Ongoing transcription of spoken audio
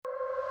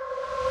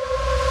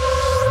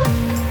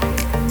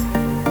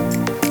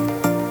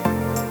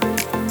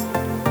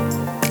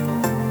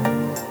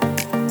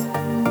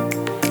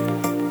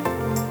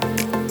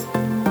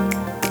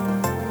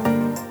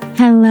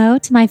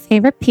out to my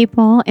favorite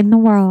people in the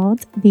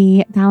world,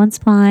 the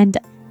Balanced Blonde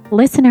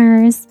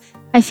listeners.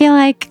 I feel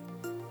like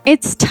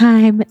it's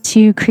time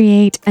to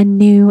create a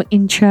new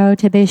intro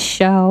to this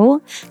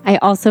show. I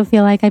also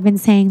feel like I've been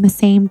saying the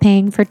same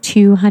thing for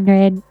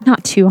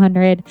not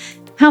 200.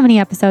 How many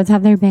episodes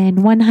have there been?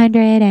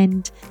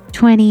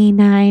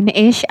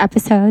 129-ish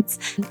episodes.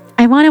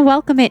 I want to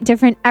welcome it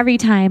different every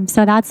time.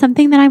 So that's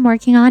something that I'm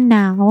working on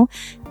now.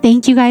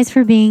 Thank you guys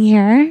for being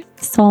here.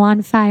 Soul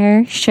on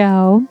Fire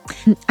show.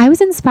 I was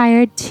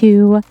inspired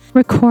to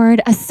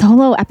record a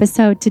solo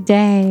episode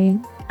today.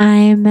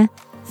 I'm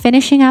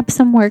finishing up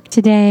some work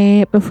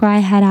today before I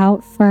head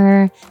out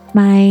for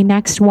my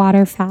next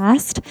water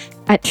fast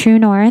at True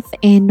North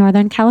in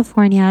Northern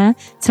California.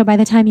 So by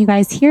the time you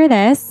guys hear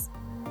this,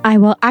 I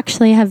will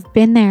actually have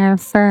been there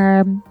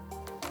for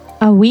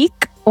a week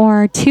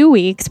or 2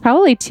 weeks,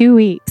 probably 2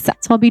 weeks. So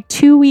I'll be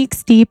 2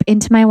 weeks deep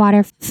into my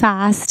water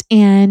fast,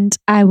 and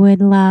I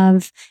would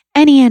love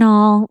any and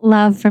all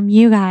love from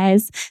you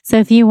guys. So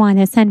if you want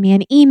to send me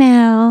an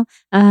email,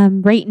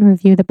 rate and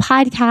review the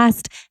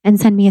podcast, and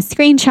send me a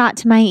screenshot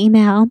to my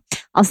email,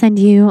 I'll send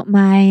you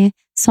my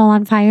Soul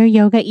on Fire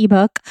yoga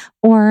ebook.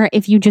 Or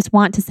if you just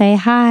want to say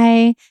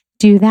hi,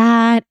 do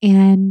that.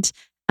 And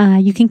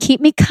you can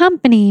keep me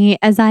company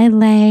as I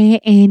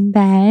lay in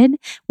bed,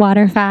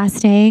 water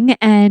fasting.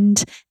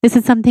 And this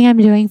is something I'm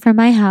doing for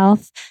my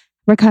health,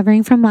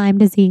 recovering from Lyme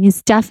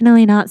disease.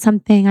 Definitely not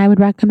something I would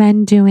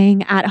recommend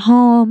doing at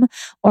home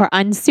or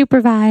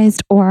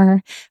unsupervised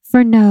or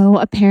for no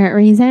apparent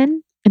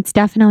reason. It's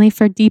definitely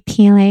for deep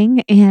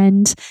healing.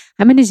 And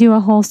I'm going to do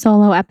a whole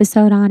solo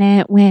episode on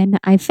it when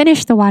I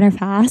finish the water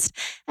fast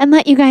and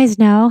let you guys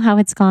know how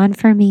it's gone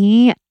for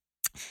me.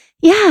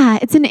 Yeah,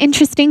 it's an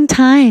interesting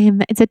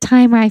time. It's a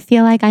time where I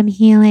feel like I'm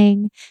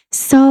healing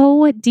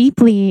so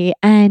deeply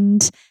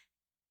and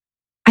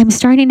I'm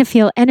starting to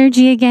feel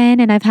energy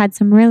again. And I've had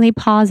some really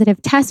positive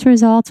test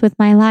results with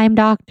my Lyme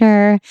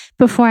doctor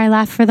before I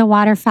left for the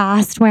water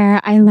fast,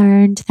 where I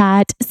learned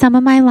that some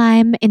of my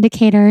Lyme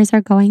indicators are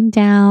going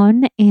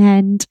down.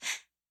 And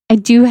I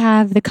do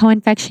have the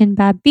co-infection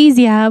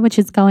Babesia, which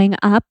is going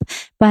up,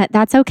 but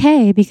that's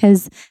okay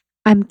because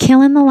I'm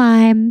killing the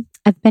Lyme.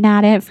 I've been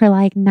at it for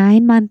like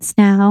 9 months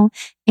now,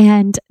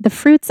 and the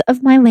fruits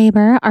of my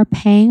labor are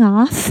paying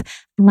off.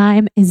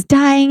 Lyme is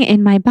dying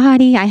in my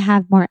body. I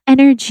have more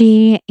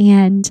energy,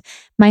 and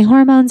my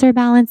hormones are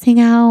balancing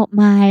out.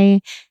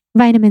 My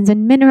vitamins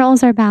and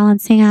minerals are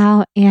balancing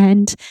out,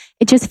 and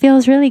it just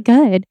feels really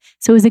good.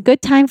 So it was a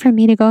good time for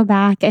me to go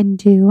back and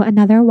do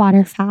another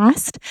water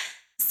fast.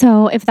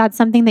 So if that's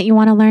something that you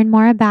want to learn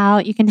more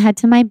about, you can head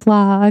to my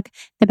blog,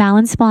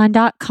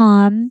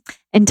 thebalancedblonde.com,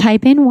 and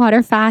type in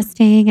water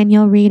fasting, and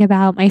you'll read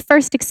about my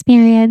first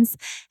experience.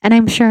 And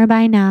I'm sure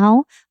by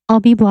now I'll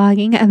be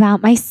blogging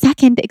about my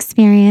second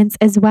experience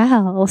as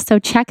well. So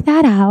check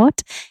that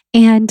out.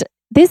 And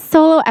this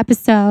solo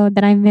episode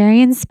that I'm very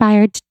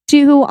inspired to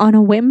do on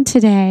a whim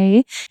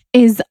today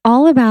is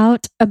all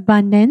about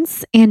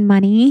abundance and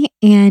money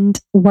and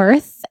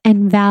worth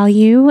and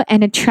value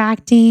and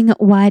attracting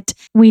what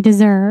we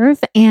deserve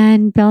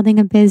and building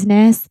a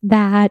business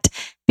that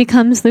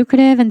becomes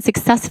lucrative and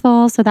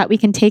successful so that we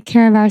can take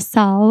care of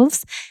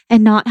ourselves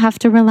and not have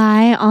to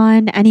rely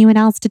on anyone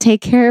else to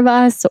take care of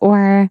us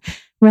or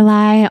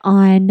rely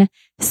on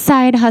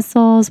side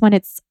hustles when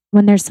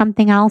there's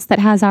something else that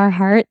has our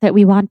heart that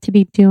we want to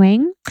be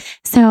doing.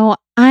 So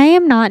I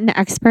am not an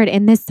expert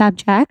in this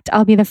subject,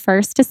 I'll be the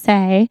first to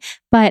say,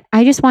 but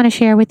I just want to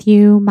share with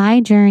you my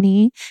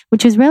journey,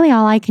 which is really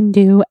all I can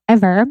do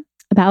ever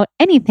about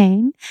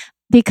anything,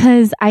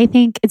 because I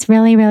think it's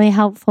really, really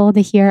helpful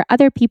to hear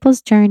other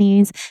people's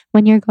journeys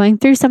when you're going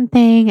through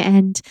something.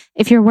 And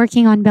if you're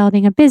working on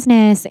building a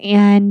business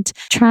and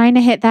trying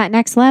to hit that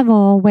next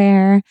level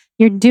where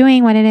you're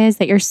doing what it is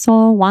that your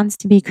soul wants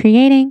to be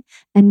creating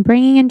and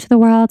bringing into the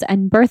world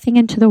and birthing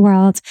into the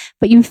world,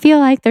 but you feel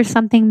like there's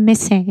something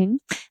missing,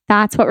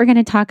 that's what we're going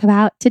to talk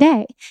about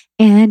today.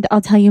 And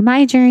I'll tell you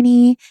my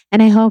journey,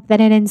 and I hope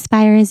that it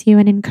inspires you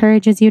and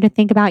encourages you to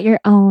think about your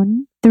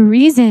own. The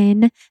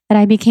reason that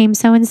I became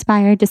so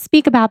inspired to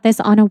speak about this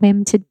on a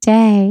whim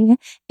today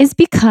is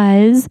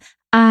because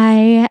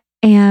I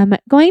am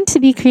going to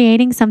be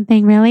creating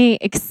something really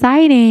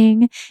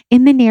exciting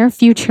in the near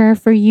future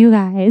for you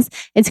guys.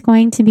 It's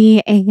going to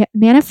be a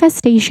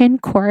manifestation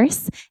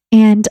course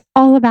and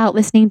all about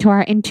listening to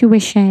our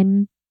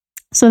intuition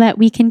so that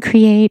we can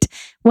create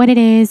what it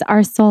is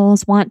our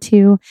souls want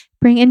to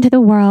bring into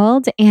the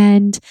world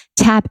and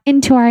tap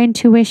into our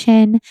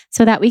intuition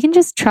so that we can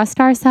just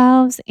trust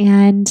ourselves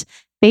and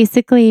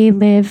basically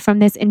live from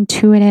this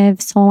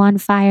intuitive soul on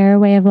fire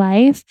way of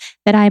life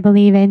that I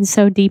believe in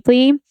so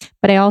deeply.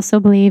 But I also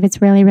believe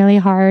it's really, really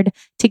hard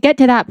to get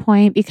to that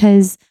point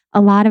because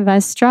a lot of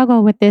us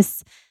struggle with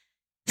this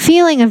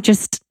feeling of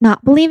just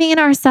not believing in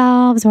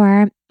ourselves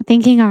or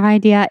thinking our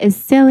idea is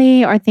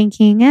silly or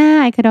thinking,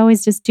 I could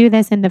always just do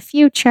this in the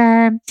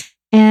future.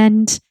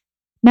 And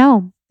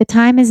no, The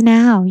time is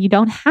now. You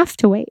don't have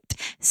to wait.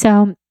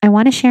 So I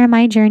want to share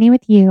my journey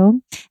with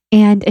you.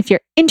 And if you're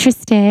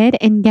interested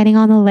in getting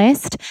on the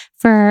list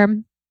for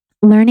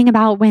learning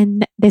about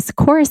when this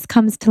course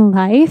comes to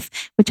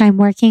life, which I'm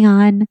working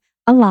on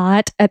a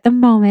lot at the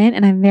moment,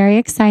 and I'm very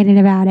excited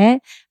about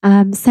it,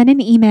 send an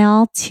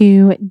email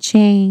to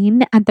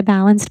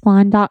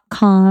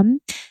jane@thebalancedblonde.com,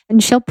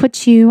 and she'll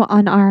put you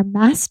on our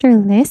master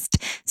list.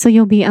 So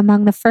you'll be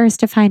among the first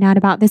to find out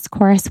about this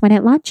course when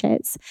it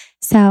launches.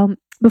 So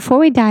before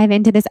we dive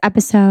into this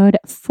episode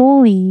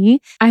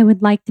fully, I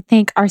would like to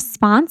thank our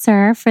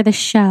sponsor for the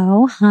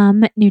show,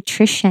 Hum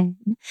Nutrition.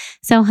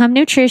 So Hum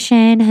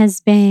Nutrition has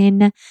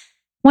been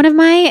one of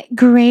my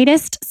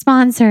greatest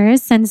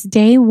sponsors since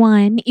day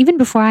one, even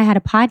before I had a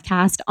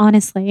podcast,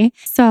 honestly.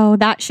 So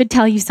that should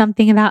tell you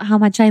something about how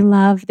much I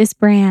love this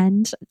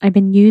brand. I've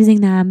been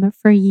using them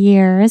for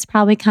years,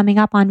 probably coming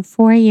up on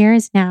 4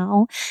 years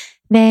now.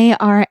 They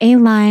are a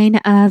line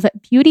of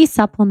beauty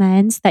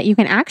supplements that you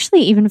can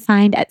actually even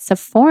find at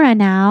Sephora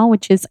now,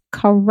 which is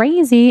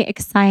crazy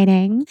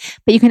exciting.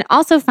 But you can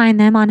also find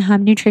them on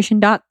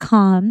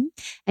humnutrition.com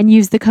and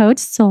use the code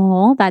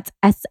SOUL, that's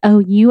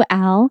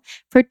SOUL,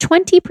 for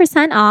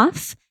 20%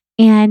 off.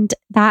 And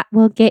that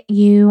will get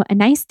you a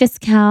nice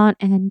discount.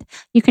 And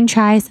you can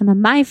try some of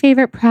my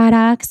favorite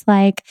products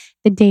like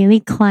the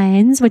Daily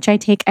Cleanse, which I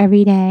take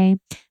every day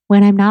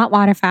when I'm not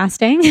water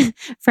fasting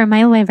for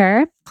my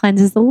liver.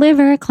 Cleanses the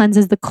liver,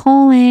 cleanses the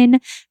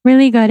colon.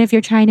 Really good if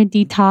you're trying to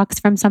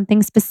detox from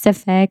something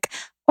specific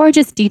or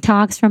just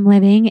detox from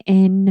living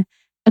in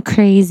a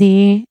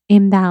crazy,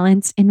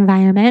 imbalanced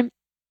environment,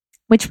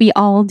 which we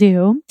all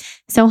do.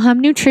 So Hum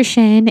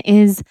Nutrition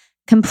is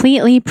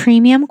completely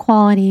premium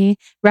quality,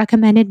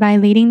 recommended by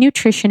leading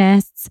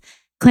nutritionists,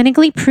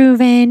 clinically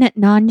proven,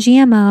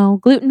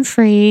 non-GMO,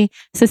 gluten-free,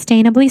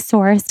 sustainably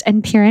sourced,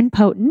 and pure and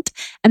potent.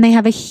 And they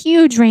have a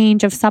huge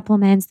range of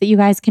supplements that you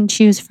guys can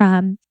choose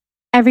from.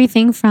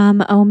 Everything from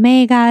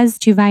omegas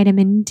to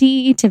vitamin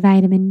D to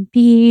vitamin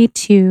B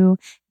to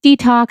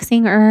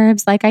detoxing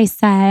herbs, like I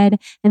said.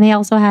 And they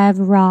also have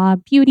raw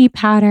beauty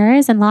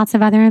powders and lots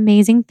of other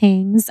amazing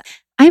things.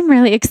 I'm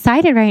really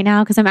excited right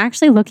now because I'm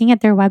actually looking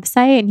at their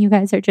website, and you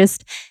guys are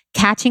just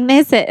catching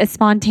this at a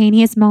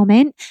spontaneous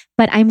moment.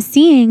 But I'm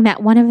seeing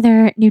that one of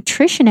their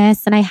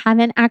nutritionists, and I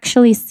haven't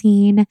actually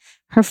seen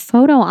her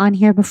photo on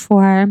here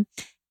before,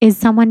 is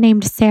someone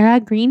named Sarah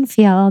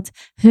Greenfield,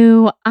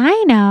 who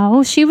I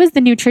know, she was the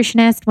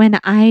nutritionist when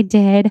I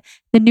did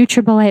the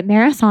NutriBullet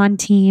Marathon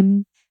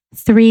team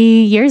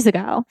 3 years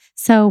ago.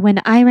 So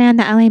when I ran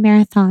the LA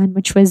Marathon,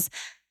 which was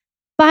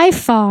by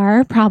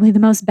far probably the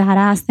most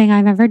badass thing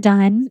I've ever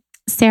done,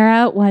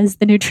 Sarah was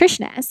the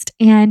nutritionist.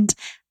 And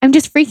I'm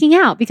just freaking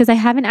out because I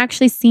haven't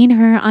actually seen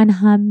her on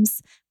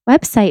Hum's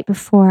website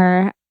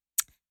before.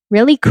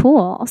 Really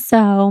cool.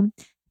 So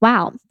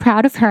wow,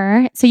 proud of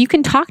her. So you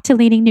can talk to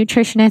leading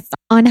nutritionists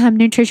on Hum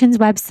Nutrition's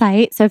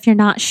website. So if you're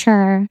not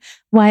sure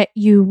what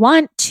you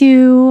want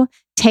to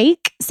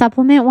take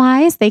supplement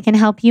wise, they can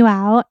help you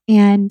out.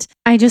 And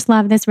I just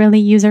love this really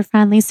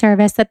user-friendly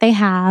service that they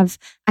have.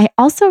 I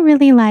also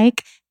really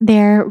like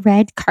their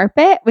red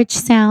carpet, which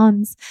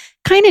sounds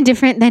kind of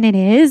different than it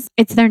is.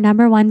 It's their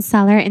number one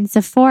seller in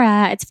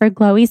Sephora. It's for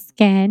glowy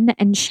skin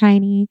and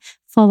shiny,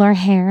 fuller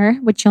hair,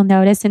 which you'll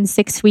notice in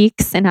 6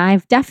 weeks. And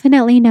I've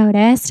definitely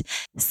noticed.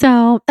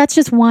 So that's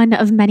just one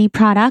of many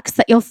products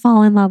that you'll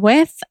fall in love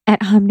with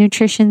at Hum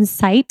Nutrition's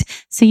site.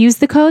 So use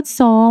the code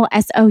SOUL,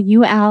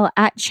 SOUL,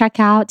 at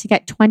checkout to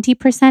get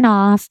 20%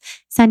 off.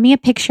 Send me a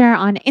picture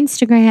on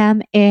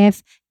Instagram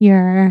if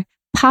you're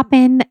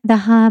popping the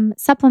Hum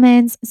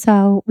supplements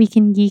so we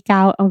can geek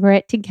out over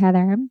it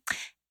together.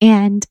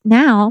 And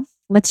now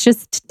let's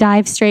just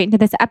dive straight into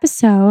this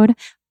episode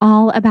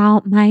all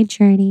about my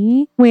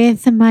journey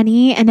with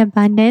money and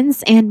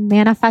abundance and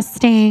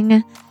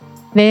manifesting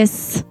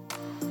this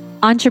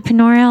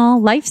entrepreneurial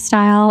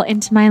lifestyle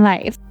into my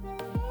life.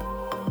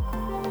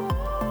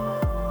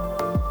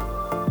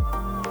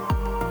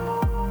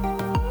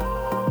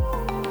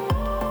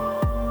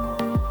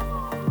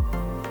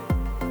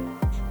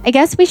 I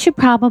guess we should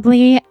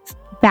probably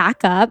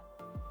back up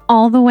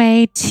all the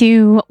way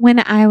to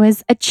when I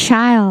was a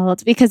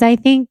child, because I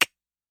think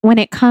when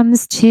it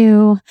comes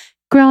to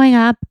growing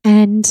up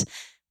and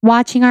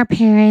watching our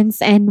parents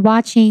and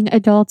watching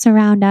adults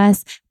around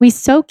us, we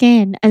soak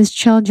in as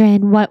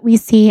children what we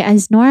see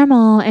as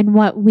normal and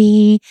what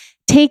we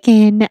take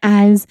in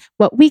as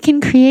what we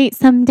can create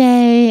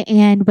someday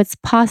and what's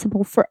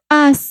possible for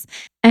us.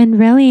 And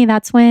really,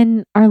 that's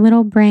when our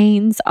little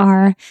brains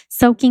are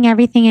soaking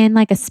everything in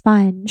like a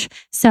sponge.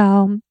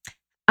 So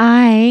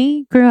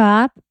I grew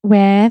up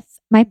with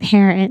my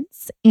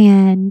parents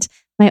and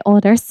my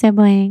older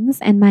siblings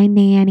and my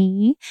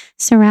nanny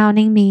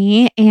surrounding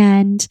me.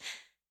 And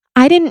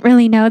I didn't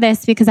really know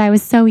this because I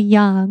was so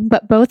young,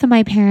 but both of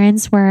my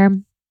parents were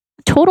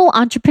total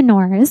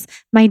entrepreneurs.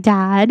 My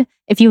dad,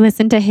 if you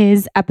listen to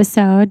his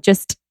episode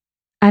just,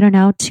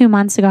 2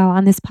 months ago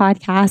on this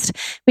podcast,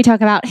 we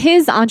talk about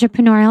his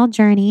entrepreneurial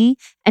journey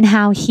and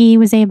how he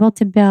was able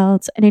to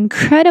build an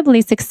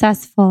incredibly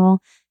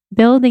successful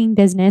building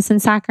business in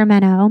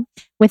Sacramento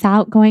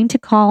without going to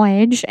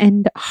college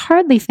and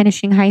hardly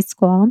finishing high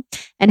school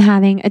and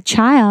having a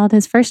child,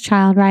 his first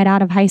child, right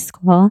out of high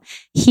school.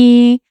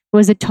 He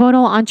was a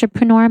total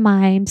entrepreneur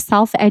mind,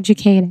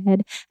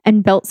 self-educated,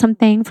 and built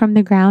something from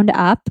the ground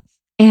up.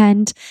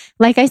 And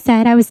like I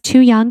said, I was too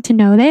young to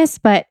know this,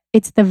 but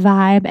it's the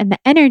vibe and the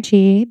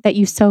energy that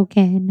you soak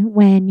in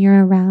when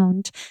you're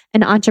around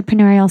an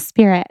entrepreneurial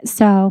spirit.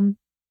 So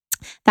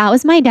that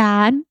was my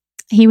dad.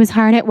 He was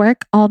hard at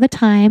work all the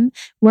time.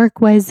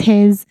 Work was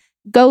his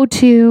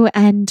go-to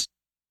and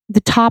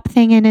the top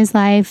thing in his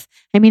life.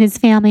 I mean, his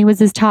family was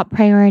his top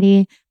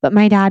priority, but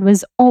my dad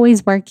was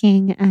always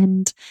working,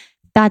 and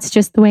that's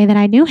just the way that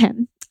I knew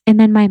him. And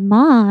then my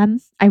mom,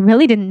 I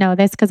really didn't know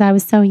this because I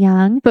was so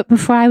young, but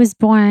before I was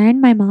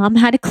born, my mom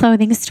had a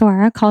clothing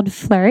store called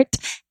Flirt,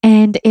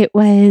 and it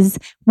was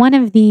one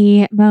of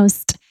the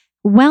most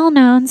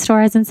well-known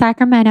stores in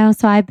Sacramento.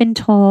 So I've been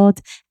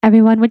told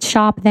everyone would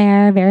shop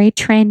there, very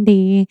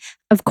trendy.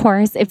 Of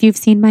course, if you've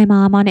seen my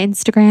mom on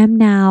Instagram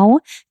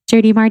now,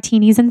 dirty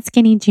martinis and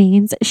skinny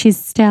jeans, she's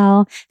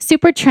still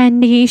super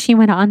trendy. She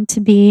went on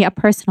to be a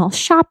personal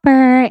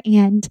shopper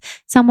and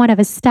somewhat of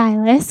a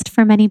stylist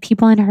for many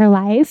people in her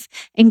life,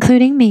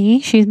 including me.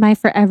 She's my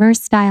forever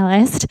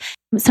stylist.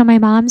 So my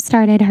mom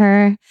started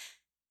her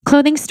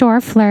clothing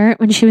store, Flirt,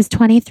 when she was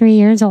 23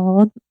 years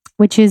old,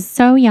 which is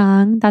so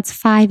young. That's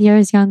 5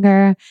 years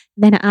younger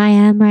than I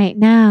am right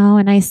now.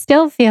 And I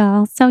still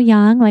feel so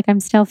young, like I'm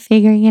still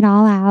figuring it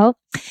all out.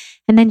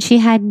 And then she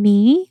had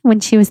me when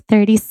she was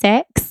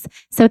 36.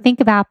 So think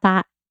about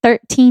that.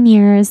 13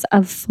 years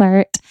of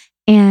Flirt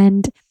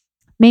and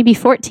maybe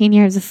 14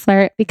 years of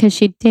Flirt, because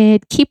she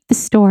did keep the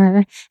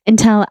store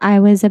until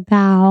I was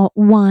about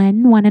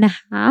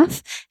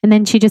 1.5. And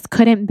then she just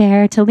couldn't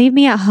bear to leave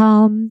me at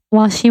home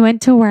while she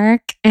went to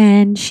work.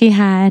 And she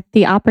had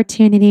the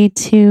opportunity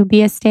to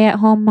be a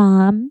stay-at-home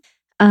mom.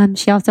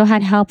 She also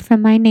had help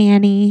from my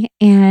nanny,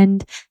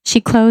 and she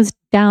closed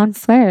down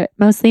Flirt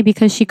mostly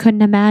because she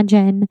couldn't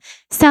imagine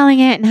selling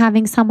it and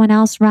having someone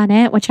else run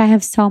it, which I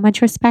have so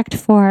much respect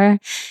for.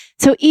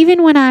 So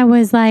even when I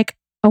was like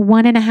a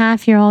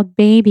 1.5-year-old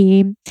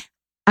baby,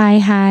 I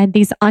had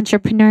these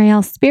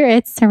entrepreneurial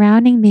spirits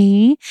surrounding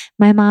me,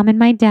 my mom and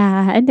my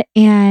dad.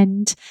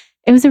 And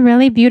it was a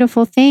really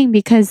beautiful thing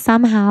because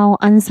somehow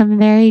on some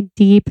very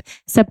deep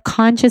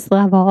subconscious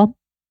level,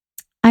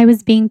 I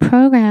was being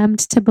programmed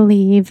to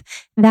believe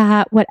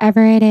that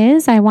whatever it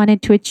is I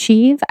wanted to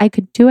achieve, I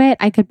could do it,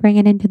 I could bring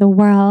it into the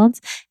world.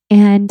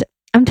 And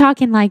I'm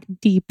talking like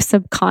deep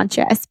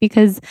subconscious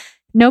because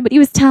nobody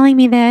was telling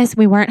me this.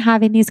 We weren't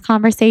having these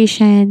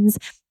conversations.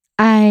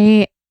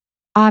 I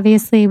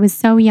obviously was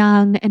so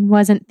young and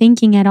wasn't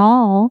thinking at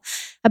all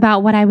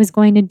about what I was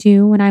going to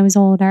do when I was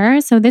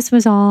older. So this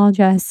was all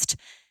just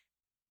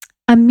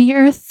a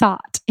mere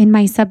thought in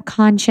my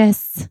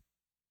subconscious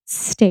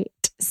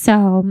state.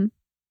 So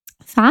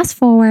fast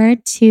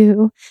forward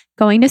to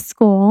going to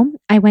school.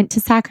 I went to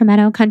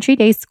Sacramento Country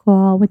Day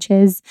School, which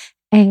is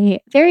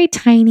a very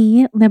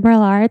tiny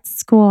liberal arts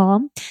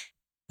school,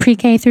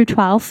 pre-K through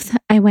 12th.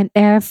 I went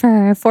there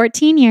for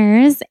 14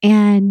 years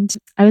and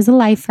I was a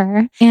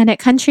lifer. And at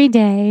Country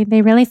Day,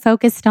 they really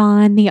focused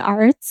on the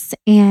arts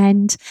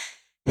and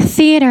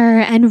theater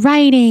and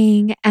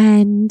writing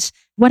and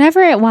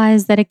whatever it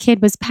was that a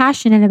kid was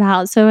passionate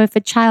about. So if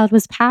a child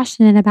was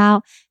passionate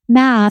about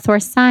math or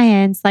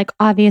science, like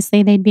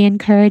obviously they'd be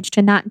encouraged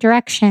in that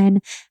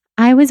direction.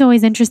 I was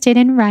always interested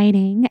in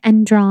writing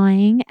and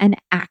drawing and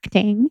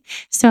acting.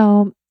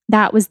 So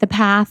that was the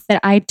path that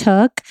I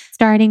took.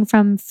 Starting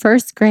from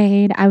first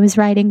grade, I was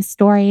writing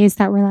stories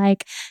that were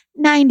like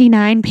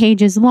 99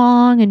 pages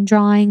long and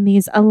drawing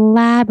these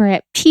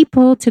elaborate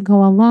people to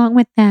go along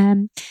with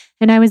them.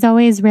 And I was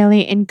always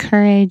really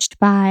encouraged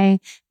by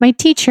my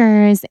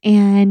teachers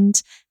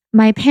and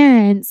my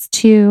parents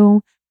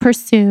to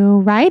pursue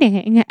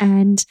writing.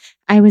 And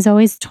I was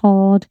always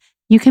told,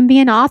 you can be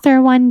an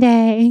author one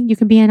day. You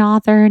can be an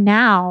author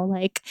now.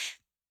 Like,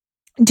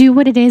 do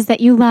what it is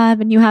that you love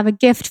and you have a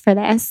gift for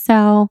this.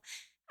 So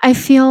I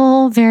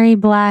feel very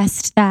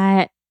blessed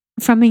that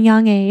from a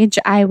young age,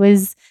 I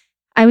was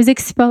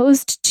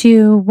exposed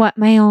to what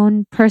my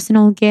own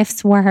personal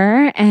gifts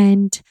were,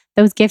 and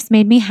those gifts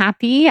made me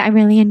happy. I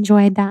really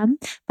enjoyed them,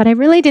 but I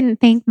really didn't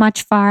think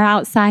much far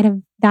outside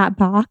of that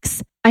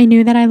box. I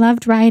knew that I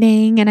loved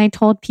writing, and I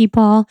told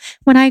people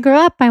when I grow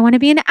up, I want to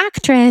be an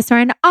actress or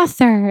an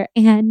author.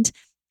 And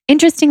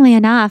interestingly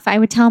enough, I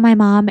would tell my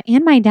mom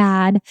and my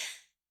dad,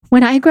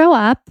 when I grow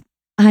up,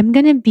 I'm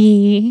going to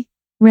be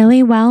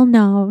really well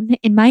known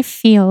in my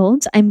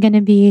field. I'm going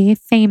to be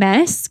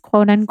famous,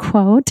 quote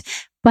unquote,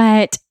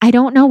 but I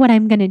don't know what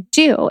I'm going to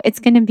do. It's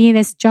going to be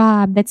this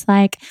job that's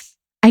like,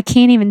 I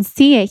can't even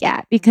see it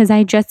yet because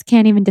I just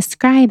can't even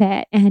describe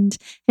it. And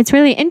it's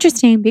really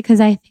interesting because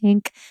I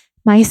think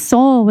my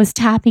soul was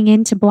tapping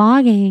into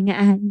blogging,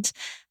 and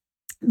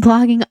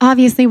blogging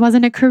obviously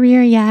wasn't a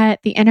career yet.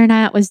 The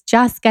internet was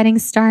just getting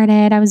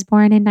started. I was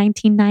born in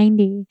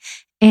 1990,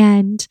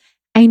 and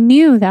I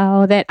knew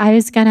though that I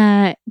was going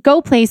to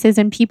go places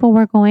and people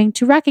were going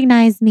to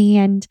recognize me.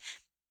 And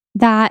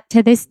that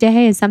to this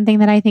day is something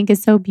that I think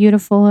is so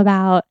beautiful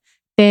about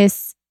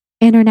this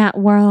internet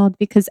world,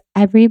 because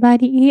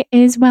everybody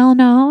is well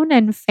known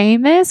and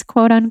famous,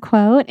 quote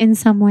unquote, in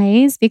some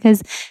ways,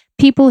 because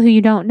people who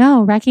you don't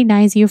know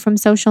recognize you from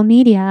social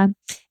media.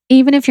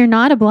 Even if you're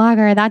not a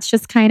blogger, that's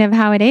just kind of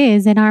how it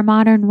is in our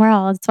modern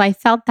world. So I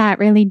felt that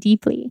really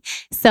deeply.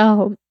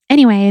 So,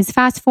 anyways,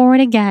 fast forward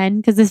again,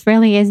 because this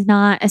really is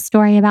not a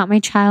story about my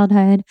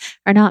childhood,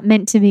 or not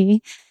meant to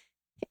be.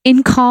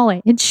 In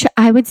college,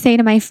 I would say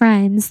to my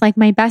friends, like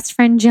my best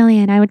friend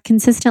Jillian, I would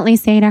consistently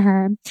say to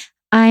her,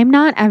 I'm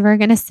not ever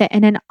going to sit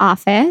in an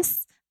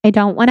office. I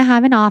don't want to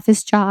have an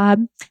office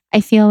job. I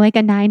feel like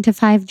a 9 to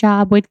 5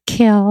 job would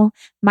kill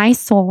my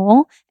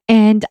soul,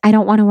 and I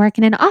don't want to work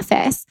in an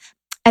office.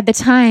 At the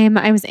time,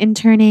 I was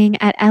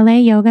interning at LA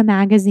Yoga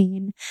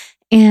Magazine,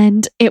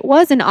 and it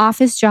was an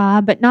office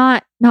job, but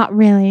not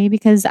really,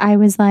 because I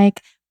was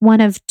like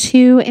one of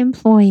 2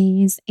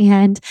 employees,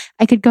 and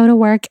I could go to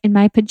work in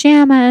my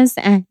pajamas,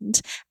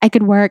 and I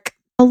could work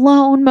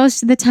alone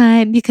most of the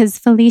time because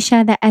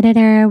Felicia, the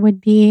editor, would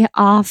be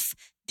off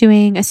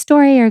doing a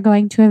story or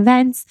going to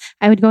events.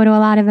 I would go to a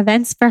lot of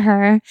events for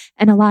her,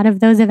 and a lot of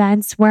those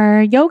events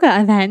were yoga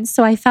events.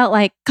 So I felt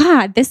like,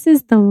 God, this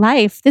is the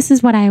life. This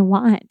is what I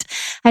want.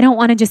 I don't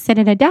want to just sit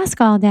at a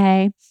desk all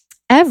day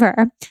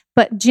ever.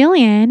 But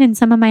Jillian and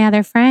some of my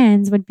other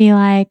friends would be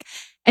like,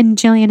 and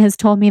Jillian has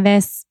told me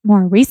this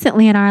more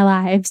recently in our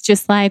lives,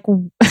 just like,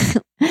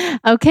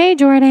 okay,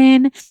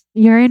 Jordan,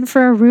 you're in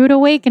for a rude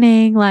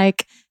awakening.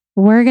 Like,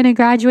 we're going to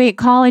graduate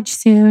college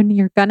soon.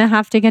 You're going to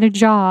have to get a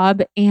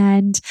job,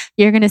 and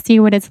you're going to see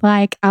what it's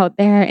like out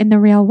there in the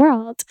real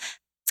world.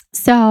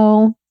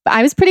 So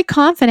I was pretty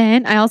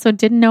confident. I also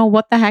didn't know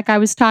what the heck I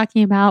was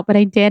talking about, but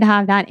I did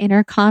have that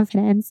inner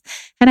confidence.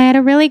 And I had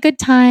a really good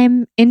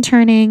time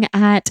interning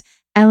at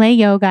LA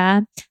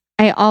Yoga.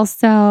 I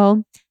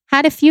also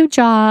had a few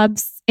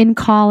jobs in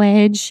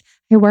college.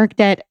 I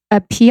worked at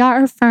a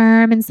PR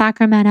firm in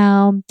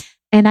Sacramento,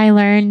 and I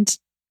learned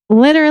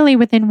literally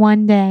within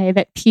one day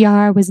that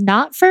PR was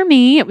not for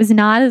me. It was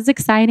not as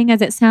exciting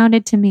as it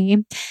sounded to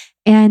me.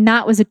 And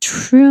that was a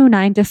true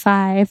 9 to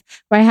 5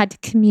 where I had to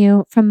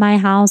commute from my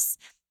house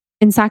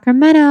in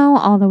Sacramento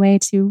all the way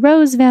to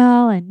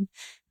Roseville. And it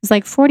was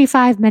like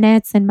 45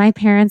 minutes. And my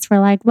parents were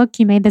like, look,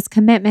 you made this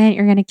commitment.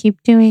 You're going to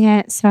keep doing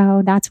it.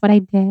 So that's what I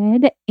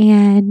did.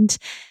 And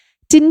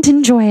didn't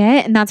enjoy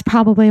it. And that's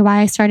probably why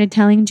I started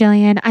telling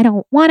Jillian, I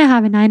don't want to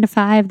have a 9 to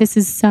 5. This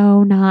is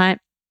so not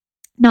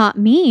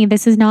me.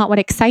 This is not what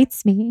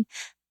excites me.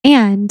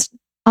 And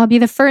I'll be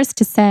the first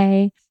to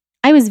say,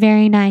 I was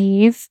very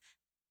naive.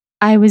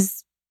 I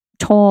was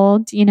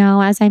told,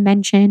 as I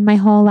mentioned, my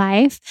whole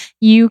life,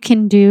 you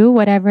can do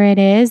whatever it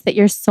is that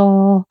your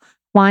soul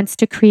wants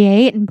to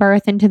create and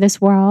birth into this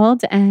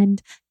world,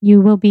 and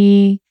you will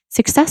be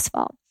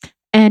successful.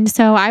 And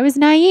so I was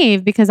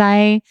naive because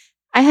I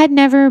had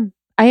never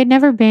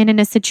been in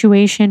a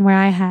situation where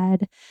I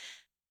had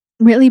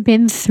really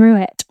been through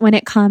it when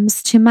it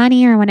comes to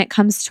money or when it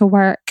comes to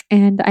work.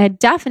 And I had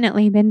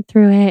definitely been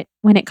through it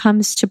when it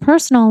comes to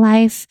personal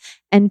life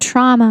and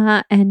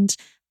trauma and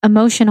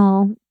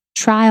emotional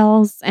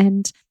trials.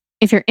 And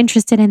if you're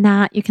interested in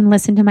that, you can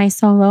listen to my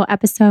solo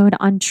episode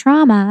on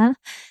trauma.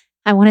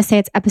 I want to say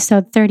it's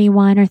episode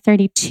 31 or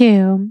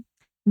 32.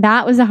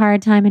 That was a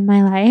hard time in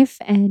my life.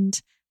 And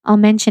I'll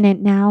mention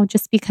it now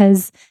just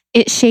because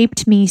it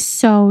shaped me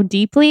so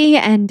deeply,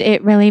 and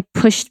it really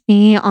pushed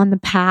me on the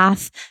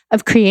path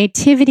of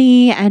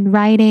creativity and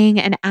writing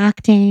and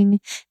acting,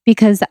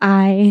 because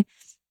I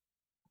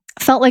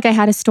felt like I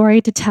had a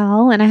story to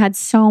tell and I had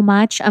so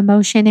much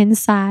emotion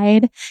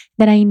inside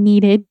that I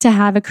needed to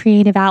have a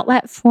creative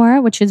outlet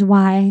for, which is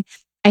why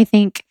I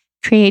think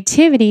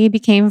creativity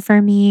became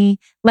for me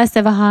less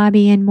of a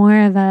hobby and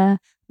more of a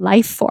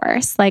life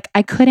force. Like,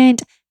 I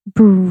couldn't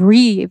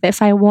breathe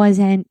if I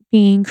wasn't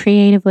being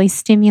creatively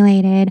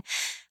stimulated.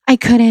 I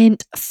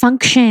couldn't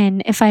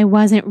function if I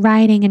wasn't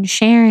writing and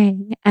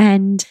sharing.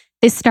 And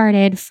this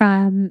started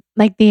from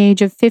like the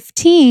age of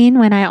 15,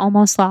 when I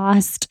almost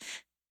lost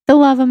the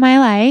love of my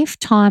life,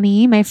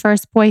 Tommy, my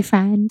first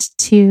boyfriend,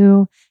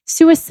 to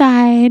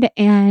suicide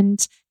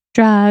and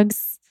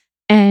drugs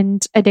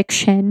and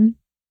addiction.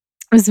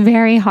 It was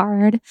very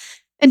hard.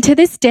 And to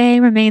this day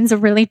remains a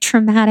really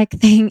traumatic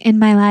thing in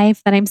my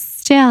life that I'm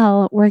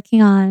still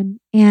working on.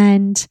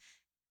 And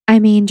I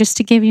mean, just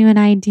to give you an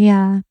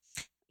idea,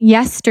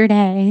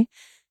 yesterday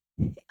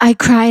I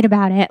cried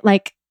about it,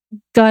 like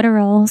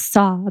guttural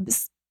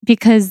sobs,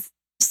 because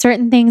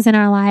certain things in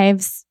our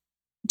lives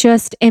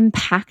just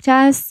impact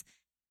us.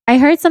 I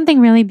heard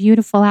something really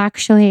beautiful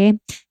actually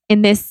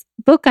in this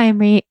book I'm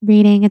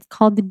reading. It's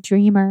called The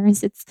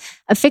Dreamers. It's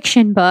a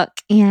fiction book,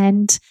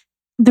 and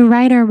the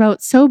writer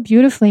wrote so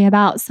beautifully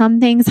about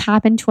some things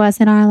happen to us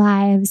in our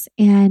lives,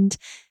 and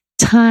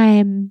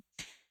time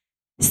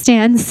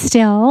stands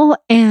still,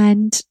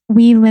 and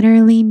we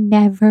literally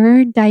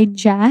never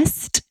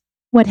digest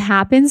what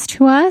happens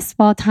to us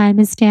while time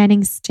is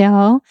standing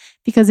still,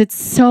 because it's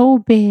so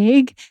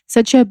big,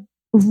 such a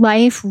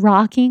life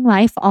rocking,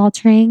 life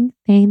altering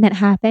thing that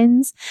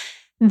happens,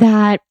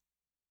 that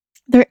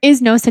there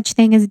is no such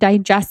thing as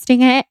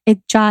digesting it.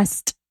 It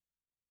just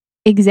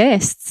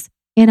exists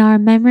in our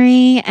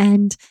memory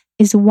and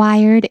is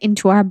wired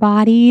into our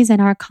bodies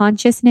and our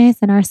consciousness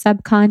and our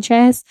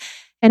subconscious.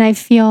 And I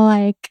feel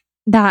like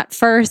that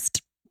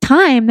first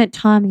time that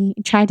Tommy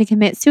tried to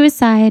commit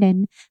suicide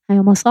and I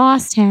almost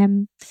lost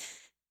him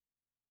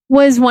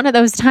was one of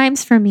those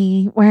times for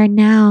me where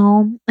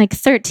now, like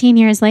 13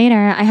 years later,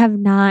 I have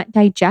not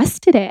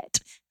digested it.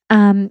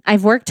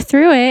 I've worked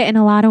through it in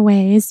a lot of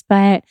ways,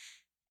 but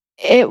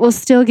it will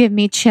still give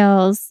me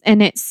chills,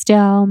 and it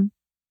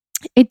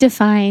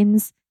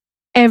defines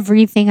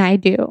everything I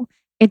do.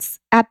 It's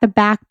at the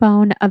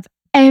backbone of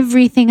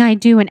everything I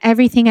do and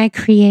everything I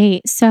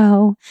create.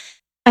 So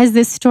as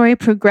this story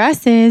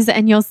progresses,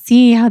 and you'll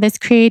see how this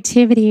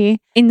creativity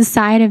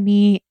inside of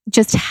me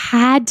just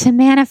had to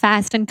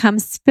manifest and come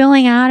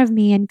spilling out of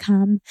me and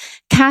come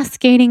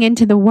cascading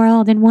into the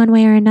world in one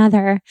way or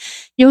another,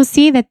 you'll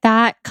see that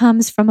that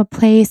comes from a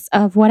place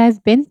of what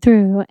I've been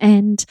through.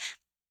 And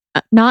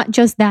not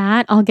just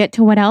that, I'll get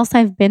to what else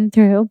I've been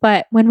through,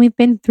 but when we've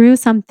been through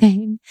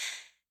something,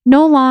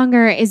 no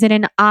longer is it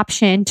an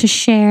option to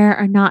share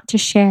or not to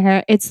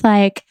share. It's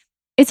like,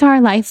 it's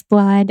our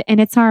lifeblood and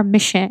it's our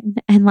mission.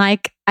 And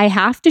like, I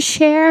have to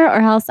share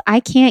or else I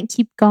can't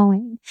keep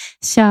going.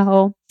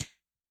 So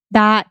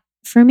that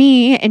for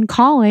me in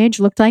college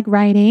looked like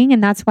writing.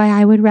 And that's why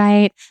I would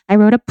write. I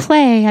wrote a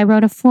play. I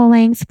wrote a full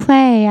length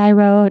play. I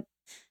wrote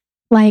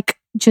like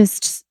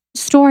just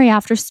story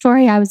after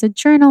story. I was a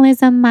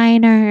journalism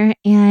minor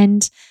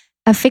and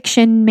a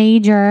fiction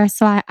major.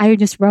 So I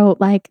just wrote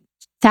like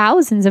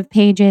thousands of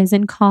pages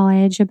in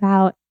college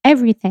about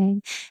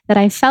everything that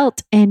I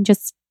felt and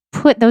just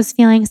put those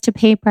feelings to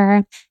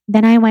paper.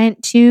 Then I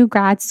went to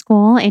grad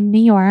school in New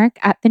York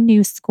at the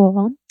New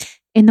School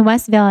in the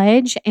West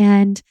Village.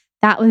 And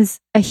that was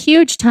a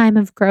huge time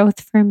of growth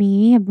for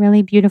me, a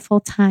really beautiful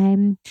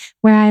time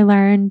where I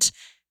learned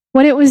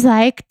what it was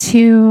like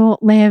to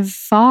live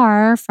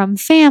far from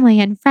family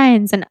and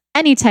friends and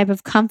any type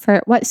of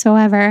comfort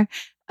whatsoever.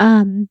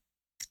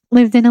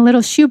 Lived in a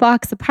little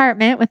shoebox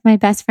apartment with my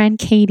best friend,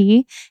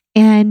 Katie.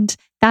 And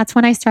that's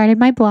when I started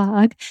my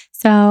blog.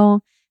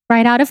 So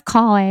right out of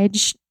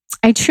college,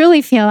 I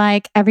truly feel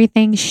like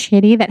everything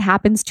shitty that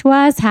happens to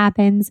us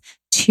happens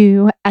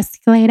to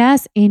escalate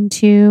us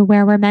into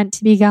where we're meant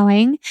to be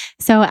going.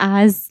 So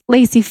as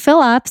Lacy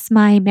Phillips,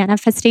 my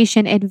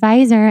manifestation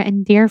advisor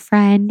and dear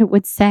friend,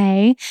 would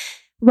say,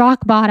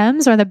 rock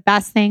bottoms are the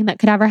best thing that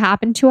could ever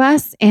happen to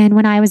us. And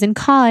when I was in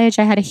college,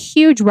 I had a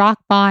huge rock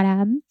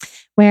bottom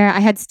where I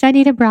had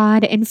studied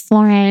abroad in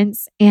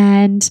Florence.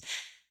 And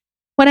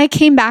when I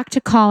came back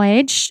to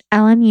college,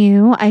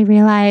 LMU, I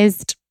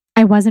realized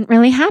I wasn't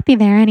really happy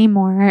there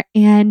anymore.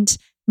 And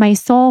my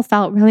soul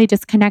felt really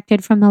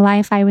disconnected from the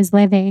life I was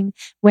living,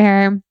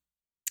 where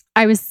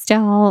I was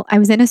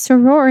in a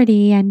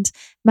sorority and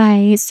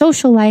my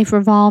social life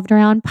revolved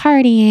around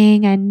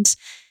partying and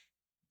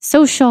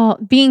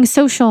being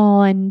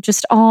social and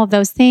just all of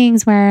those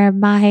things, where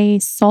my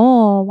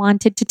soul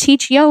wanted to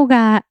teach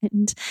yoga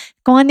and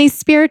go on these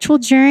spiritual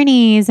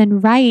journeys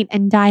and write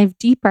and dive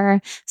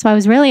deeper. So I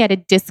was really at a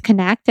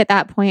disconnect at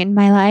that point in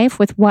my life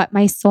with what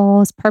my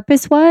soul's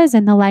purpose was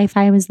and the life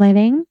I was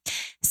living.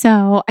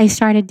 So I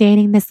started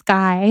dating this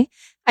guy.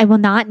 I will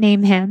not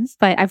name him,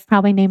 but I've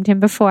probably named him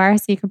before,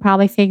 so you can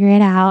probably figure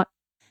it out.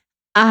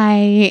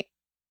 I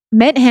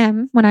met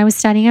him when I was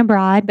studying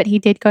abroad, but he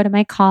did go to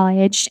my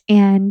college,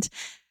 and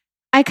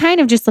I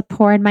kind of just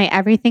poured my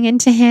everything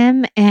into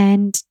him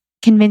and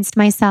convinced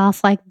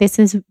myself like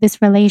this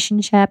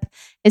relationship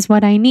is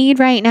what I need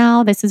right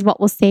now. This is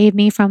what will save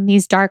me from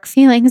these dark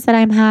feelings that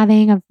I'm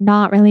having of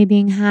not really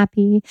being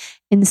happy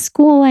in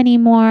school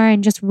anymore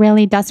and just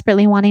really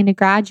desperately wanting to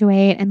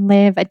graduate and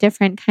live a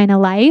different kind of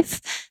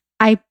life.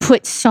 I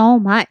put so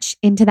much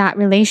into that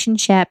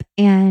relationship,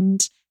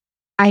 and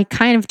I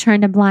kind of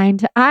turned a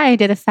blind eye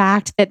to the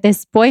fact that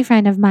this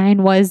boyfriend of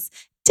mine was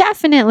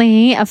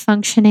definitely a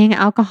functioning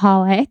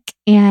alcoholic,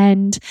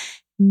 and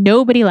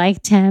nobody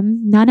liked him.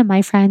 None of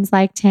my friends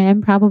liked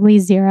him. Probably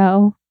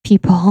zero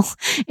people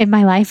in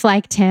my life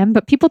liked him,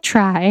 but people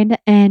tried.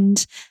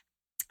 And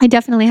I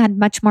definitely had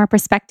much more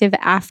perspective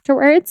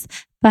afterwards.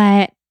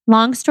 But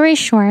long story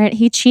short,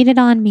 he cheated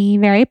on me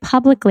very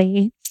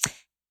publicly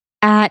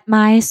at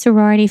my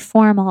sorority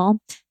formal,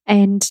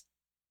 and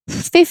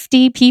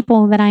 50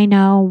 people that I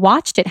know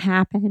watched it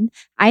happen.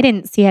 I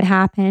didn't see it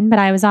happen, but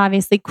I was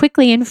obviously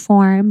quickly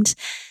informed.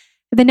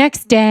 The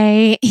next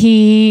day,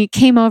 he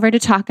came over to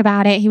talk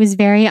about it. He was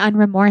very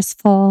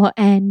unremorseful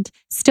and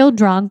still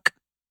drunk,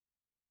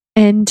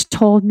 and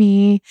told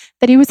me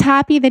that he was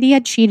happy that he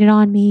had cheated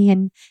on me.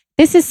 And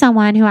this is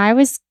someone who I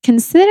was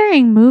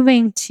considering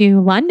moving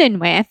to London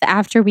with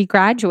after we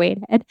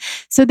graduated.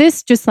 So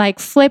this just like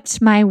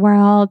flipped my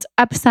world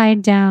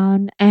upside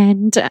down.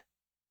 And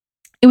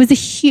It was a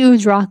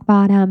huge rock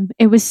bottom.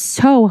 It was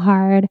so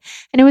hard.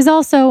 And it was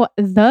also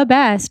the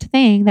best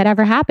thing that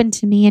ever happened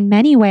to me in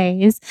many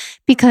ways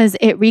because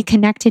it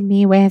reconnected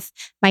me with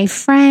my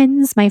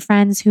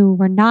friends who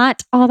were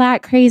not all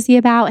that crazy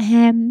about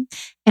him.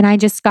 And I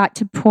just got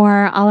to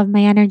pour all of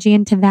my energy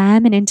into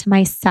them and into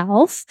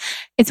myself.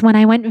 It's when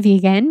I went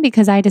vegan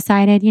because I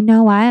decided, you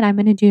know what, I'm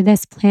going to do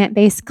this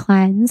plant-based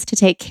cleanse to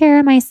take care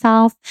of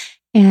myself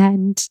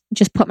and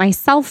just put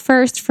myself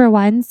first for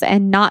once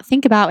and not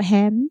think about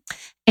him.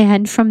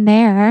 And from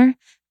there,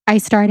 I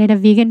started a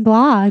vegan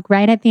blog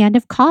right at the end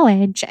of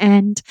college.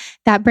 And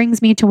that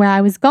brings me to where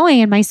I was going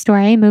in my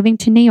story, moving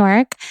to New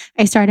York.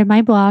 I started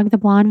my blog, The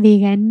Blonde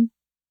Vegan,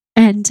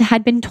 and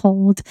had been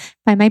told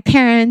by my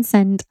parents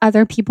and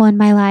other people in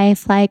my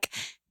life, like,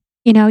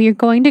 you know, you're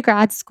going to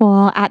grad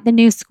school at the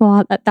new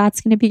school,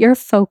 that's going to be your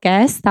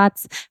focus.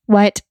 That's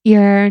what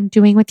you're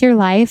doing with your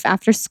life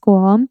after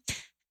school.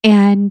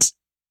 And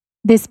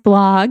this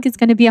blog is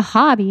going to be a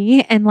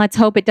hobby, and let's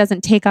hope it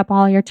doesn't take up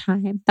all your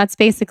time. That's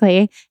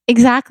basically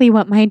exactly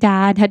what my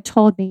dad had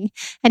told me.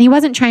 And he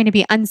wasn't trying to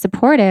be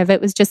unsupportive.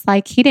 It was just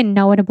like he didn't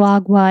know what a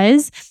blog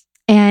was.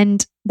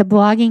 And the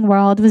blogging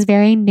world was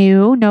very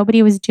new.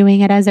 Nobody was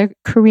doing it as a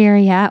career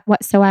yet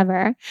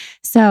whatsoever.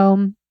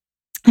 So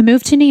I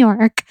moved to New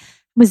York,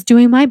 was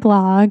doing my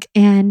blog.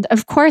 And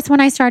of course,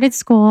 when I started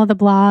school, the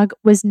blog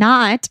was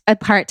not a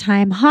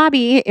part-time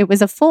hobby. It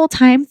was a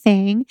full-time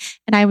thing.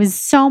 And I was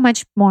so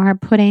much more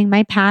putting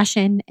my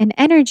passion and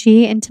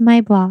energy into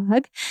my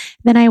blog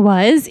than I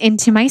was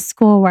into my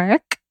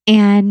schoolwork.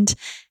 And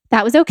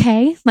that was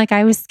okay. Like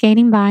I was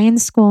skating by in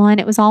school and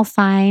it was all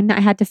fine.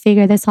 I had to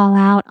figure this all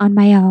out on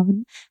my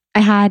own. I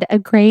had a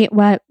great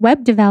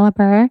web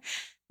developer,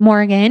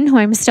 Morgan, who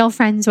I'm still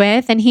friends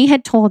with. And he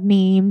had told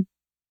me,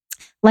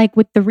 like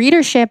with the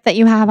readership that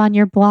you have on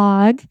your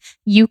blog,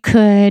 you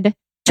could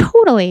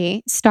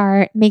totally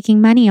start making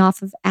money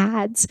off of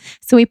ads.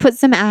 So we put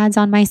some ads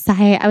on my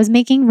site. I was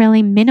making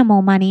really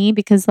minimal money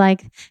because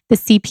like the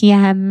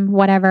CPM,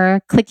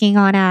 whatever, clicking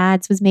on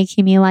ads was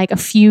making me like a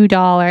few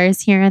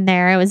dollars here and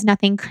there. It was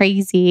nothing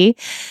crazy.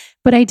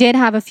 But I did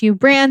have a few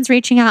brands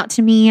reaching out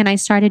to me and I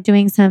started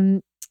doing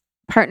some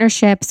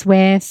partnerships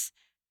with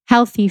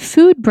healthy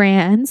food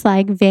brands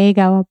like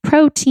Vega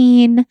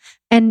Protein.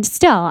 And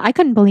still, I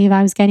couldn't believe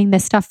I was getting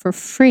this stuff for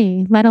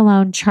free, let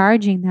alone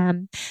charging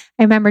them.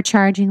 I remember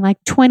charging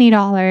like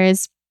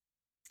 $20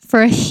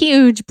 for a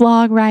huge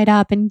blog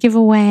write-up and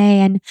giveaway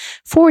and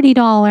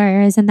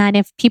 $40. And then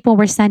if people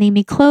were sending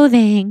me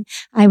clothing,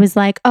 I was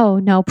like, oh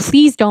no,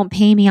 please don't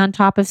pay me on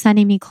top of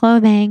sending me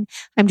clothing.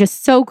 I'm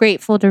just so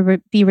grateful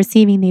to be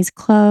receiving these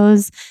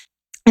clothes.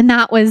 And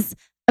that was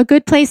a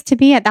good place to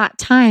be at that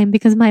time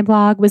because my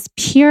blog was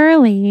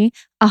purely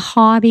a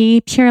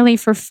hobby, purely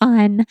for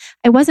fun.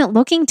 I wasn't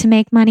looking to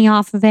make money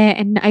off of it.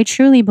 And I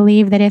truly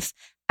believe that if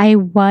I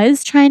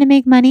was trying to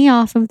make money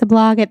off of the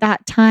blog at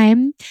that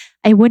time,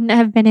 I wouldn't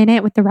have been in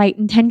it with the right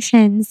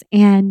intentions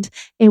and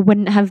it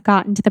wouldn't have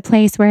gotten to the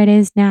place where it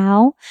is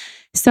now.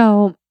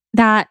 So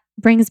that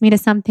brings me to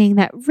something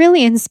that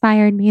really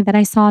inspired me that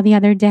I saw the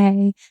other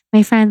day.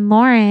 My friend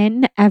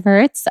Lauren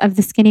Everts of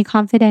The Skinny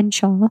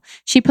Confidential,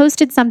 she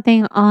posted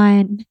something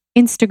on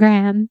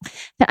Instagram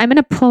that I'm going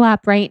to pull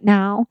up right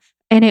now.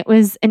 And it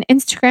was an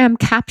Instagram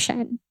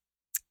caption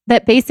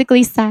that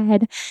basically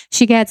said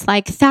she gets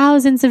like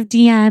thousands of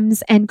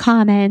DMs and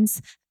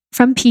comments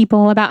from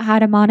people about how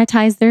to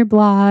monetize their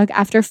blog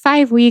after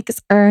 5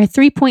 weeks or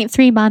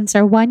 3.3 months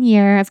or 1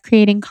 year of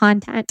creating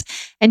content.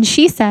 And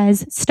she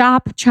says,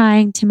 stop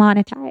trying to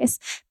monetize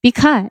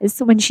because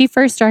when she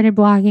first started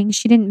blogging,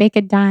 she didn't make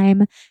a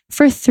dime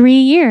for 3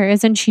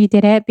 years. And she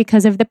did it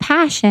because of the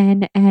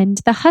passion and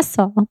the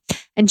hustle.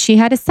 And she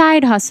had a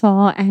side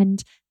hustle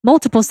and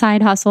multiple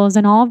side hustles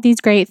and all of these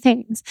great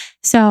things.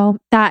 So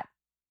that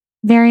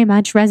very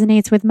much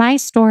resonates with my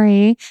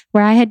story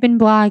where I had been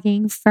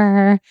blogging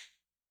for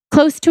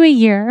close to a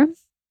year,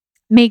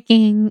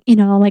 making,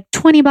 like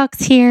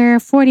 $20 here,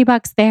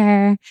 $40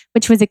 there,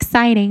 which was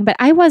exciting, but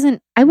I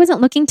wasn't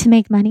looking to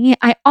make money.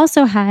 I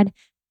also had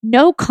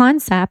no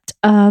concept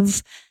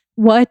of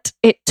what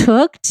it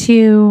took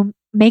to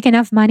make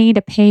enough money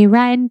to pay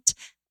rent,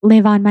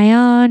 live on my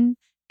own,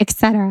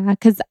 etc.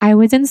 Because I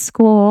was in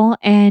school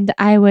and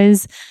I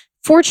was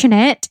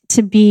fortunate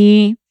to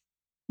be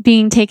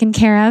being taken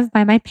care of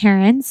by my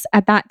parents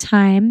at that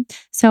time.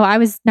 So I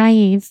was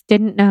naive,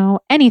 didn't know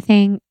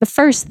anything. The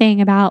first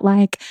thing about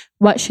like,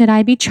 what should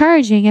I be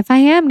charging if I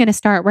am going to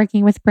start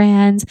working with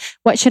brands?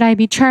 What should I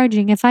be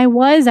charging if I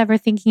was ever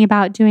thinking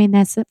about doing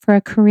this for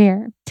a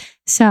career?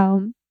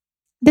 So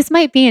this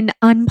might be an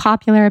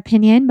unpopular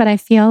opinion, but I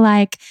feel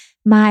like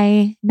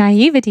my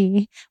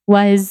naivety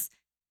was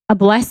a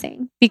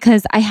blessing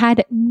because I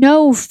had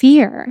no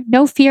fear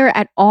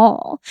at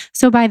all.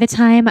 So by the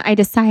time I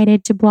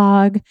decided to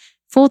blog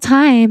full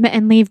time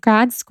and leave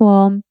grad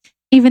school,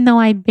 even though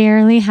I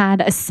barely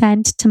had a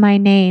cent to my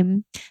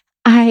name,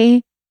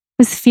 I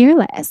was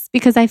fearless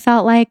because I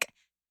felt like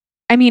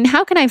I mean,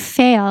 how can I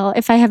fail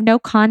if I have no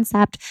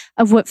concept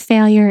of what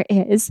failure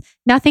is?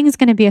 Nothing's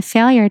going to be a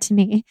failure to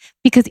me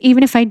because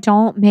even if I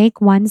don't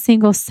make 1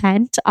 single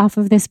cent off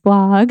of this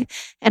blog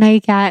and I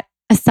get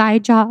a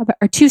side job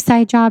or 2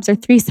 side jobs or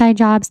 3 side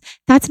jobs,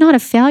 that's not a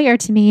failure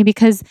to me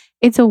because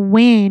it's a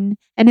win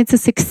and it's a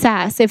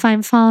success if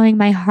I'm following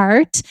my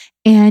heart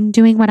and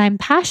doing what I'm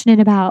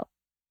passionate about.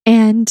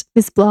 And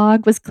this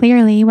blog was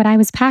clearly what I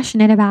was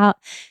passionate about.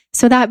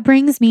 So that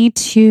brings me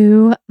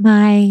to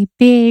my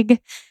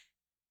big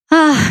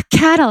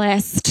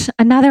catalyst,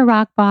 another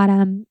rock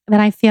bottom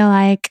that I feel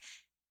like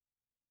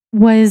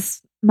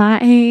was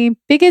my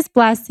biggest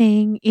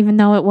blessing, even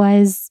though it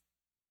was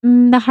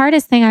the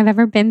hardest thing I've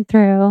ever been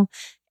through.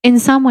 In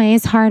some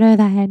ways, harder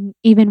than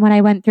even what I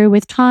went through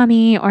with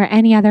Tommy or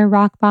any other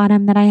rock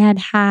bottom that I had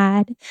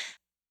had.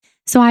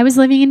 So I was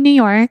living in New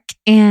York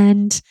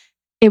and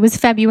it was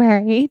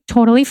February,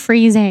 totally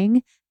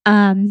freezing,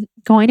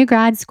 going to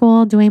grad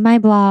school, doing my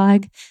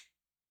blog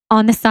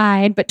on the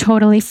side, but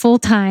totally full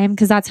time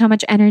because that's how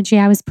much energy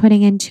I was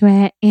putting into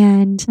it.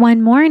 And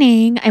one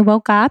morning I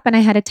woke up and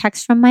I had a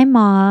text from my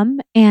mom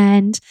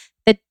and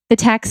the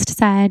text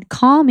said,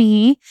 "Call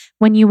me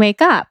when you wake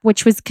up,"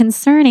 which was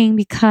concerning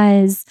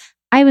because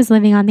I was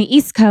living on the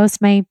East Coast.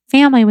 My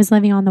family was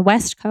living on the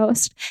West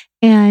Coast.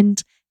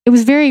 And it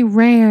was very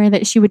rare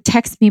that she would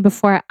text me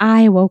before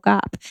I woke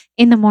up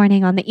in the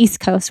morning on the East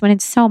Coast when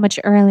it's so much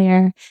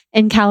earlier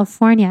in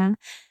California.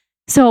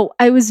 So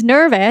I was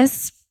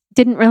nervous,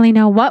 didn't really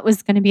know what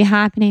was going to be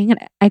happening. And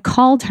I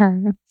called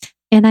her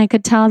and I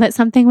could tell that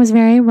something was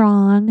very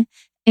wrong.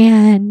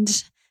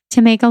 And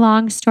to make a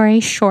long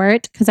story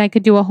short, because I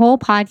could do a whole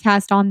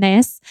podcast on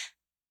this,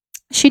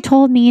 she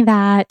told me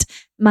that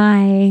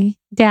my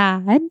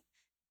dad's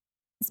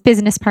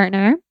business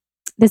partner,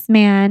 this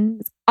man,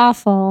 this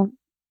awful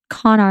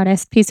con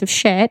artist piece of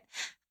shit,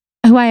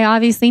 who I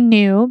obviously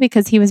knew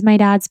because he was my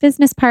dad's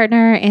business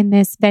partner in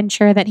this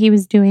venture that he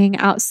was doing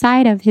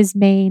outside of his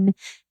main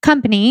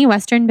company,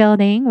 Western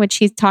Building, which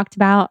he's talked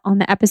about on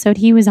the episode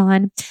he was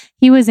on.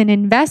 He was an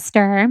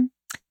investor,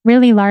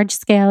 really large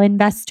scale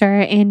investor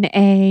in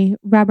a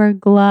rubber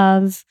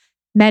glove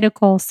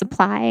medical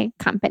supply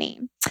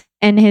company.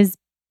 And his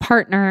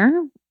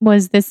partner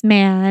was this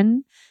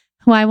man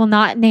who I will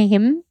not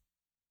name,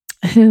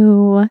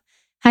 who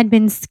had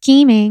been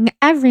scheming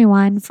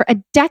everyone for a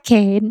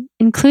decade,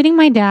 including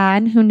my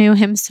dad, who knew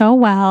him so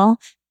well.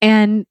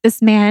 And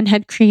this man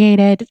had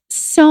created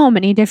so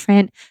many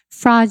different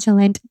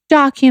fraudulent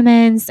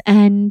documents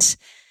and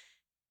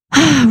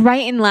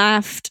right and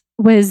left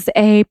was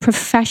a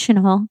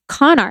professional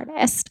con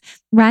artist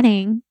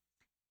running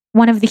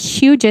one of the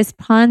hugest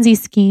Ponzi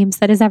schemes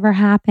that has ever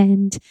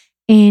happened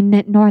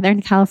in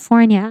Northern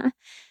California.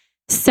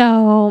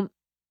 So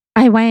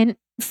I went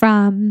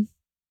from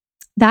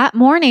that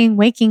morning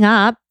waking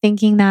up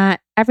thinking that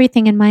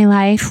everything in my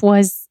life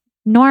was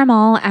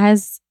normal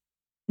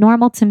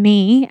to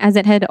me as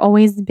it had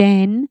always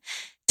been,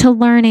 to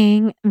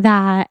learning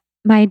that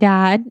my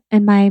dad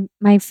and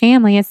my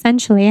family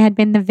essentially had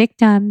been the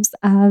victims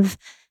of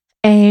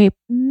a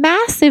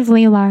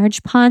massively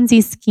large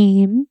Ponzi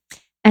scheme,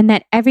 and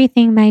that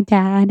everything my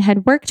dad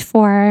had worked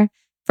for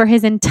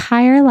his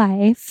entire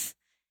life,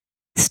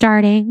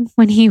 starting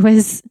when he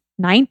was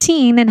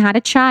 19 and had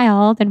a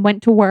child and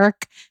went to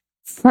work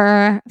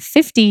for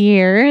 50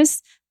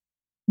 years,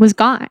 was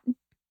gone.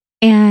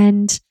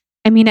 And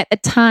I mean, at the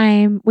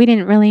time, we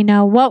didn't really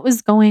know what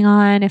was going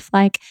on, if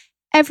like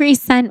every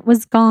cent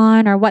was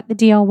gone or what the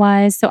deal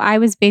was. So I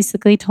was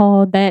basically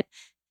told that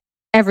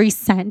every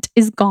cent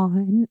is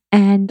gone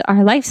and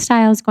our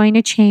lifestyle is going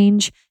to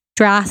change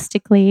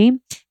drastically.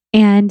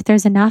 And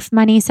there's enough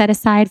money set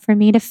aside for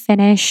me to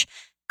finish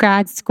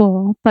grad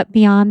school. But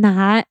beyond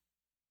that,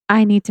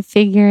 I need to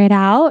figure it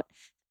out,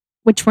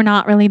 which were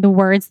not really the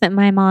words that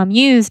my mom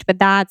used, but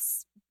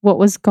that's what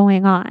was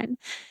going on.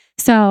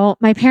 So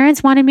my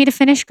parents wanted me to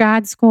finish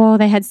grad school.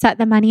 They had set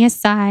the money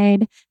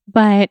aside,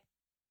 but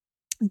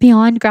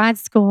beyond grad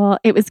school,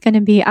 it was going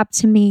to be up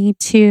to me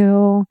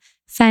to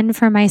fend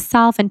for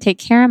myself and take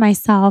care of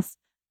myself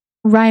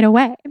right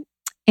away.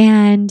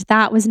 And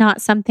that was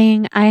not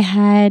something I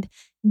had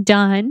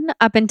done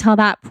up until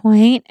that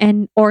point,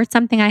 or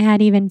something I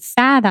had even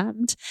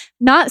fathomed.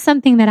 Not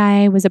something that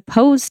I was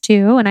opposed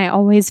to. And I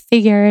always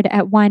figured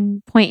at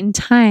one point in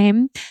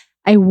time,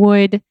 I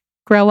would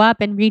grow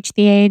up and reach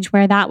the age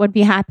where that would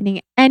be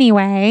happening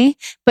anyway.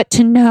 But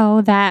to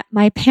know that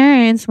my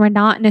parents were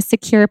not in a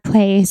secure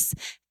place,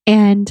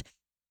 and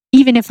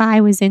even if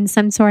I was in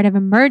some sort of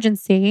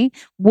emergency,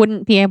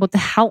 wouldn't be able to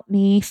help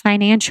me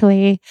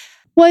financially,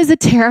 was a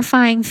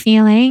terrifying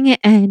feeling.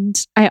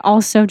 And I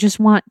also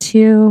just want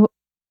to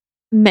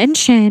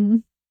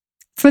mention,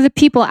 for the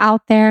people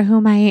out there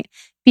who might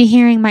be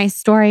hearing my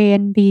story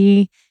and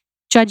be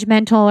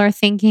judgmental or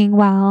thinking,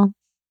 well,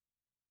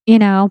 you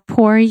know,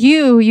 poor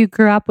you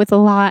grew up with a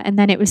lot and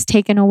then it was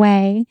taken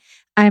away.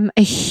 I'm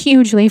a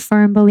hugely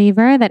firm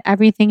believer that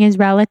everything is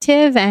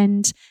relative,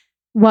 and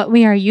what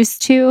we are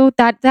used to,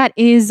 that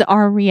is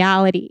our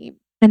reality.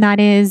 And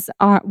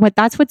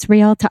that's what's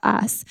real to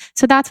us.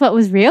 So that's what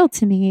was real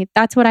to me.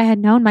 That's what I had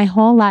known my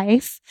whole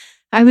life.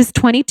 I was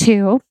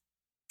 22,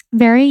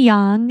 very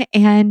young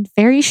and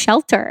very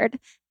sheltered,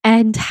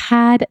 and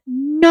had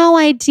no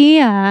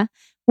idea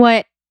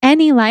what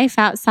any life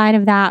outside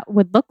of that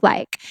would look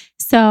like.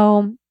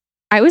 So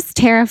I was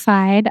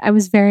terrified. I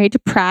was very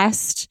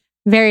depressed,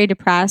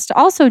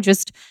 also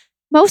just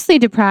mostly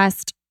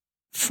depressed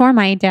for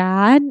my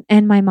dad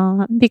and my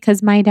mom,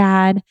 because my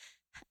dad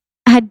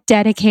had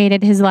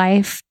dedicated his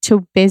life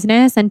to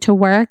business and to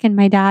work. And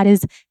my dad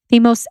is the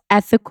most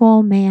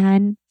ethical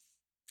man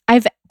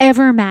I've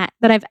ever met,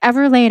 that I've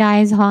ever laid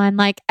eyes on,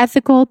 like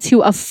ethical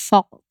to a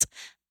fault.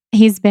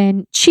 He's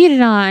been cheated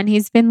on.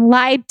 He's been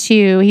lied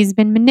to. He's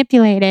been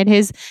manipulated.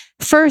 His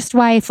first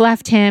wife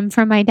left him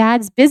for my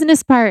dad's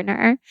business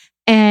partner.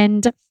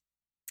 And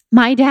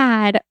my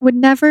dad would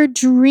never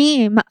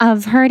dream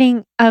of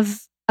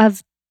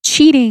of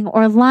cheating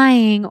or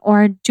lying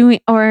or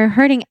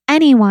hurting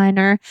anyone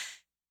or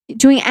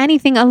doing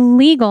anything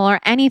illegal or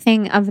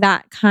anything of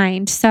that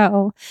kind.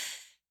 So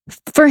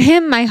for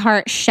him, my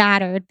heart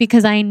shattered,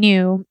 because I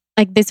knew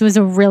like this was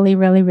a really,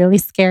 really, really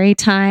scary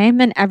time,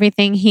 and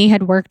everything he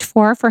had worked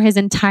for his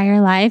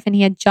entire life. And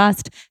he had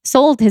just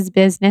sold his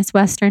business,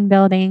 Western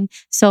Building.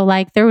 So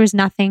like there was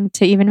nothing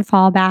to even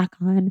fall back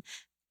on.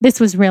 This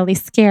was really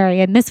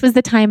scary. And this was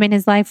the time in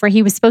his life where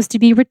he was supposed to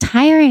be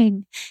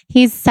retiring.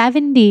 He's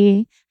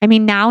 70. I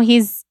mean, now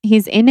he's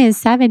in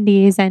his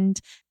 70s, and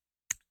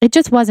it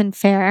just wasn't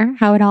fair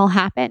how it all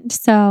happened.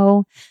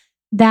 So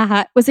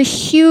that was a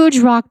huge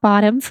rock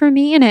bottom for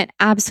me, and an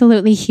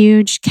absolutely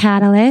huge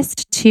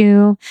catalyst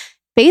to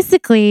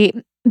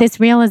basically this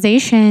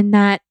realization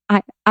that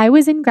I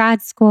was in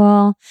grad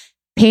school,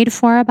 paid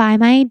for by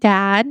my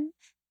dad,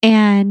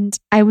 and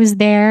I was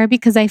there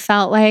because I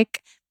felt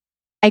like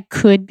I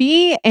could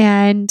be,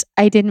 and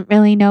I didn't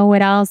really know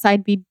what else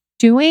I'd be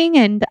doing.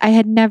 And I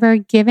had never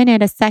given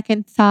it a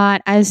second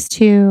thought as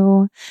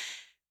to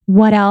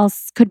what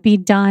else could be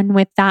done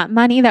with that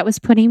money that was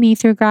putting me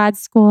through grad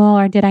school,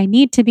 or did I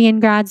need to be in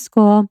grad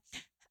school?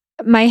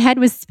 My head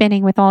was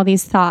spinning with all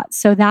these thoughts.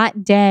 So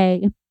that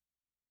day,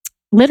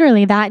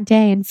 literally that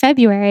day in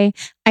February,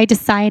 I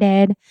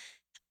decided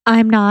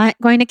I'm not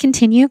going to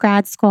continue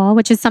grad school,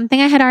 which is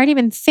something I had already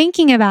been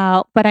thinking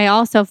about, but I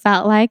also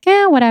felt like,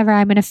 whatever,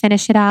 I'm going to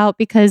finish it out,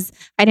 because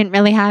I didn't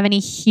really have any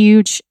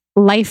huge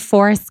life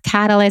force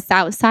catalysts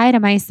outside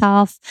of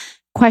myself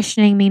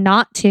questioning me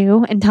not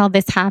to until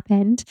this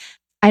happened.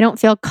 I don't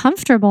feel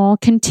comfortable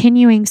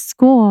continuing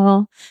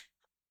school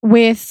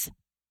with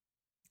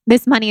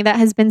this money that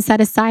has been set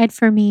aside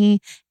for me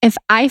if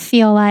I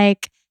feel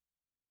like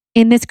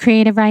in this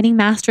creative writing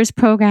master's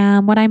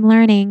program, what I'm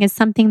learning is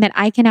something that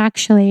I can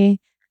actually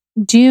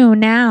do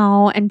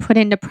now and put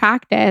into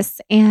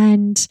practice,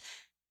 and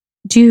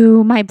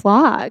do my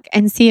blog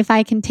and see if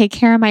I can take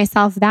care of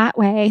myself that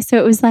way. So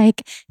it was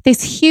like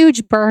this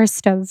huge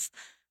burst of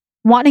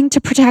wanting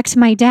to protect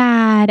my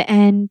dad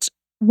and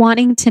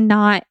wanting to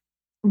not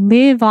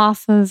live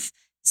off of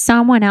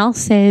someone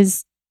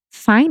else's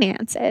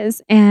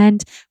finances,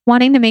 and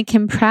wanting to make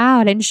him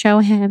proud and show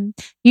him,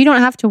 you don't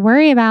have to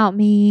worry about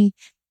me.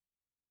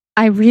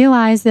 I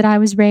realized that I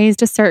was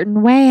raised a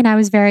certain way, and I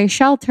was very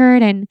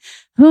sheltered, and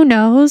who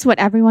knows what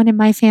everyone in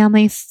my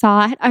family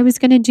thought I was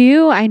going to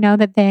do. I know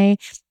that they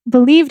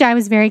believed I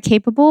was very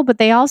capable, but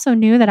they also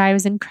knew that I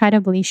was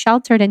incredibly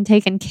sheltered and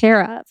taken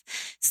care of.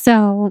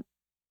 So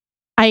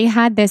I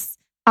had this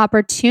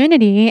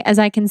opportunity, as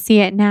I can see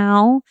it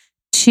now,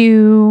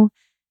 to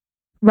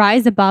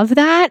rise above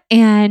that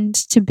and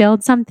to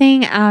build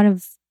something out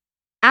of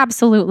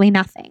absolutely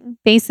nothing.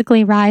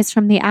 Basically rise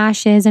from the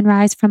ashes and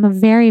rise from a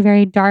very,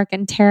 very dark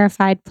and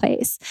terrified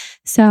place.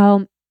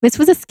 So this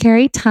was a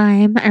scary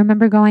time. I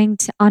remember going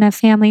on a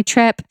family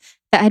trip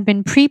that had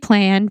been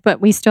pre-planned,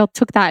 but we still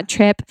took that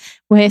trip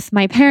with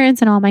my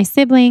parents and all my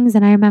siblings.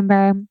 And I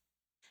remember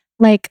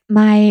like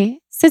my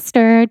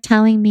sister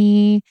telling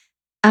me,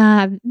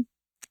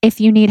 if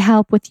you need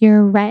help with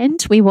your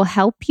rent, we will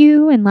help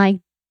you. And like,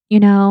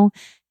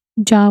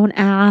 don't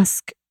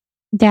ask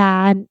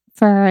dad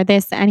for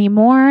this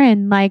anymore.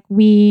 And like,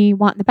 we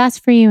want the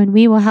best for you, and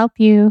we will help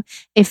you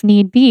if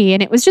need be.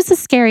 And it was just a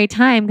scary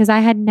time, because I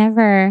had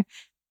never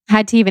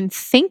had to even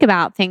think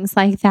about things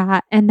like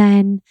that. And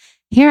then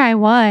here I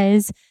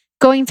was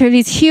going through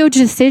these huge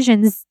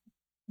decisions,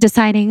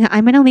 deciding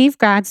I'm going to leave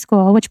grad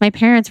school, which my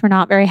parents were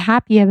not very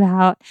happy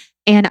about.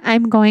 And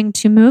I'm going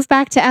to move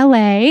back to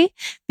LA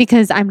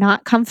because I'm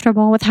not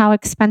comfortable with how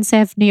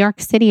expensive New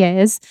York City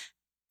is.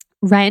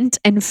 Rent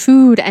and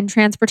food and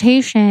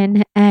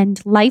transportation and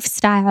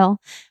lifestyle.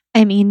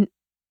 I mean,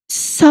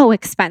 so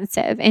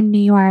expensive in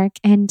New York.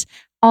 And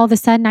all of a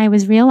sudden I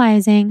was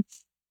realizing,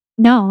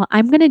 no,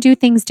 I'm going to do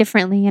things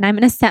differently, and I'm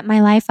going to set my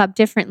life up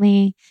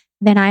differently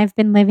than I've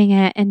been living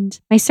it. And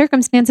my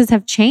circumstances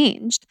have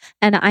changed,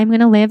 and I'm going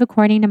to live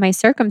according to my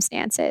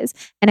circumstances.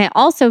 And I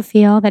also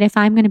feel that if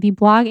I'm going to be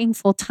blogging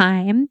full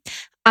time,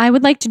 I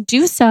would like to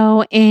do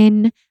so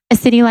in a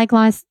city like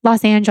Los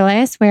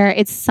Angeles, where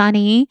it's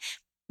sunny.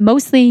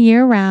 mostly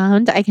year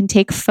round. I can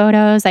take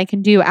photos. I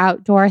can do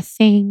outdoor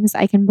things.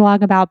 I can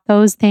blog about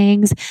those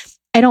things.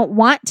 I don't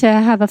want to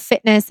have a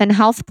fitness and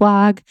health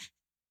blog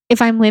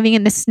if I'm living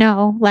in the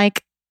snow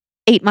like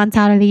 8 months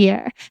out of the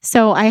year.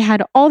 So I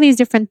had all these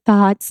different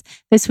thoughts.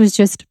 This was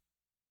just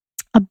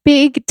a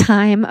big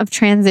time of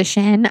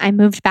transition. I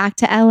moved back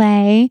to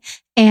LA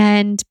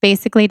and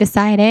basically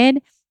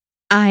decided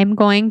I'm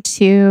going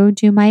to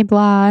do my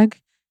blog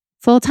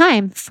full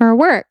time for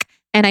work.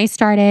 And I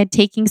started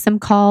taking some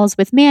calls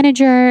with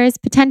managers,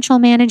 potential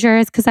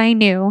managers, because I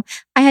knew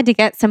I had to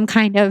get some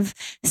kind of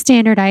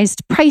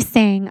standardized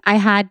pricing. I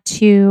had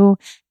to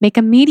make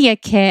a media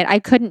kit. I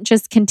couldn't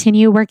just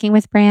continue working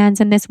with brands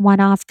in this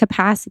one-off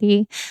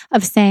capacity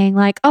of saying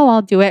like, oh,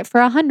 I'll do it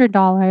for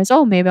 $100.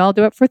 Oh, maybe I'll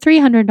do it for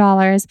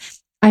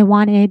 $300. I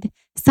wanted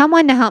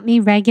someone to help me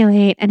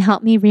regulate and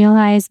help me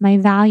realize my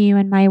value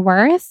and my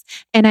worth.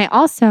 And I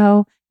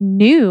also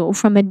knew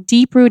from a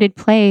deep rooted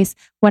place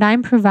what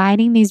I'm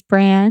providing these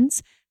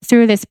brands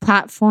through this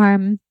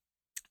platform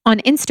on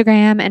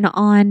Instagram and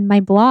on my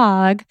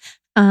blog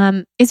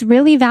is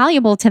really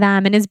valuable to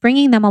them and is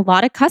bringing them a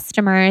lot of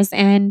customers.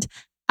 And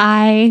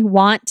I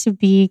want to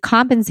be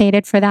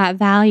compensated for that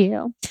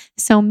value.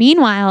 So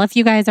meanwhile, if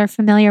you guys are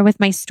familiar with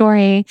my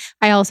story,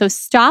 I also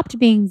stopped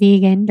being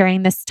vegan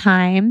during this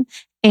time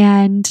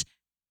and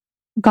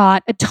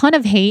got a ton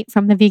of hate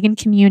from the vegan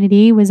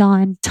community, was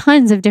on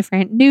tons of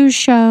different news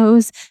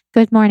shows,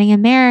 Good Morning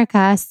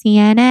America,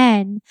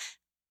 CNN,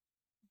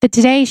 The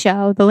Today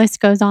Show, the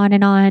list goes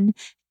on.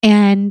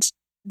 And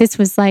this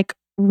was like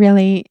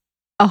really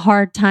a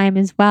hard time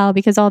as well,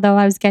 because although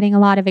I was getting a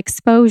lot of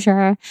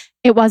exposure,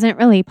 it wasn't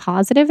really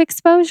positive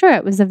exposure.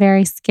 It was a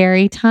very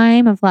scary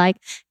time of like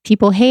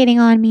people hating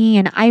on me,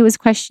 and I was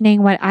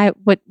questioning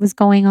what was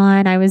going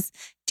on. I was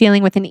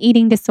dealing with an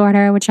eating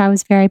disorder, which I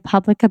was very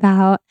public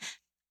about.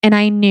 And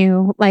I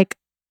knew like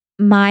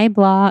my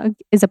blog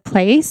is a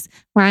place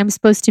where I'm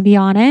supposed to be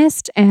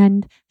honest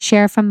and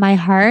share from my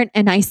heart.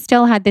 And I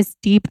still had this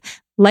deep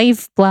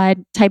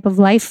lifeblood type of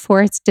life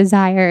force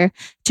desire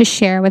to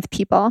share with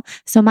people.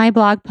 So my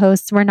blog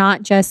posts were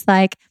not just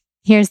like,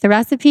 here's the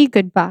recipe,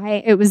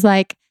 goodbye. It was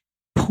like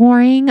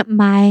pouring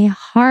my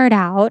heart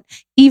out.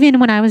 Even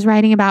when I was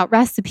writing about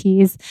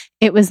recipes,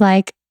 it was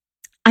like,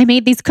 I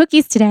made these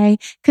cookies today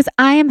because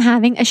I am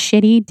having a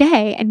shitty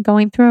day and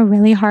going through a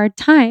really hard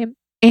time.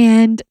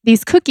 And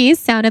these cookies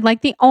sounded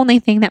like the only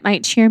thing that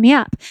might cheer me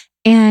up.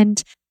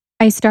 And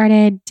I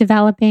started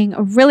developing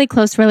a really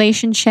close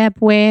relationship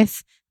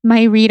with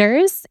my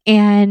readers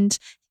and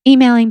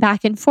emailing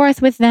back and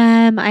forth with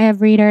them. I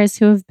have readers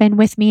who have been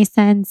with me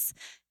since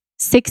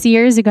 6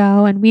 years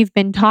ago, and we've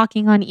been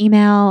talking on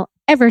email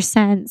ever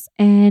since.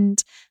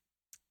 And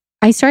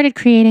I started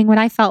creating what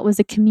I felt was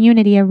a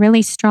community, a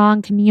really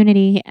strong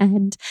community.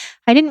 And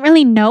I didn't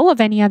really know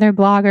of any other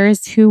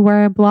bloggers who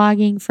were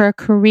blogging for a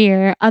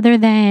career other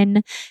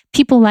than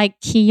people like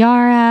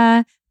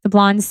Kiara, the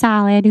Blonde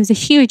Salad, who's a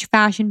huge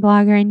fashion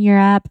blogger in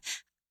Europe.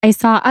 I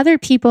saw other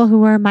people who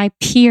were my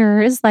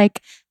peers,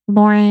 like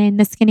Lauren,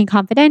 the Skinny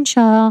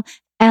Confidential,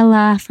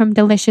 Ella from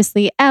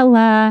Deliciously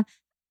Ella,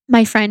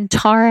 my friend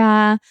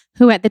Tara,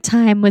 who at the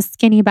time was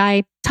Skinny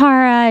by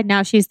Tara.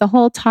 Now she's the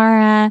whole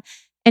Tara.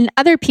 And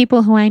other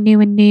people who I knew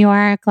in New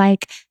York,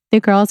 like the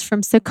girls from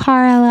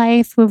Sakara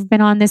Life who've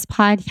been on this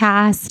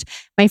podcast,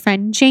 my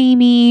friend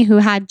Jamie, who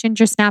had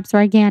Ginger Snaps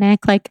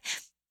Organic, like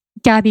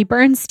Gabby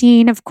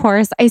Bernstein, of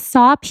course. I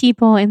saw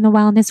people in the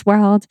wellness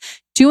world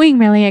doing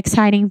really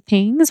exciting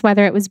things,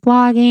 whether it was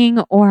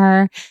blogging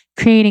or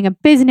creating a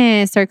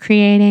business or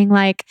creating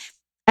like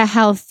a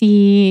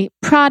healthy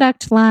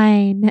product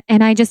line.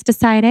 And I just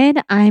decided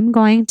I'm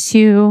going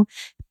to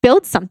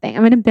build something.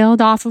 I'm going to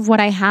build off of what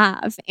I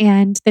have.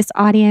 And this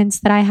audience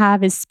that I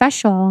have is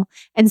special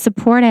and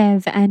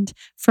supportive. And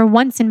for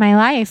once in my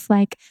life,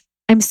 like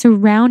I'm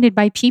surrounded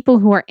by people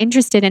who are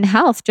interested in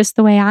health just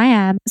the way I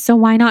am. So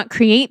why not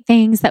create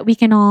things that we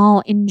can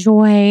all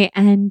enjoy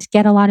and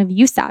get a lot of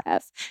use out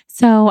of?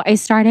 So I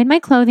started my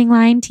clothing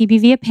line,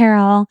 TBV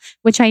Apparel,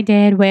 which I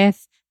did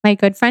with my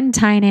good friend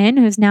Tynan,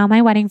 who's now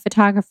my wedding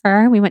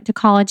photographer. We went to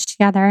college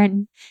together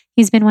and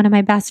he's been one of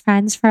my best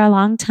friends for a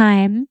long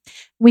time.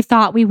 We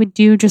thought we would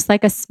do just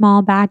like a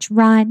small batch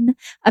run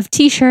of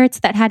t-shirts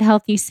that had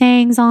healthy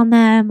sayings on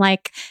them,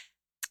 like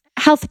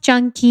Health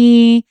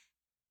Junkie,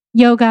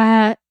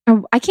 yoga,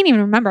 or I can't even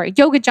remember,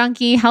 Yoga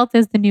Junkie, health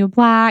is the new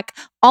black.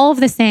 All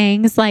of the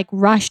sayings like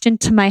rushed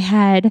into my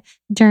head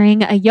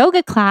during a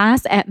yoga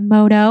class at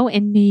Moto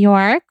in New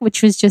York,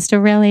 which was just a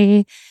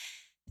really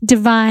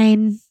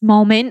divine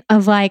moment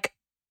of like,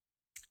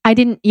 I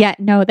didn't yet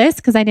know this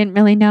because I didn't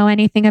really know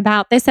anything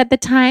about this at the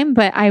time,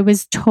 but I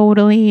was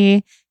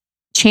totally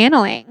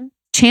channeling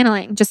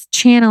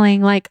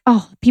like,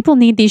 oh, people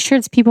need these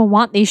shirts. People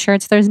want these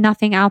shirts. There's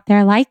nothing out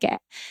there like it.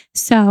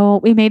 So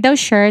we made those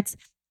shirts.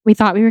 We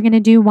thought we were going to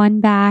do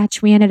one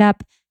batch. We ended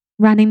up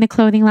running the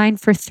clothing line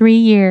for 3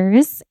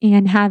 years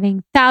and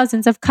having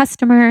thousands of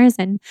customers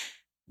and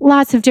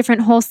lots of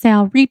different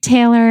wholesale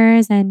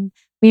retailers. And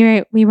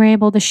we were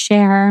able to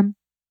share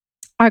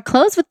our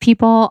clothes with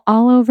people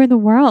all over the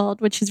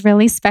world, which is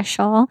really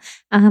special.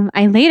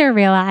 I later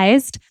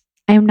realized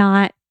I'm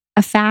not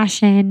a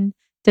fashion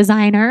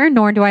designer,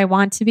 nor do I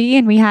want to be.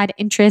 And we had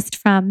interest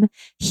from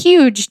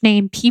huge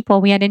name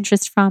people. We had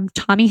interest from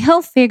Tommy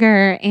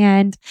Hilfiger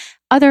and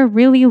other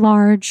really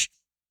large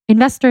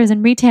investors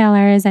and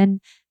retailers. And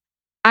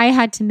I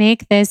had to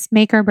make this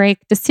make or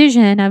break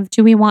decision of,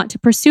 do we want to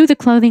pursue the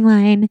clothing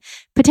line,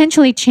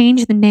 potentially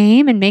change the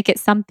name and make it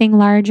something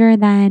larger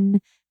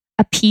than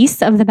a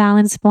piece of the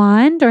Balanced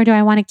Blonde, or do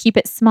I want to keep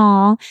it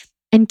small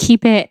and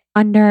keep it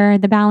under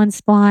the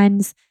Balanced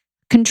Blonde's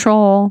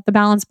control, the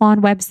Balanced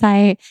Blonde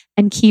website,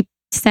 and keep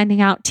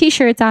sending out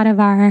t-shirts out of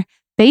our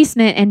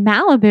basement in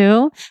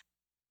Malibu?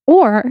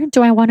 Or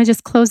do I want to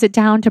just close it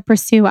down to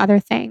pursue other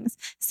things?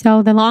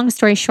 So the long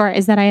story short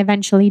is that I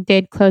eventually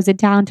did close it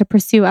down to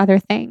pursue other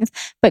things.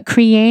 But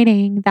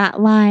creating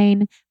that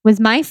line was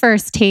my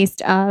first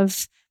taste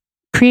of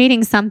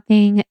creating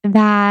something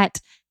that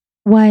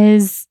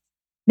was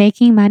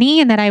making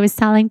money and that I was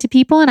selling to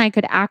people, and I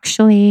could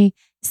actually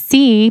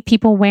see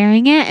people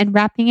wearing it and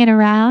wrapping it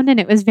around, and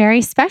it was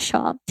very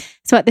special.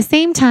 So at the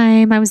same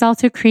time, I was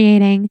also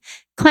creating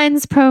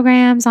cleanse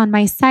programs on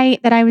my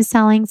site that I was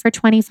selling for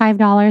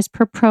 $25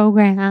 per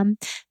program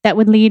that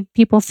would lead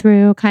people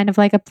through kind of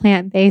like a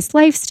plant-based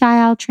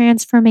lifestyle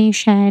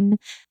transformation.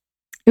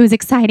 It was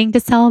exciting to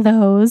sell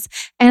those.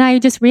 And I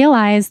just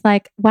realized,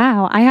 like,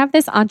 wow, I have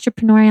this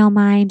entrepreneurial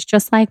mind,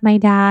 just like my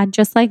dad,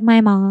 just like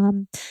my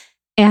mom.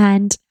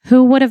 And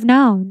who would have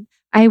known?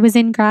 I was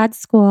in grad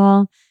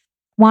school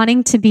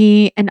wanting to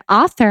be an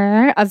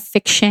author of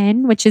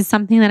fiction, which is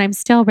something that I'm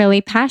still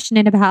really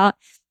passionate about.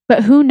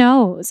 But who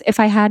knows, if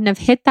I hadn't have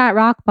hit that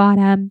rock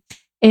bottom,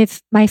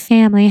 if my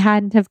family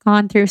hadn't have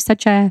gone through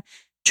such a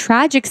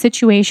tragic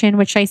situation,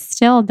 which I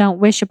still don't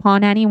wish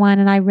upon anyone,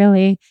 and I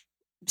really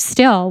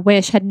still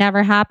wish had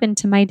never happened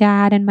to my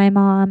dad and my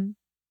mom.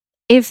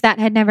 If that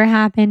had never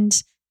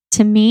happened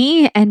to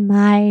me and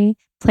my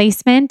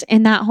placement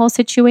in that whole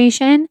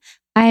situation,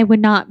 I would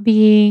not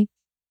be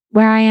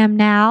where I am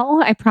now.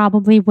 I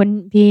probably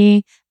wouldn't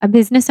be a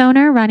business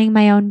owner running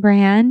my own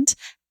brand,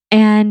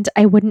 and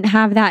I wouldn't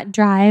have that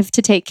drive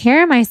to take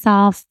care of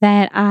myself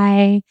that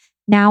I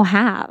now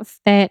have,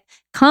 that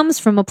comes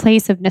from a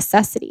place of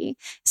necessity.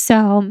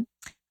 So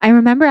I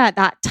remember at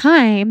that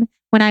time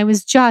when I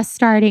was just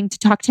starting to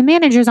talk to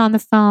managers on the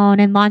phone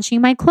and launching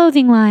my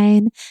clothing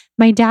line,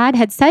 my dad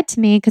had said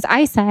to me, because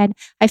I said,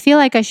 I feel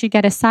like I should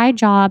get a side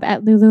job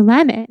at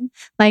Lululemon.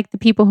 Like, the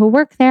people who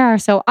work there are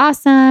so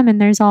awesome.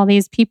 And there's all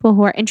these people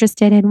who are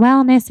interested in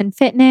wellness and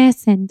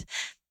fitness. And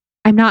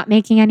I'm not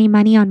making any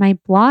money on my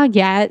blog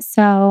yet.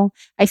 So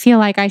I feel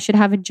like I should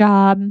have a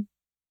job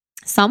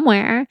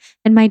somewhere.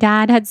 And my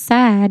dad had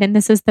said, and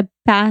this is the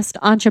best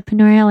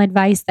entrepreneurial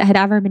advice that had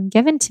ever been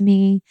given to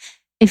me,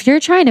 if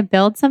you're trying to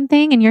build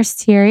something and you're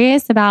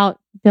serious about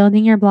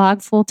building your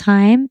blog full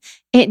time,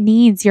 it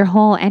needs your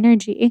whole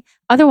energy.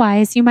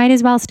 Otherwise, you might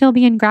as well still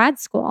be in grad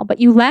school, but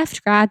you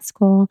left grad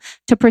school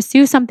to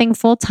pursue something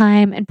full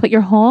time and put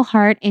your whole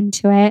heart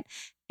into it.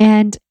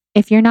 And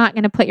if you're not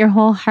going to put your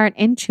whole heart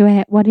into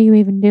it, what are you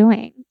even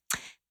doing?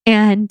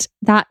 And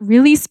that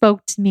really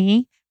spoke to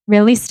me,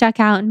 really stuck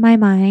out in my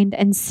mind,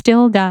 and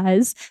still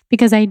does,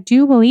 because I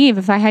do believe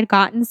if I had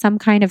gotten some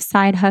kind of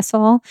side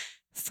hustle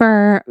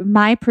for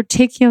my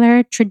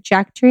particular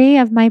trajectory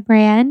of my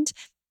brand,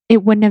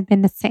 it wouldn't have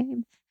been the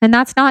same. And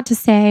that's not to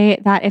say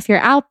that if you're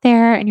out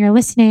there and you're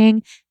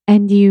listening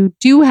and you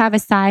do have a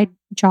side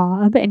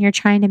job and you're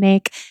trying to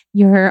make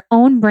your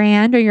own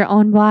brand or your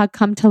own blog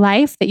come to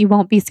life, that you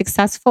won't be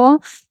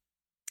successful.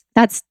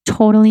 That's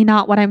totally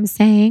not what I'm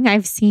saying.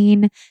 I've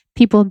seen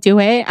people do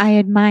it. I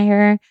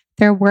admire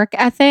their work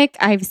ethic.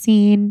 I've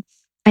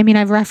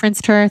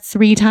referenced her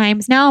 3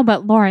 times now,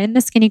 but Lauren,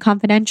 the Skinny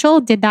Confidential,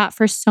 did that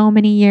for so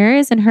many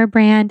years, and her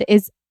brand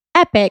is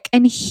epic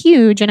and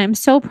huge, and I'm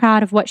so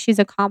proud of what she's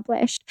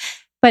accomplished.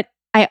 But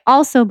I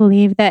also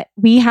believe that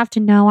we have to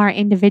know our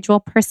individual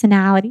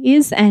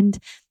personalities, and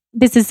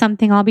this is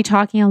something I'll be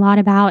talking a lot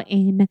about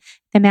in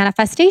the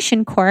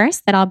manifestation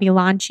course that I'll be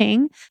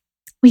launching.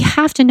 We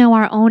have to know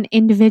our own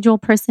individual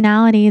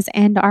personalities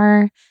and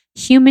our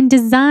human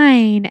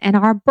design and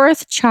our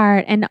birth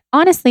chart, and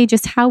honestly,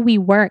 just how we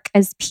work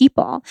as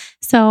people.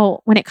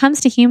 So when it comes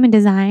to human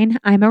design,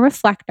 I'm a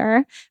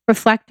reflector.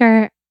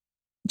 Reflector,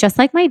 just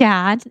like my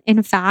dad,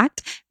 in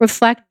fact,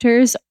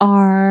 reflectors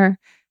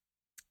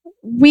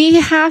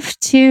we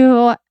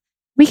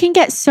can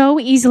get so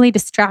easily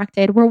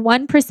distracted. We're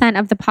 1%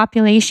 of the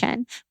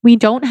population. We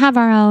don't have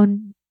our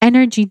own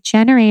energy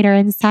generator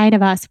inside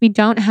of us. We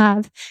don't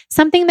have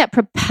something that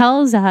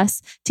propels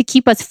us to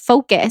keep us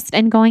focused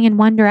and going in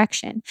one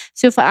direction.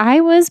 So if I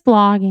was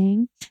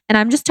blogging, and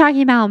I'm just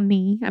talking about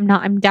me,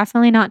 I'm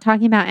definitely not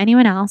talking about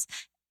anyone else.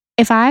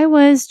 If I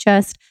was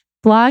just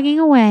blogging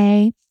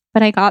away,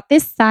 but I got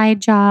this side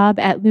job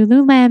at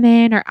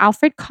Lululemon or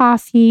Alfred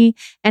Coffee,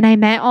 and I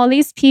met all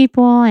these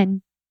people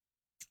and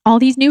all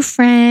these new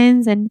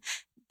friends, and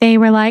they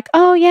were like,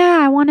 oh yeah,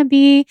 I want to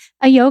be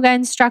a yoga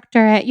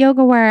instructor at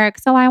Yoga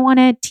Works. So I want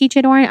to teach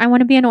it, or I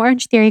want to be an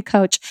Orange Theory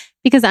coach.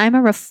 Because I'm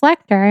a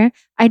reflector,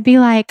 I'd be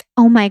like,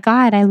 oh my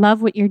God, I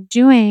love what you're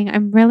doing.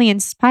 I'm really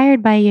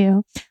inspired by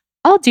you.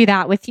 I'll do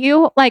that with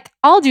you. Like,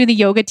 I'll do the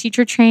yoga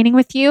teacher training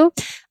with you.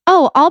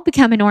 Oh, I'll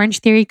become an Orange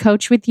Theory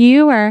coach with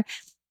you. Or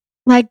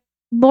like,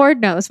 Lord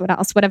knows what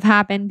else would have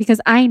happened,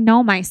 because I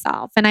know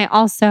myself. And I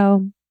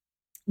also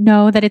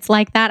know that it's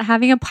like that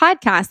having a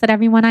podcast, that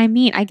everyone I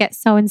meet, I get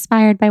so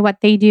inspired by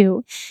what they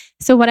do.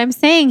 So what I'm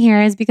saying here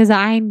is because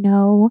I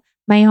know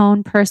my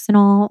own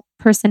personal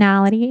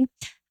personality,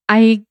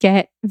 I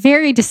get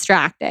very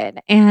distracted,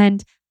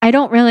 and I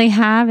don't really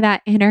have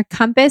that inner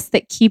compass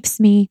that keeps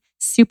me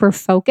super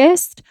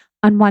focused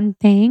on one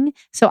thing.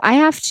 So I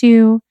have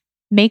to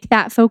make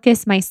that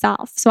focus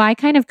myself. So I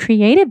kind of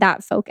created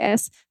that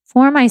focus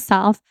for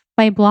myself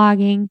by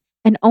blogging,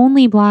 and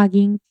only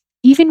blogging,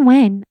 even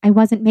when I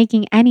wasn't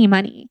making any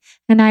money.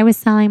 And I was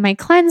selling my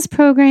cleanse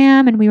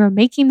program, and we were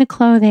making the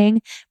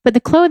clothing, but the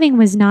clothing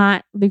was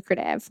not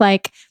lucrative.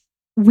 Like,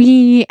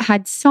 we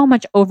had so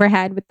much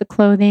overhead with the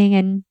clothing,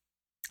 and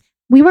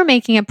we were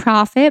making a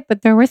profit,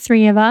 but there were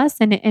 3 of us,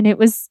 and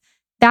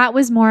that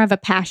was more of a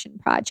passion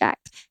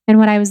project. And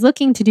what I was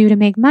looking to do to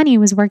make money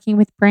was working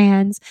with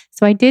brands.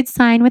 So I did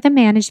sign with a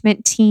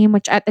management team,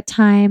 which at the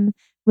time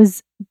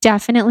was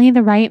definitely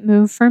the right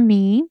move for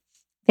me.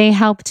 They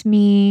helped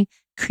me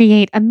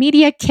create a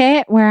media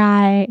kit where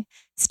I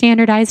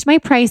standardized my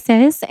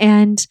prices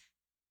and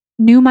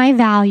knew my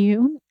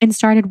value, and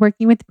started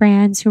working with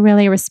brands who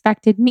really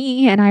respected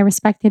me and I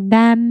respected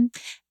them.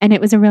 And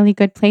it was a really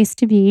good place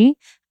to be.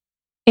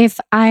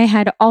 If I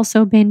had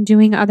also been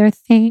doing other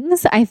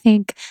things, I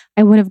think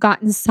I would have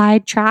gotten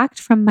sidetracked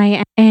from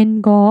my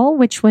end goal,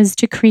 which was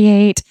to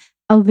create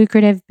a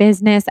lucrative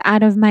business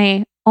out of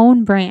my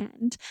own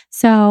brand.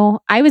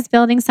 So I was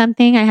building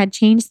something. I had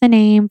changed the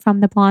name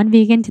from the Blonde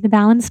Vegan to the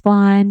Balanced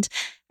Blonde.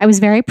 I was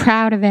very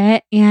proud of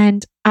it,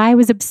 and I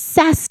was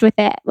obsessed with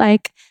it.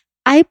 Like,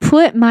 I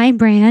put my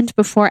brand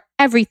before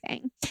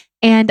everything.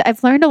 And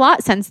I've learned a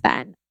lot since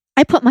then.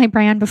 I put my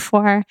brand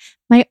before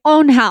my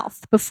own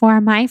health,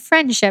 before my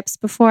friendships,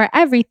 before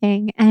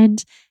everything.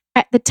 And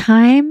at the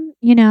time,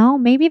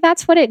 maybe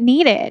that's what it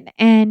needed.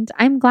 And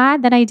I'm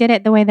glad that I did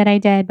it the way that I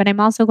did. But I'm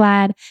also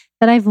glad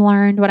that I've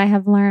learned what I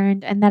have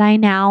learned, and that I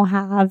now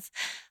have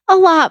a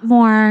lot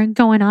more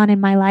going on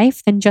in my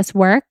life than just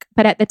work.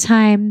 But at the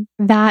time,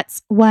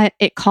 that's what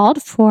it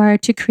called for,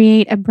 to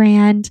create a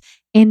brand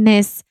in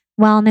this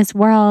wellness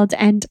world.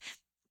 And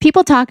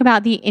people talk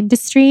about the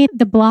industry,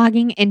 the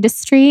blogging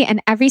industry,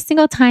 and every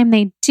single time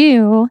they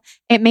do,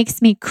 it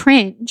makes me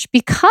cringe,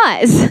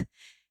 because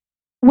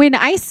when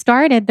I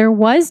started, there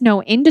was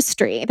no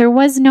industry. There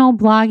was no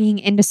blogging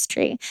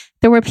industry.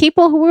 There were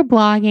people who were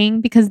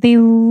blogging because they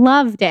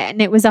loved it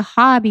and it was a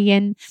hobby.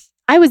 And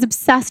I was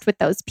obsessed with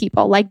those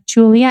people, like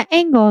Julia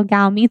Engel,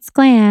 Gal Meets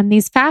Glam,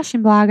 these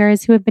fashion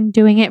bloggers who have been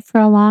doing it for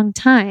a long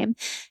time.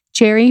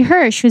 Jerry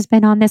Hirsch, who's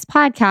been on this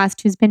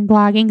podcast, who's been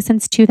blogging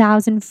since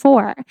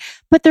 2004.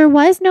 But there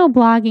was no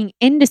blogging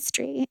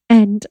industry.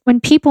 And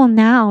when people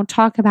now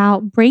talk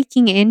about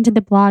breaking into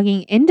the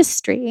blogging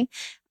industry,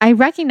 I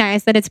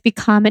recognize that it's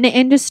become an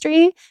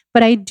industry.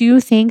 But I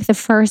do think the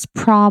first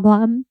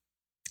problem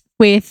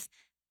with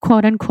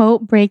quote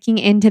unquote breaking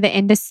into the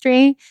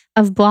industry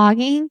of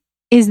blogging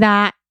is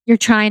that you're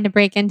trying to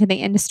break into the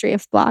industry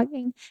of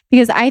blogging.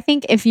 Because I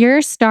think if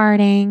you're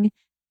starting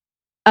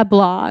a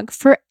blog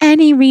for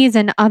any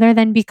reason other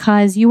than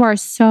because you are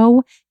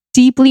so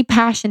deeply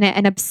passionate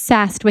and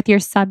obsessed with your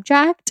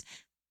subject,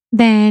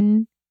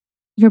 then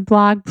your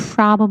blog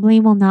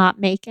probably will not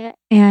make it.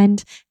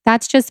 And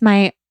that's just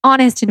my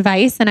honest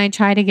advice. And I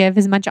try to give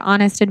as much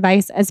honest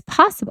advice as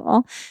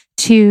possible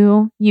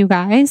to you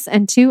guys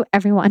and to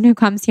everyone who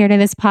comes here to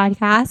this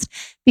podcast,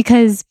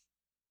 because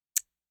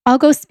I'll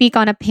go speak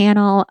on a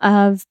panel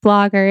of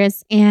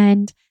bloggers,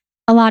 and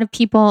a lot of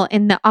people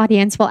in the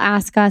audience will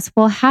ask us,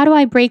 well, how do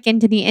I break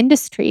into the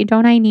industry?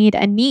 Don't I need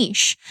a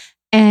niche?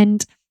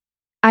 And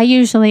I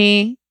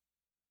usually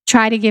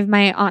try to give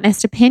my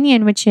honest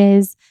opinion, which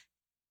is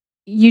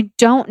you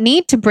don't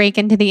need to break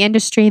into the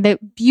industry. The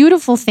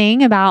beautiful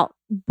thing about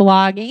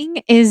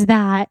blogging is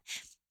that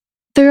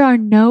there are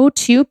no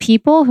 2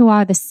 people who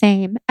are the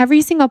same.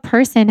 Every single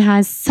person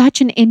has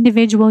such an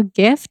individual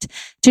gift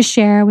to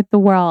share with the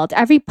world.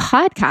 Every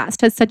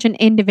podcast has such an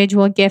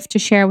individual gift to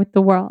share with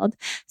the world.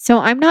 So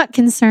I'm not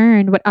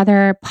concerned what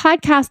other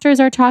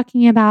podcasters are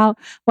talking about,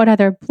 what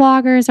other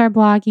bloggers are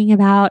blogging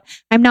about.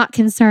 I'm not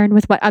concerned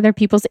with what other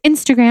people's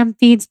Instagram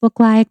feeds look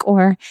like,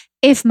 or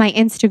if my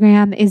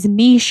Instagram is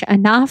niche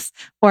enough,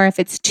 or if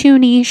it's too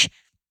niche.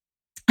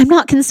 I'm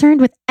not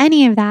concerned with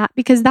any of that,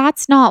 because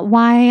that's not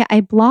why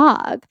I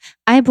blog.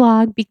 I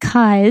blog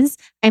because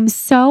I'm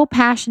so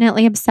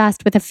passionately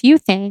obsessed with a few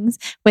things,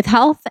 with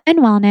health and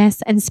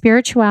wellness and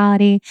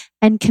spirituality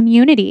and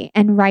community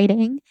and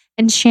writing,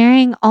 and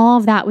sharing all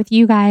of that with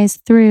you guys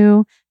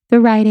through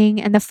the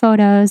writing and the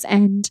photos,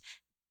 and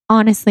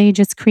honestly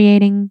just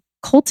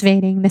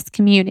cultivating this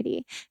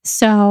community.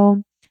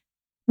 So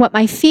what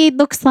my feed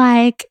looks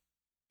like,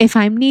 if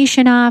I'm niche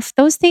enough.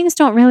 Those things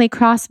don't really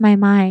cross my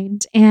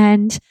mind.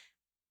 And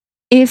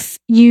if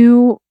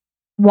you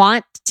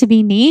want to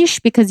be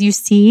niche because you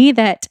see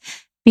that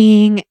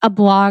being a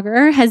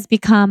blogger has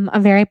become a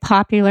very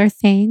popular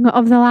thing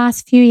over the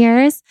last few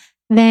years,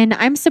 then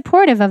I'm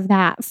supportive of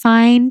that.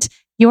 Find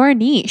your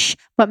niche,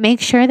 but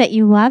make sure that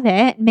you love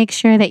it, make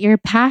sure that you're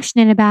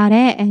passionate about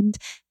it, and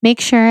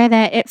make sure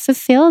that it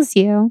fulfills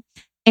you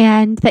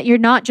and that you're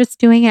not just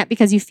doing it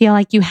because you feel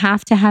like you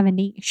have to have a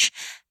niche.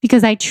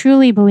 Because I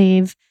truly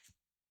believe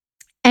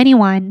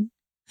anyone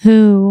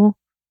who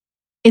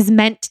is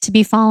meant to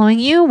be following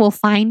you will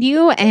find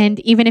you. And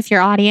even if your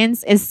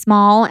audience is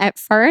small at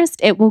first,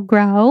 it will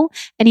grow.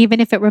 And even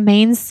if it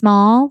remains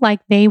small,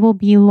 like they will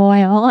be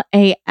loyal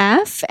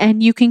AF.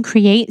 And you can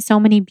create so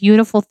many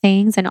beautiful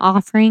things and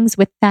offerings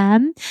with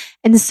them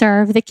and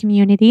serve the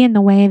community in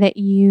the way that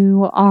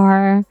you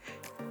are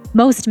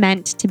most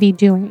meant to be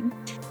doing.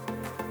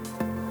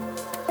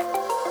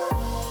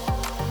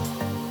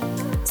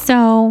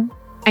 So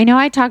I know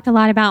I talked a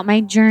lot about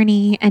my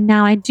journey, and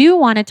now I do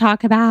want to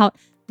talk about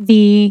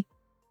the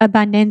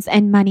abundance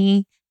and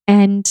money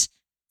and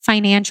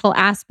financial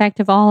aspect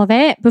of all of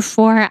it.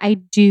 Before I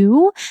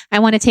do, I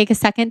want to take a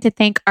second to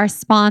thank our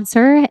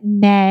sponsor,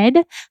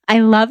 Ned. I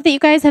love that you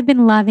guys have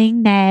been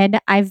loving Ned.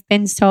 I've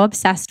been so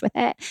obsessed with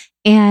it.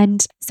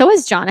 And so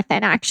is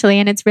Jonathan, actually.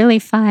 And it's really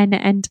fun.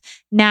 And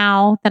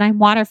now that I'm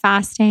water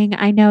fasting,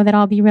 I know that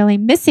I'll be really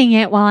missing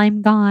it while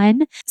I'm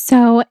gone.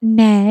 So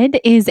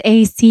Ned is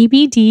a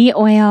CBD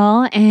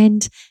oil.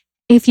 And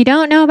if you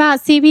don't know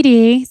about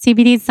CBD,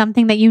 CBD is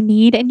something that you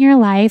need in your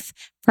life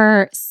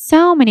for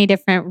so many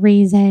different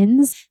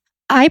reasons.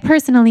 I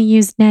personally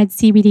use Ned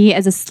CBD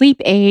as a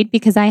sleep aid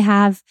because I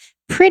have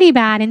pretty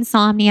bad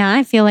insomnia.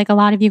 I feel like a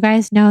lot of you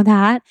guys know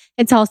that.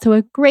 It's also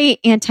a great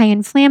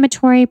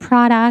anti-inflammatory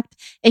product.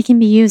 It can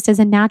be used as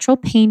a natural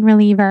pain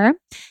reliever.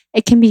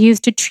 It can be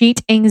used to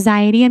treat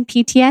anxiety and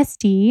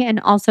PTSD and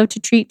also to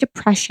treat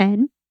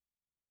depression.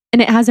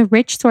 And it has a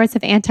rich source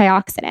of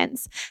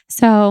antioxidants.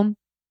 So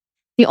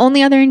the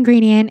only other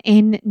ingredient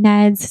in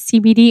Ned's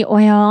CBD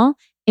oil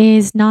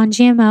is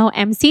non-GMO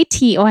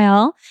MCT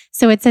oil.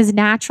 So it's as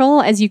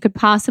natural as you could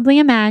possibly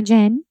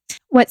imagine.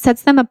 What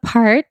sets them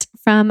apart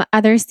from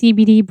other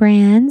CBD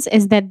brands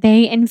is that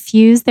they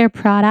infuse their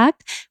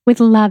product with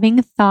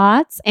loving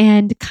thoughts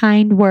and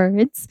kind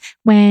words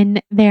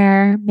when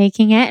they're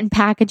making it and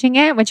packaging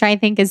it, which I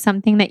think is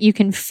something that you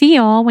can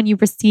feel when you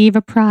receive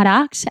a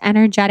product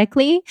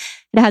energetically.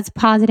 It has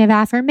positive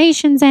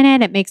affirmations in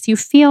it. It makes you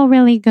feel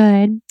really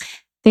good.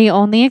 They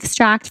only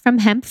extract from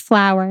hemp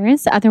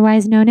flowers,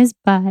 otherwise known as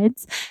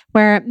buds,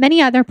 where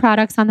many other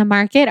products on the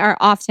market are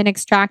often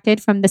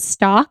extracted from the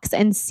stalks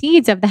and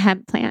seeds of the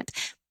hemp plant,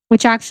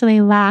 which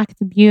actually lack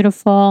the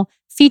beautiful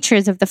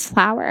features of the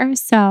flower.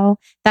 So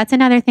that's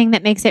another thing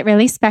that makes it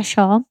really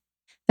special.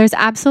 There's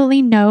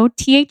absolutely no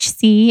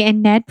THC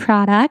in Ned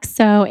products,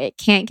 so it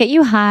can't get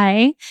you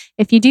high.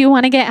 If you do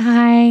want to get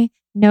high,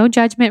 no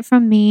judgment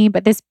from me,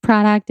 but this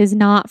product is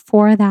not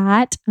for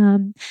that.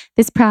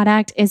 This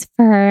product is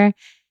for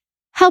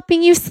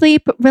helping you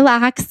sleep,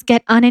 relax,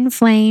 get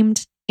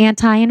uninflamed,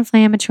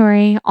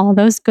 anti-inflammatory, all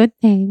those good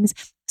things.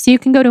 So you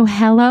can go to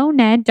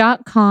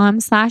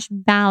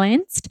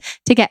helloned.com/balanced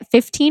to get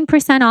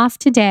 15% off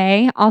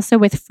today, also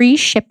with free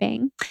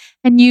shipping,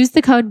 and use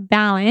the code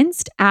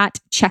balanced at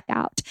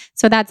checkout.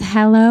 So that's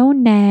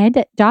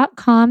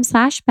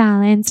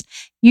helloned.com/balanced.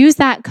 Use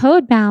that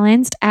code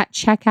balanced at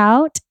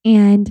checkout,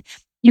 and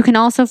you can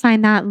also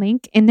find that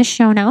link in the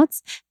show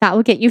notes. That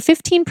will get you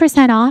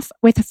 15% off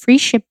with free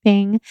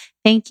shipping.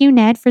 Thank you,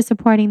 Ned, for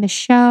supporting the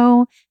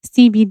show.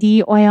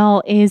 CBD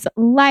oil is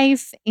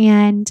life.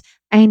 And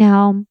I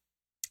know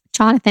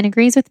Jonathan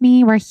agrees with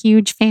me. We're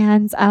huge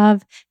fans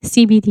of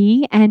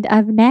CBD and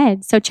of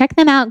Ned. So check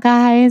them out,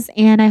 guys.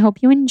 And I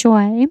hope you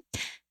enjoy.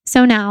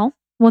 So now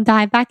we'll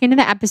dive back into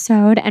the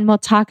episode and we'll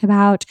talk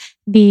about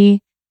the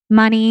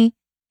money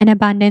and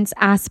abundance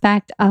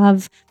aspect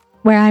of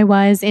where I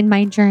was in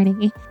my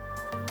journey.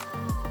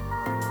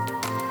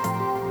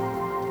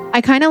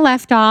 I kind of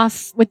left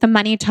off with the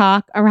money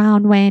talk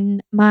around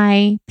when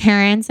my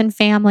parents and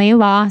family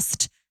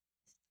lost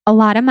a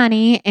lot of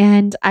money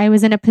and I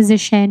was in a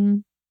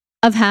position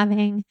of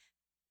having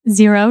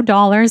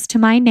 $0 to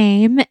my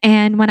name.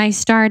 And when I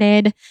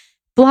started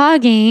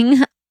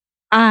blogging,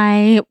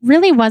 I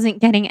really wasn't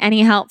getting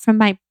any help from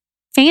my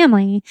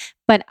family,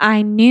 but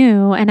I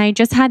knew, and I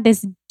just had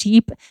this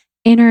deep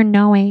inner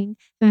knowing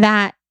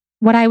that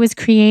what I was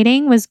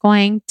creating was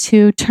going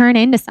to turn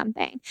into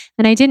something.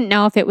 And I didn't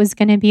know if it was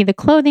going to be the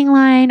clothing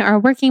line or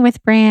working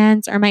with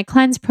brands or my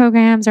cleanse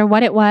programs or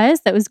what it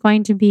was that was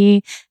going to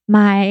be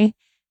my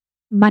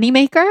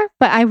moneymaker.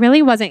 But I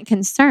really wasn't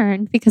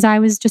concerned because I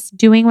was just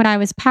doing what I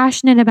was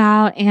passionate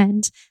about.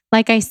 And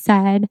like I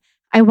said,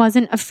 I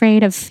wasn't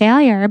afraid of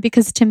failure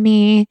because to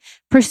me,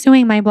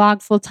 pursuing my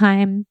blog full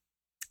time,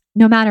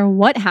 no matter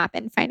what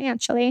happened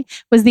financially,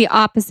 was the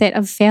opposite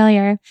of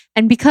failure.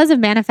 And because of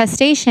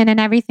manifestation and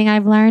everything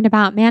I've learned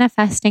about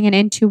manifesting and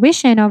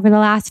intuition over the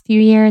last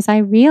few years, I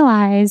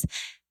realize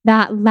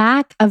that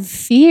lack of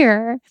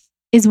fear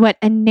is what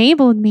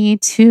enabled me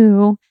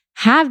to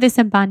have this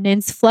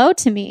abundance flow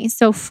to me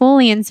so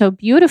fully and so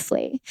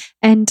beautifully.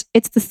 And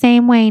it's the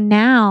same way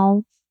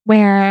now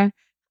where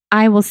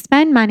I will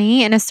spend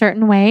money in a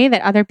certain way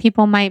that other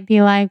people might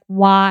be like,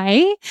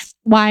 why?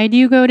 Why do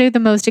you go to the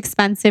most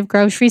expensive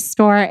grocery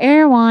store,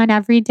 Erewhon,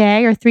 every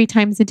day or 3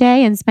 times a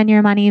day and spend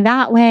your money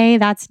that way?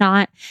 That's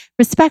not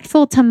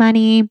respectful to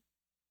money,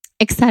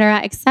 etc.,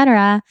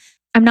 etc.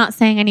 I'm not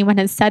saying anyone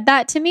has said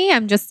that to me.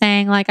 I'm just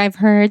saying, like, I've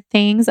heard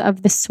things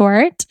of the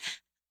sort.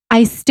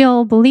 I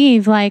still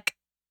believe like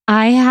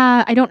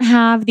I don't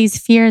have these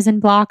fears and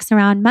blocks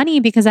around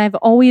money because I've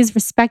always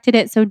respected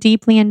it so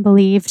deeply and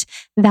believed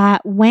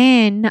that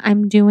when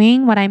I'm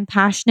doing what I'm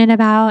passionate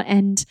about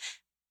and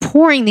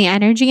pouring the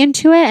energy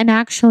into it and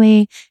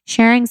actually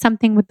sharing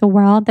something with the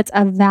world that's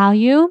of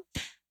value,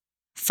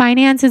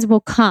 finances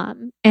will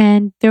come.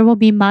 And there will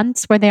be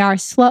months where they are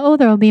slow.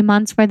 There will be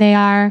months where they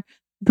are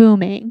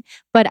booming,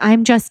 but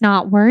I'm just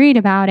not worried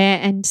about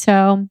it. And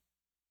so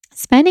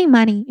spending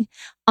money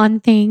on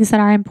things that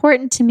are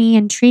important to me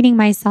and treating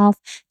myself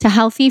to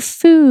healthy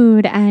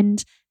food,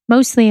 and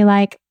mostly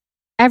like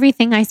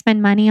everything I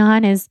spend money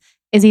on is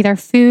either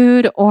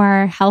food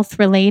or health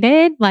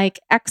related, like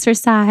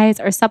exercise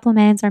or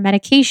supplements or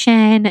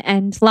medication,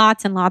 and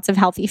lots of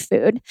healthy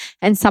food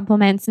and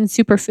supplements and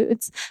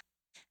superfoods.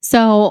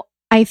 So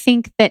I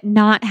think that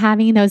not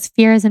having those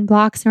fears and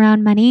blocks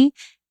around money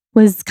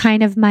was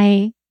kind of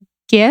my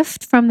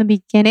gift from the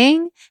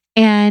beginning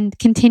and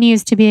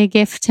continues to be a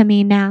gift to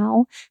me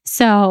now.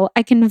 So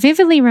I can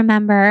vividly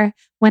remember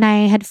when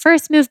I had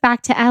first moved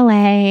back to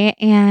LA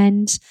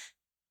and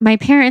my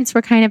parents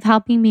were kind of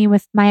helping me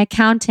with my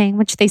accounting,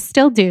 which they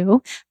still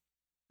do.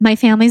 My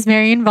family's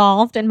very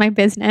involved in my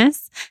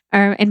business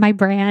or in my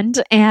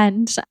brand.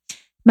 And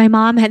my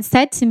mom had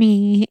said to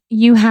me,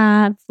 you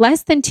have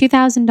less than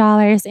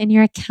 $2,000 in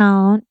your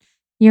account.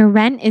 Your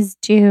rent is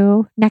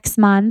due next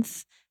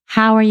month.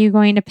 How are you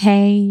going to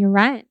pay your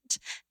rent?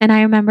 And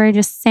I remember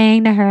just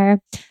saying to her,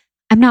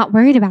 I'm not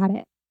worried about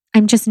it.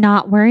 I'm just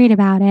not worried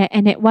about it.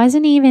 And it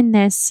wasn't even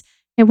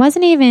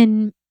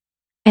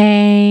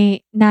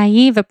a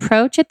naive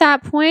approach at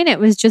that point. It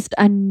was just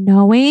a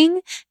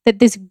knowing that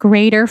this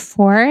greater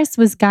force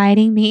was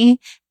guiding me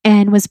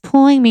and was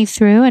pulling me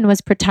through and was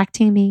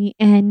protecting me.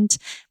 And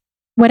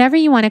whatever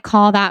you want to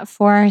call that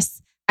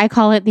force, I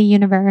call it the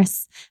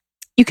universe.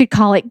 You could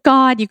call it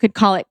God, you could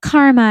call it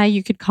karma,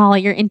 you could call it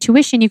your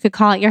intuition, you could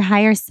call it your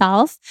higher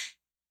self.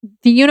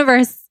 The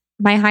universe,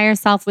 my higher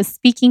self, was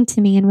speaking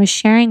to me and was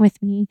sharing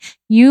with me,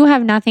 you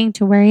have nothing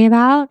to worry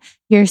about.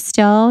 You're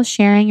still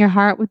sharing your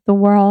heart with the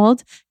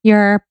world.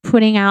 You're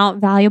putting out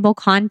valuable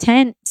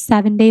content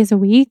 7 days a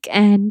week,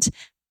 and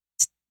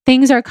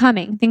things are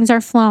coming, things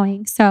are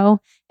flowing. So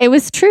it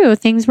was true.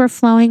 Things were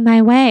flowing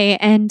my way.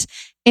 And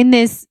in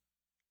this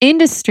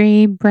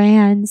industry,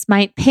 brands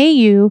might pay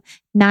you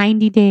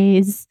 90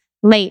 days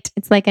late.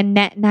 It's like a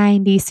net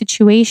 90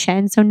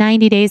 situation. So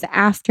 90 days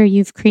after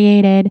you've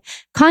created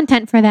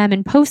content for them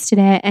and posted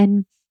it.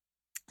 And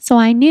so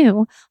I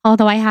knew,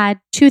 although I had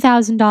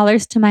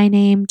 $2,000 to my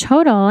name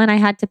total and I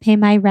had to pay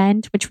my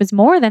rent, which was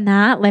more than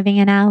that, living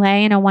in LA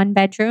in a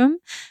 1-bedroom,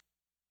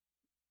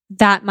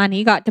 that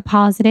money got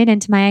deposited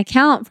into my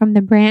account from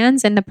the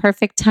brands in the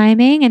perfect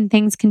timing, and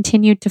things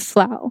continued to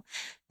flow.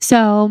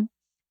 So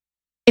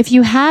if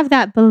you have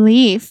that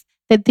belief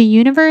that the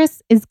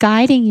universe is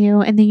guiding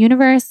you and the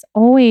universe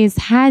always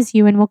has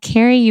you and will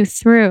carry you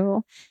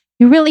through,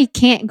 you really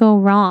can't go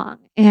wrong.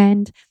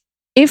 And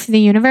if the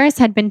universe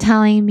had been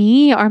telling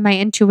me, or my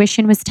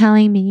intuition was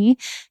telling me,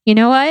 you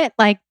know what,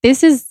 like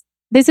this is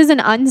an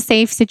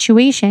unsafe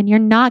situation. You're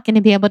not going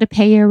to be able to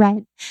pay your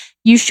rent.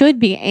 You should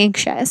be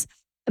anxious.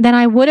 Then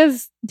I would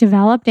have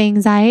developed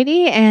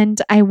anxiety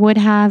and I would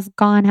have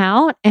gone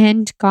out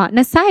and gotten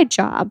a side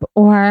job,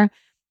 or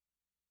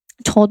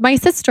told my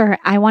sister,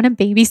 I want to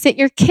babysit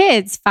your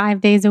kids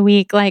 5 days a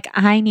week. Like,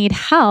 I need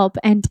help.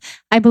 And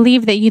I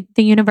believe that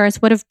the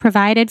universe would have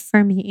provided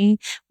for me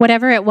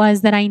whatever it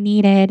was that I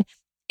needed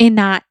in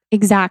that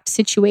exact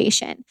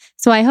situation.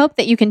 So I hope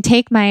that you can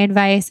take my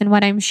advice and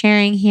what I'm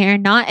sharing here,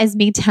 not as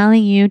me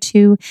telling you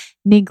to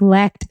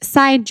neglect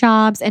side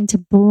jobs and to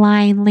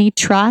blindly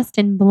trust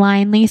and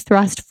blindly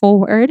thrust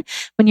forward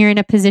when you're in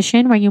a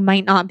position where you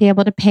might not be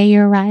able to pay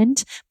your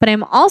rent. But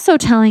I'm also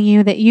telling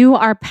you that you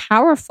are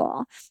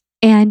powerful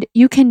and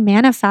you can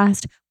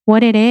manifest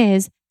what it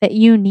is that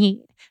you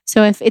need.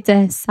 So if it's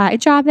a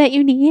side job that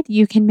you need,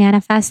 you can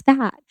manifest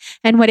that.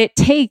 And what it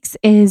takes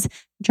is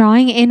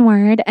drawing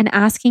inward and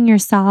asking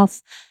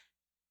yourself,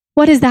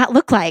 what does that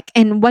look like?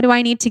 And what do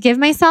I need to give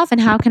myself?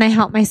 And how can I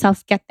help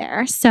myself get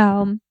there?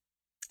 So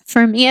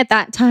for me at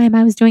that time,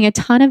 I was doing a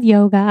ton of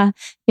yoga.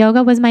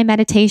 Yoga was my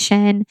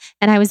meditation,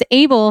 and I was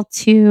able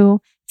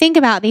to think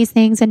about these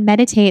things and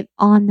meditate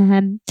on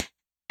them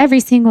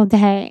every single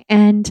day.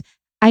 And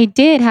I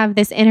did have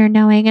this inner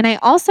knowing. And I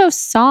also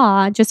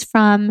saw, just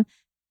from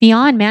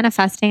beyond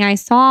manifesting, I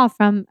saw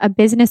from a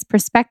business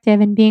perspective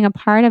and being a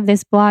part of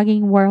this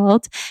blogging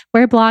world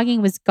where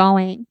blogging was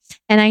going.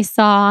 And I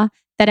saw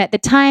that at the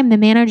time, the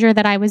manager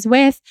that I was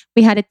with,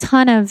 we had a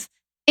ton of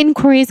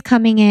inquiries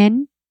coming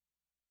in.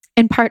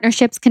 And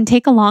partnerships can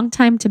take a long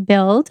time to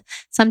build.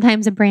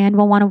 Sometimes a brand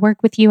will want to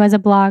work with you as a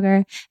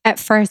blogger at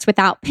first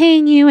without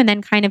paying you and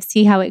then kind of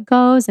see how it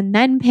goes and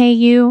then pay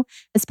you,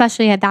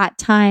 especially at that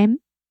time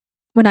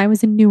when I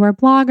was a newer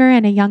blogger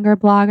and a younger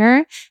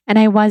blogger. And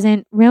I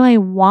wasn't really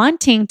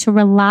wanting to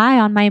rely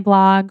on my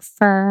blog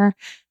for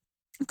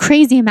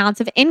crazy amounts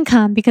of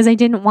income because I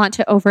didn't want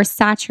to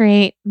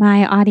oversaturate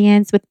my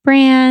audience with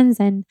brands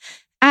and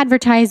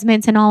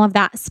advertisements and all of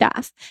that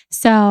stuff.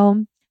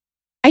 So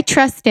I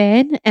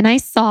trusted and I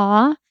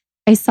saw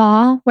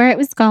where it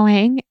was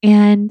going,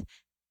 and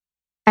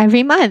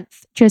every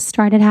month just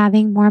started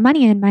having more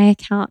money in my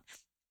account.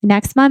 The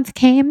next month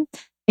came,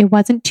 it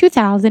wasn't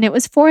 2,000, it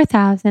was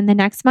 4,000. The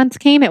next month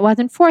came, it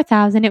wasn't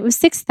 4,000, it was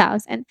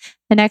 6,000.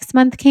 The next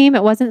month came,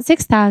 it wasn't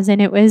 6,000,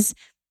 it was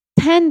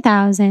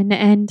 10,000.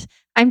 And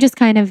I'm just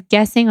kind of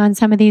guessing on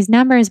some of these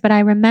numbers, but I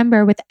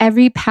remember with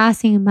every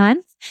passing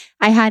month,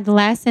 I had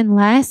less and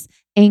less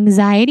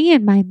anxiety,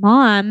 and my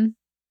mom,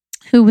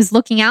 who was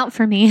looking out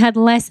for me, had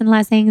less and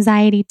less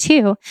anxiety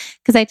too.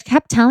 Because I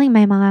kept telling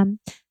my mom,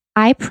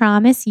 I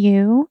promise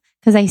you,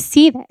 because I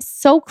see this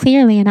so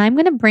clearly and I'm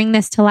going to bring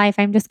this to life.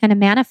 I'm just going to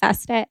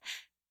manifest it.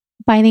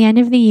 By the end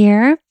of the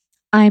year,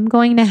 I'm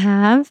going to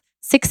have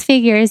 6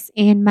 figures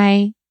in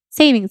my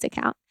savings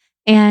account.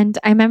 And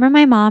I remember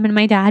my mom and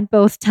my dad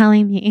both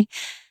telling me,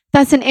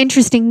 that's an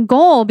interesting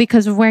goal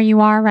because of where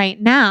you are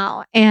right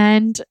now.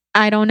 And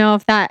I don't know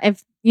if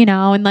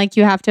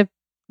you have to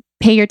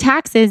pay your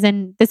taxes.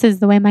 And this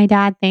is the way my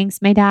dad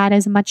thinks. My dad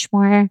is much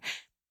more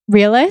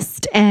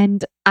realist,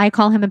 and I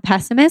call him a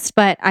pessimist,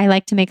 but I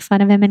like to make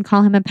fun of him and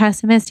call him a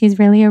pessimist. He's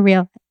really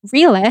a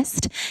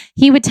realist.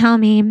 He would tell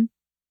me,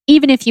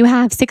 even if you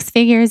have 6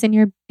 figures in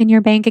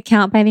your bank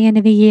account by the end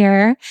of the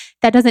year,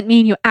 that doesn't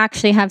mean you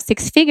actually have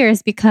 6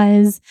 figures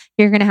because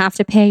you're going to have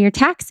to pay your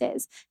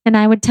taxes. And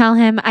I would tell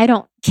him, I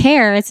don't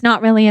care. It's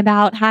not really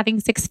about having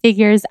 6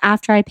 figures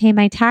after I pay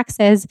my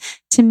taxes.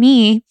 To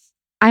me,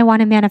 I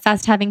want to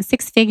manifest having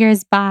 6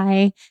 figures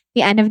by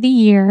the end of the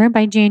year,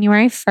 by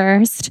January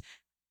 1st,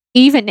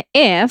 even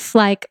if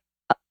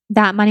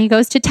that money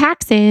goes to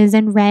taxes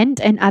and rent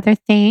and other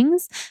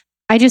things.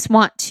 I just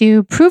want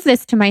to prove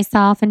this to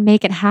myself and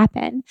make it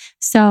happen.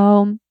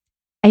 So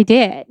I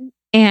did.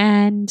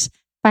 And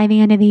by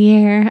the end of the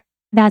year,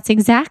 that's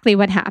exactly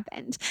what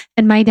happened.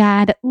 And my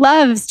dad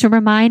loves to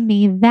remind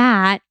me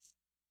that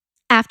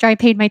after I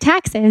paid my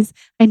taxes,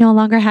 I no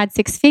longer had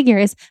 6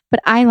 figures, but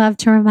I love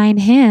to remind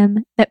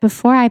him that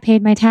before I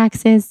paid my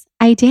taxes,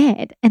 I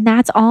did. And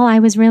that's all I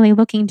was really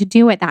looking to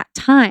do at that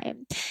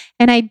time.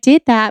 And I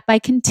did that by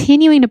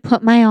continuing to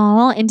put my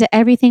all into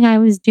everything I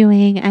was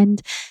doing and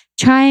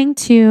trying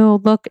to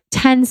look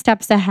 10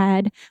 steps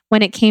ahead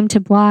when it came to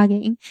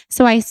blogging.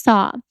 So I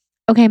saw,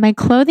 okay, my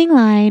clothing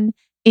line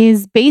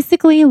is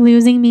basically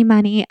losing me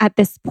money at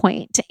this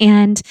point.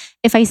 And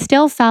if I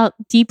still felt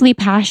deeply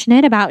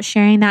passionate about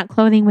sharing that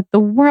clothing with the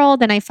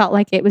world, and I felt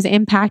like it was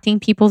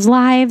impacting people's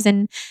lives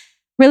and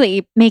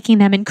really making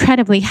them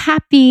incredibly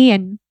happy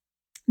and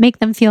make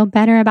them feel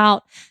better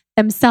about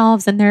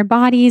themselves and their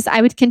bodies,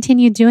 I would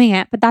continue doing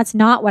it. But that's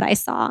not what I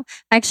saw.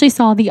 I actually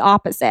saw the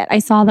opposite. I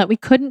saw that we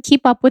couldn't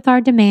keep up with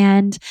our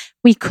demand.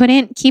 We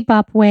couldn't keep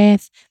up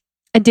with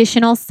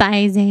additional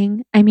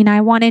sizing. I mean,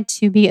 I wanted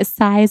to be a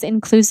size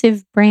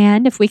inclusive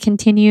brand if we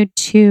continued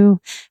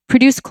to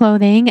produce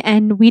clothing,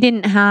 and we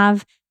didn't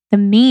have the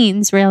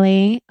means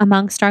really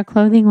amongst our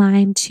clothing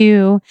line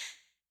to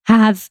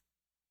have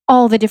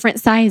all the different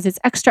sizes,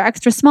 extra,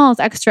 extra smalls,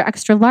 extra,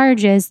 extra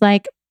larges.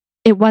 Like,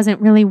 it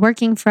wasn't really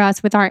working for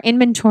us with our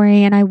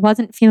inventory, and I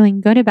wasn't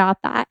feeling good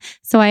about that.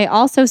 So I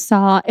also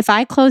saw, if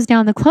I close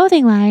down the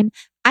clothing line,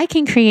 I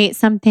can create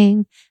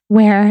something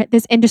where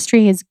this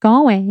industry is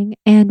going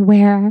and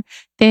where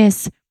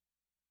this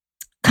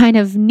kind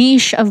of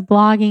niche of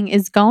blogging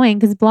is going,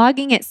 because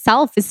blogging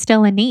itself is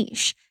still a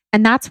niche.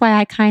 And that's why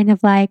I kind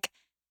of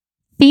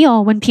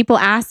feel when people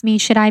ask me,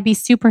 should I be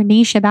super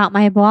niche about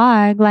my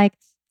blog?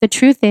 The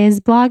truth is,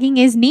 blogging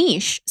is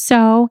niche.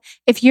 So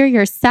if you're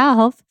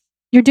yourself,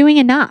 you're doing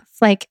enough.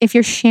 If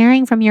you're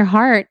sharing from your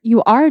heart,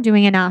 you are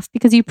doing enough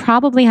because you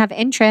probably have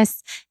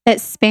interests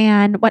that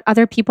span what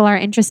other people are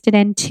interested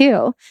in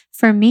too.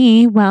 For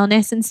me,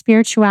 wellness and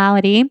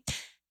spirituality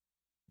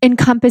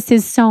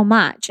encompasses so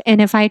much. And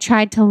if I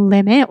tried to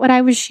limit what I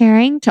was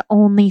sharing to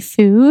only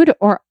food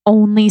or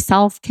only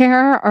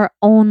self-care or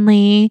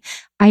only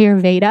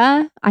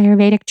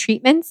Ayurvedic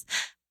treatments,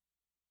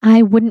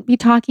 I wouldn't be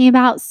talking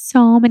about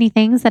so many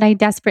things that I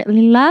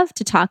desperately love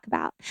to talk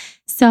about.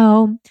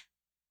 So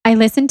I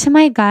listened to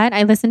my gut.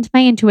 I listened to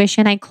my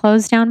intuition. I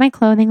closed down my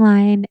clothing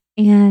line,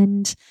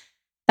 and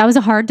that was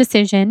a hard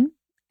decision.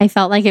 I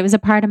felt like it was a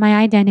part of my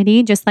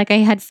identity, just like I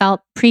had felt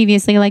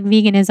previously, like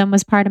veganism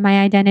was part of my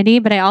identity.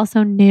 But I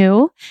also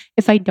knew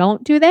if I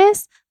don't do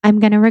this, I'm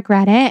going to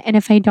regret it. And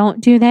if I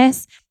don't do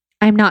this,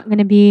 I'm not going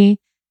to be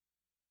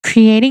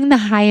creating the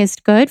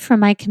highest good for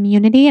my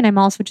community. And I'm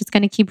also just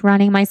going to keep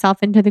running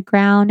myself into the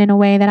ground in a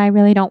way that I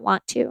really don't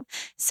want to.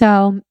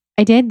 So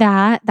I did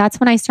that. That's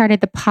when I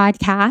started the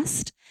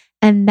podcast.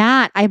 And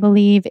that, I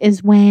believe,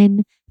 is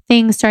when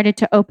things started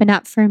to open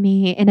up for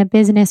me in a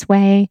business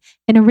way,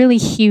 in a really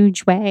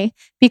huge way,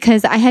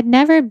 because I had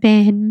never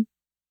been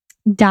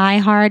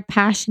diehard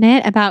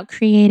passionate about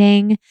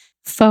creating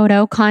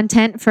photo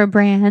content for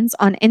brands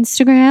on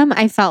Instagram.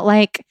 I felt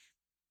like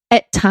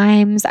at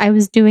times I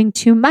was doing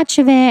too much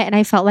of it, and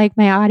I felt like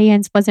my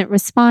audience wasn't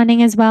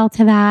responding as well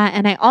to that.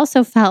 And I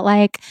also felt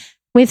like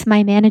with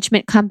my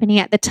management company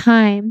at the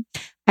time,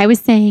 I was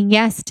saying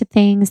yes to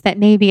things that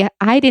maybe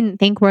I didn't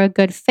think were a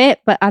good fit,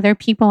 but other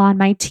people on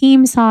my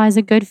team saw as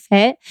a good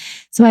fit.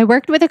 So I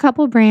worked with a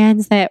couple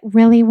brands that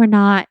really were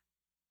not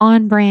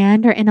on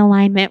brand or in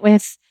alignment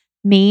with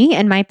me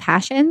and my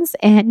passions.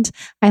 And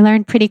I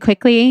learned pretty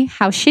quickly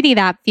how shitty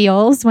that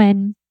feels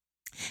when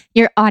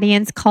your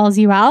audience calls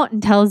you out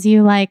and tells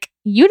you, like,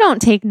 you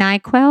don't take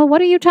NyQuil.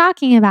 What are you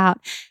talking about?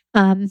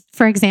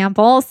 For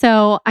example.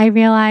 So I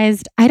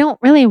realized I don't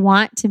really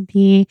want to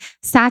be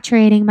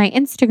saturating my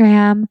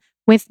Instagram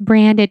with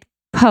branded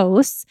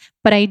posts,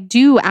 but I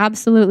do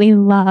absolutely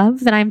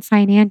love that I'm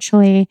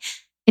financially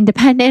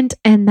independent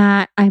and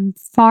that I'm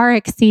far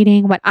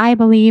exceeding what I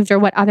believed or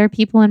what other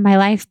people in my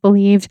life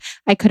believed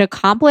I could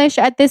accomplish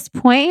at this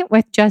point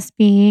with just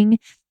being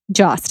a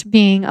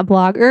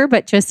blogger,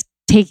 but just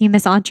taking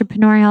this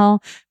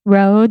entrepreneurial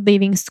road,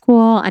 leaving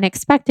school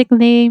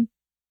unexpectedly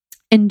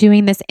and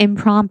doing this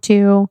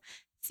impromptu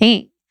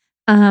thing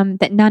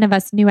that none of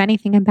us knew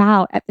anything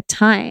about at the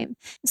time.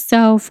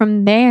 So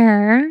from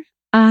there,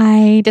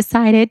 I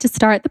decided to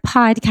start the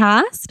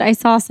podcast. I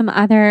saw some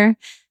other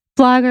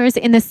bloggers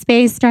in the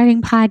space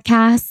starting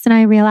podcasts, and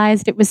I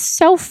realized it was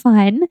so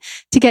fun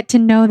to get to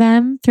know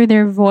them through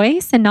their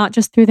voice and not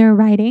just through their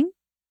writing.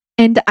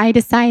 And I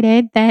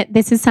decided that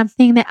this is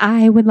something that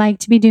I would like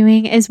to be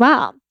doing as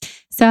well.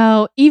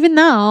 So even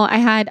though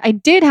I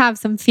did have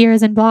some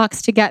fears and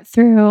blocks to get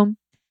through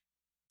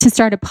to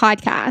start a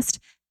podcast,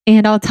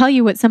 and I'll tell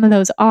you what some of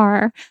those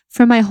are.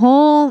 For my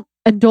whole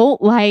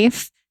adult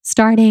life,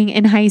 starting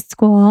in high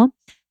school,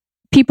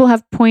 people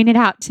have pointed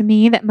out to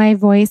me that my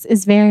voice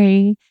is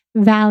very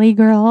Valley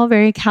girl,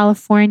 very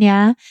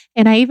California.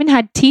 And I even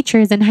had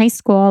teachers in high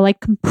school like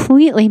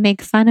completely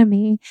make fun of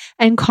me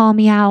and call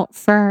me out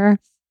for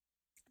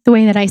the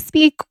way that I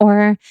speak,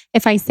 or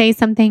if I say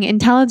something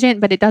intelligent,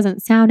 but it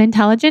doesn't sound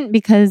intelligent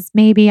because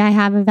maybe I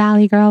have a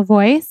Valley girl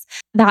voice.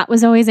 That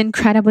was always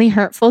incredibly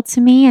hurtful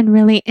to me and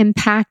really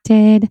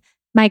impacted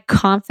my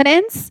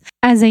confidence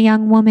as a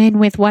young woman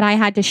with what I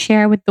had to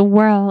share with the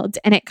world.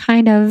 And it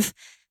kind of,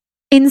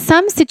 in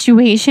some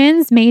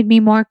situations, made me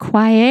more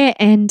quiet,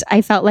 and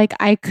I felt like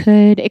I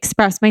could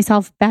express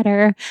myself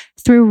better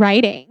through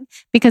writing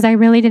because I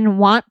really didn't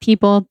want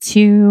people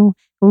to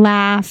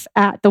laugh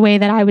at the way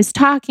that I was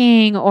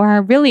talking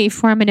or really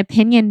form an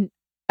opinion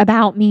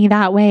about me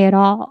that way at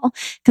all.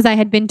 Because I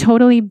had been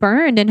totally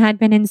burned and had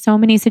been in so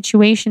many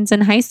situations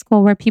in high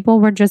school where people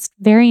were just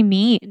very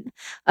mean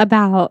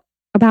about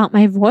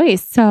my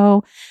voice.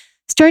 So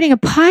starting a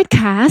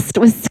podcast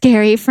was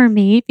scary for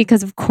me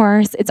because, of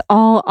course, it's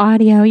all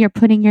audio. You're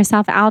putting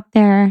yourself out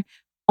there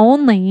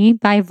only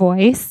by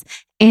voice.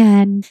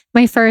 And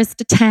my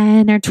first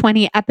 10 or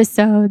 20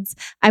 episodes,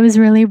 I was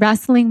really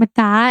wrestling with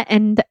that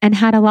and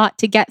had a lot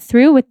to get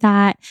through with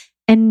that.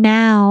 And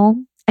now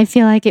I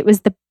feel like it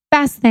was the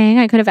best thing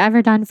I could have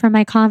ever done for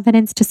my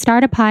confidence to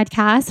start a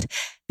podcast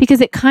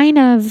because it kind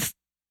of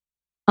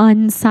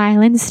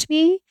unsilenced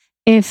me,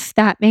 if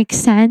that makes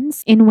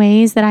sense, in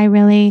ways that I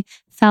really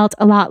felt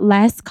a lot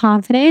less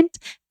confident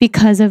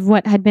because of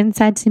what had been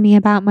said to me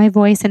about my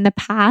voice in the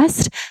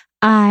past.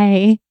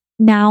 I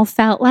now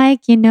felt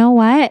like, you know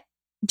what?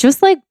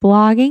 Just like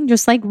blogging,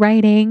 just like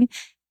writing,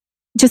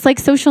 just like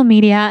social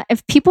media,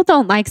 if people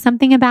don't like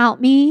something about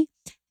me,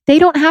 they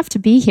don't have to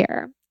be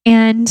here.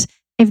 And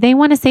if they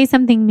want to say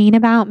something mean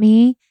about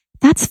me,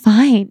 that's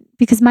fine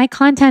because my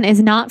content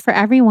is not for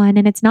everyone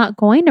and it's not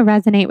going to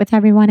resonate with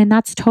everyone. And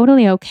that's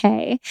totally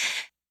okay.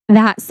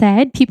 That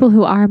said, people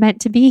who are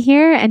meant to be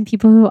here and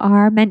people who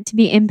are meant to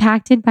be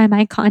impacted by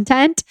my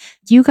content,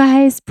 you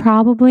guys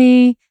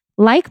probably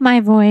like my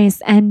voice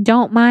and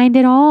don't mind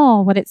at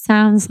all what it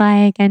sounds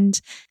like.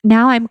 And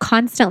now I'm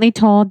constantly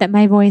told that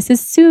my voice is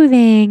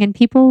soothing and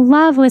people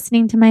love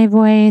listening to my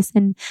voice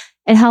and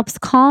it helps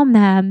calm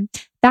them.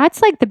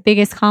 That's like the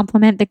biggest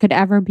compliment that could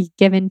ever be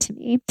given to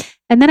me.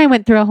 And then I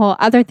went through a whole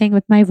other thing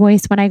with my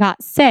voice when I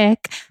got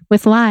sick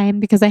with Lyme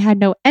because I had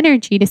no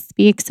energy to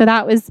speak. So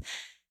that was,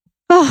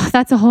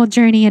 that's a whole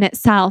journey in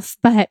itself.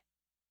 But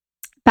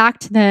back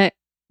to the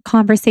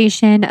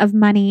conversation of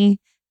money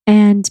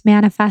and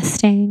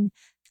manifesting.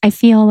 I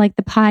feel like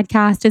the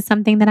podcast is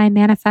something that I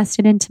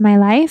manifested into my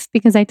life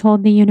because I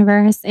told the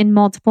universe in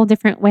multiple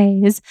different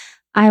ways,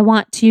 I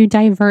want to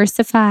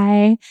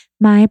diversify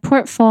my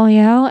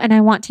portfolio and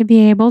I want to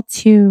be able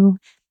to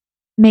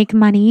make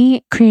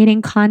money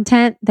creating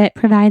content that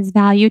provides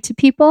value to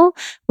people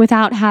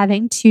without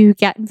having to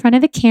get in front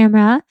of the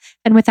camera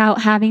and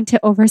without having to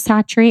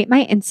oversaturate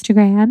my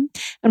Instagram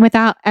and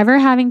without ever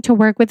having to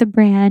work with a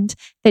brand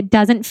that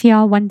doesn't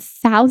feel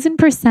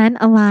 1000%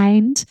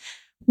 aligned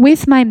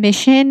with my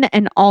mission,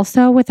 and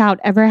also without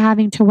ever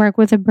having to work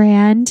with a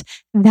brand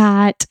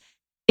that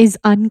is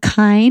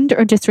unkind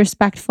or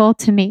disrespectful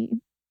to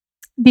me.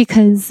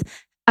 Because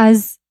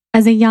as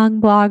a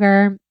young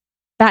blogger,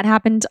 that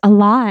happened a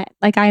lot.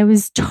 Like, I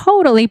was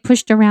totally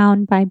pushed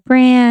around by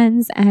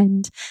brands,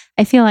 and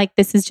I feel like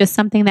this is just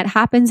something that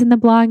happens in the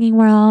blogging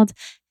world.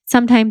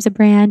 Sometimes a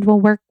brand will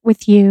work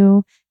with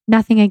you,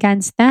 nothing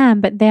against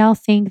them, but they'll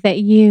think that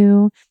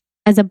you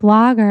as a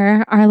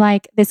blogger are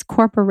like this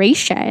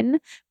corporation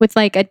with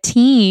like a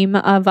team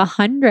of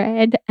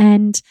 100,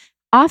 and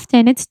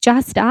often it's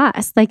just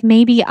us, like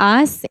maybe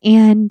us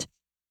and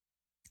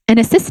an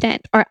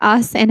assistant or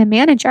us and a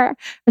manager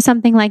or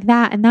something like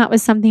that. And that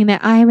was something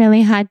that I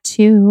really had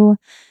to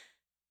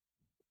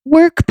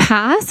work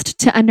past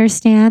to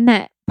understand,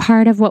 that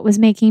part of what was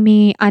making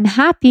me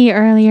unhappy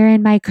earlier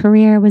in my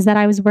career was that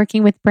I was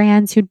working with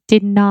brands who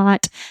did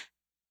not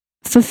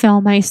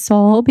fulfill my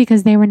soul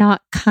because they were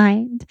not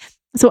kind.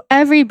 So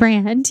every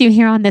brand you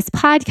hear on this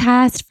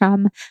podcast,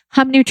 from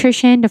Hum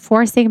Nutrition to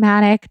Four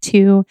Sigmatic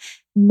to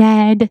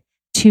Ned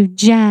to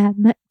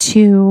Gem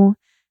to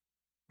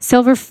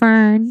Silver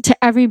Fern to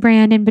every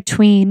brand in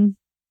between,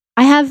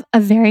 I have a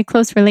very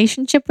close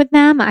relationship with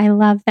them. I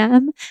love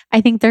them.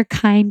 I think they're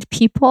kind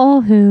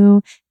people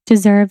who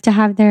deserve to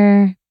have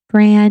their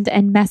brand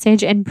and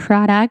message and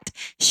product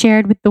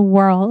shared with the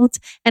world.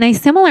 And I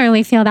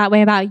similarly feel that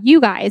way about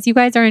you guys. You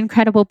guys are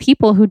incredible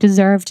people who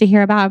deserve to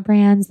hear about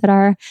brands that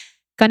are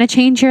going to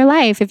change your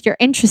life if you're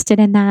interested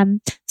in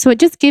them. So it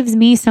just gives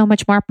me so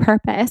much more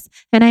purpose.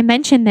 And I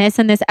mentioned this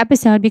in this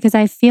episode because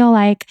I feel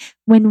like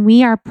when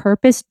we are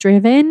purpose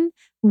driven,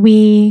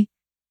 we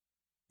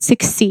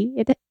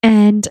succeed.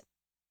 And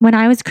when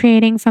I was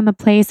creating from a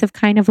place of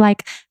kind of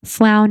like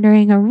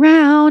floundering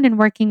around and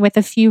working with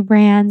a few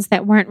brands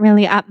that weren't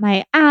really up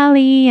my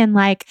alley, and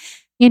like,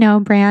 you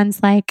know,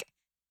 brands like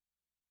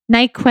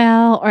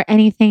NyQuil or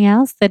anything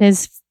else that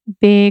is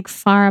big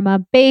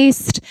pharma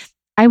based,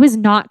 I was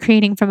not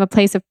creating from a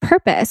place of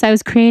purpose. I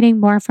was creating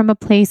more from a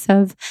place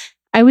of,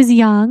 I was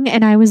young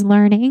and I was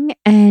learning,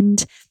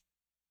 and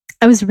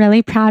I was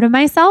really proud of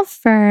myself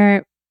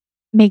for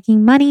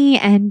making money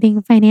and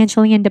being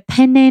financially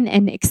independent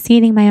and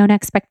exceeding my own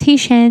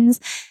expectations.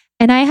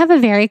 And I have a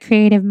very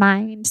creative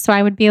mind. So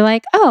I would be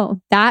like,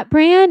 oh, that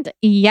brand,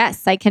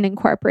 yes, I can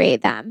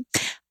incorporate them.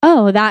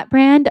 Oh, that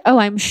brand, oh,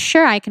 I'm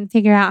sure I can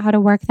figure out how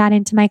to work that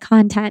into my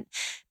content,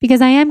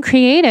 because I am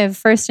creative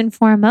first and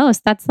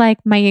foremost. That's like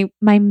my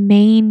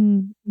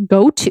main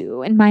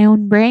go-to in my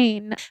own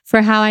brain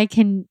for how I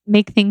can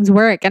make things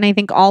work. And I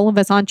think all of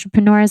us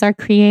entrepreneurs are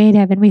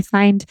creative, and we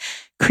find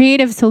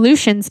creative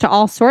solutions to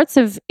all sorts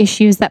of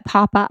issues that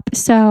pop up.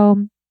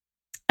 So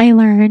I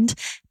learned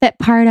that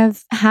part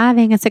of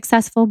having a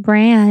successful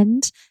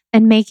brand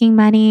and making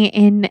money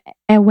in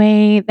a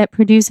way that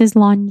produces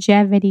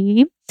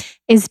longevity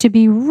is to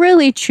be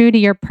really true to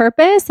your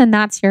purpose. And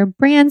that's your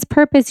brand's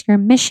purpose, your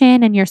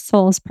mission, and your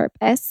soul's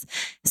purpose.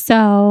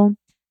 So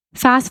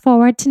fast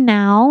forward to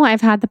now,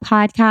 I've had the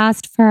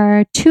podcast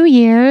for 2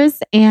 years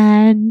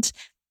and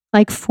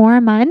like 4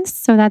 months.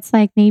 So that's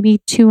like maybe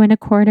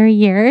 2.25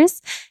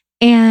 years.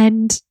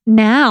 And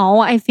now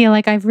I feel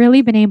like I've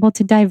really been able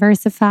to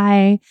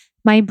diversify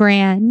my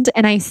brand.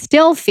 And I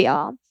still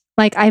feel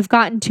like I've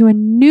gotten to a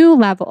new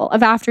level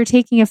of, after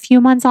taking a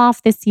few months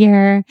off this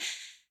year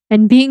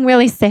and being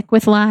really sick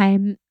with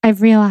Lyme,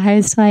 I've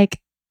realized like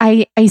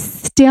I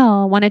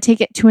still want to take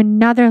it to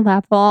another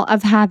level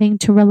of having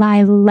to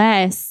rely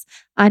less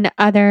on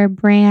other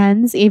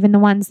brands, even the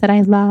ones that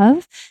I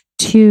love,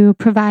 to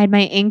provide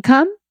my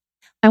income.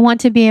 I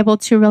want to be able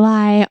to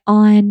rely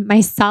on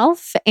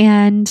myself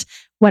and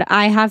what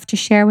I have to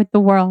share with the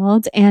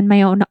world, and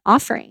my own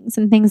offerings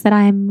and things that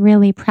I'm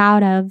really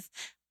proud of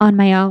on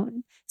my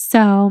own.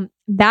 So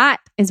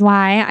that is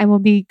why I will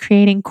be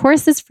creating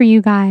courses for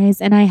you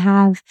guys, and I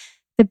have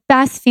the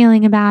best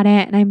feeling about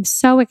it, and I'm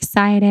so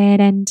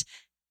excited, and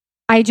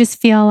I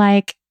just feel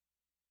like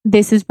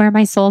this is where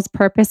my soul's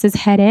purpose is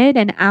headed.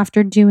 And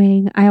after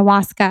doing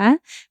ayahuasca,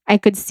 I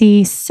could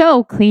see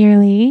so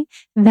clearly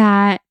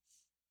that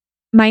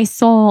my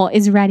soul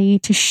is ready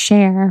to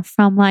share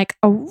from like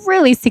a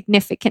really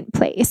significant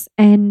place.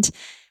 And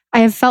I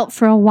have felt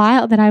for a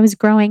while that I was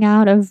growing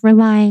out of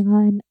relying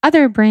on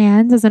other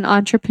brands as an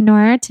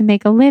entrepreneur to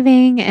make a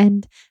living.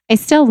 And I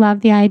still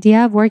love the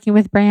idea of working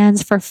with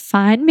brands for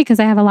fun, because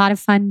I have a lot of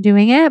fun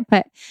doing it,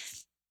 but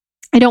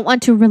I don't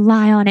want to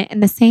rely on it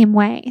in the same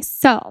way.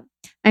 So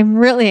I'm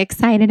really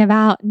excited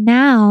about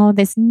now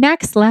this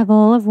next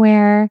level of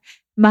where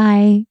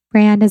my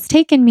brand has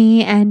taken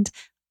me. And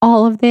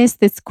all of this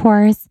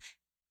course,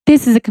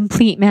 this is a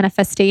complete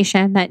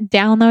manifestation that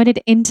downloaded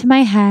into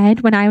my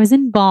head when I was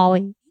in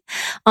Bali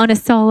on a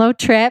solo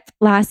trip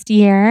last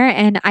year.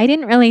 And I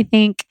didn't really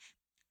think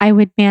I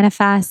would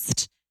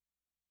manifest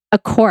a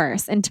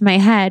course into my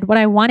head. What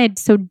I wanted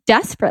so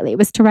desperately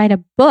was to write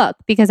a book,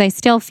 because I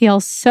still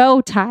feel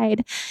so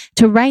tied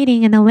to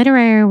writing in the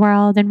literary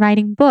world and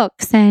writing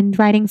books and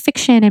writing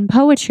fiction and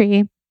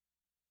poetry.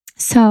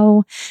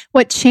 So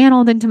what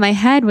channeled into my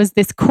head was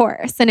this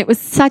course. And it was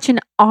such an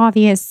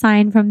obvious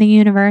sign from the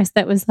universe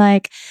that was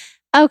like,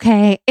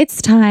 okay,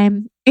 it's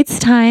time. It's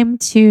time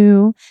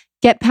to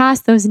get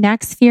past those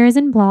next fears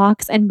and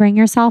blocks and bring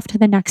yourself to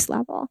the next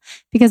level.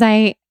 Because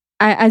I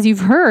as you've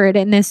heard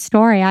in this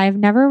story, I've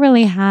never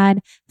really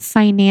had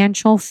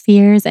financial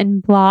fears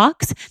and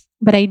blocks,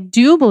 but I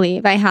do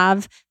believe I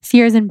have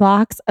fears and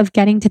blocks of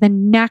getting to the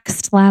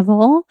next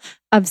level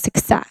of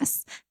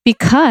success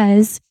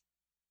because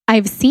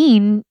I've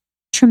seen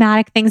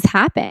traumatic things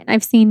happen.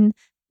 I've seen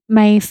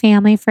my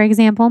family, for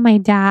example, my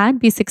dad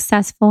be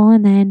successful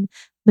and then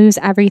lose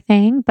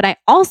everything. But I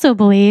also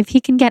believe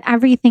he can get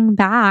everything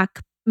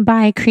back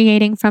by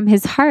creating from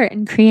his heart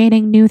and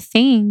creating new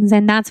things.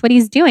 And that's what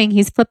he's doing.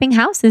 He's flipping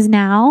houses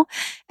now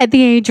at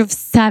the age of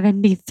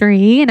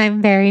 73. And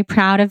I'm very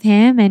proud of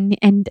him.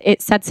 And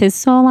it sets his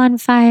soul on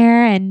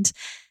fire and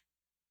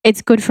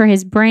it's good for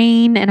his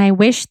brain. And I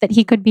wish that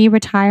he could be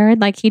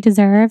retired like he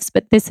deserves.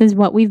 But this is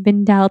what we've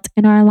been dealt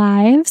in our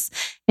lives,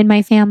 in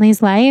my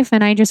family's life.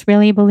 And I just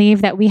really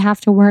believe that we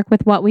have to work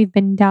with what we've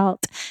been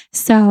dealt.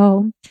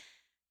 So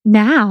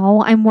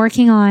now I'm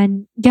working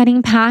on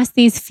getting past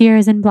these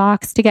fears and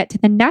blocks to get to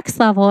the next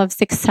level of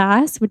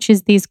success, which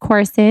is these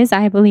courses,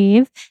 I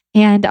believe.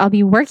 And I'll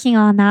be working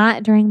on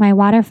that during my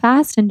water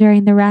fast and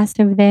during the rest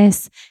of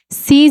this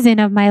season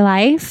of my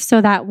life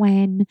so that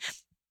when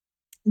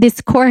this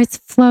course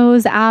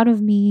flows out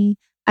of me,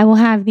 I will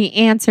have the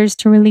answers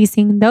to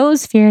releasing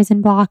those fears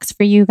and blocks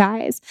for you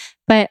guys.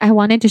 But I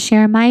wanted to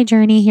share my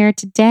journey here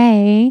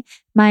today,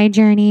 my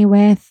journey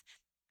with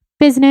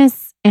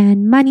business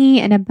and money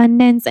and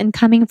abundance and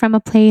coming from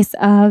a place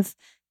of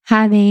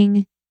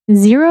having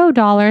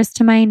 $0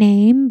 to my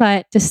name,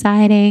 but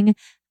deciding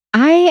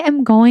I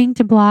am going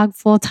to blog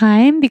full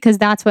time because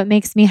that's what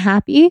makes me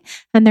happy.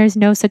 And there's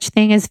no such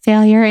thing as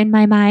failure in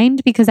my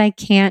mind because I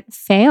can't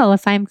fail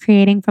if I'm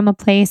creating from a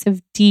place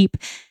of deep,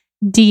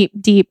 deep,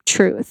 deep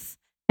truth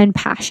and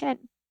passion.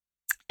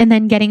 And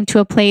then getting to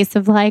a place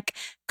of like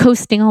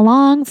coasting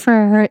along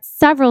for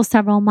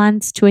several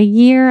months to a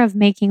year of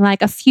making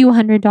like a few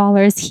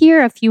 $100s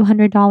here, a few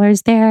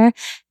 $100s there,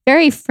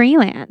 very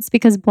freelance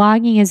because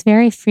blogging is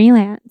very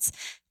freelance,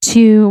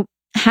 to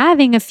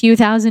having a few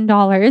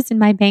 $1,000s in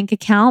my bank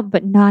account,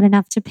 but not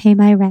enough to pay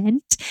my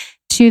rent,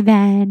 to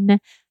then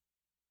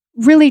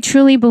really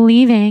truly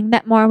believing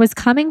that more was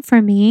coming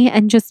for me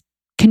and just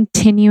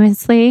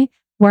continuously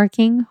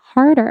working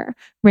harder,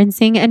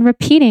 rinsing and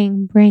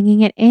repeating,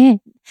 bringing it in.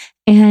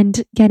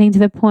 And getting to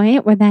the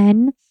point where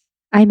then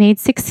I made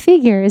 6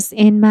 figures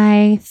in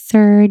my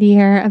 3rd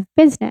year of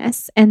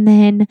business and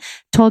then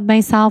told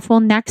myself, well,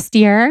 next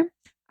year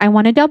I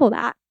want to double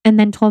that. And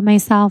then told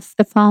myself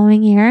the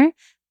following year,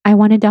 I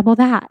want to double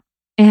that.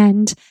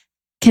 And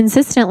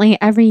consistently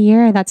every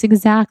year, that's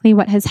exactly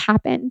what has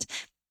happened.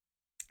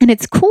 And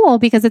it's cool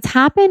because it's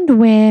happened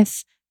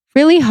with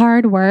really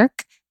hard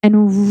work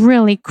and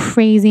really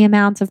crazy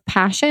amounts of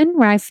passion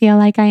where I feel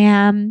like I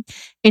am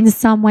in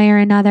some way or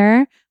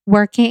another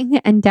working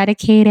and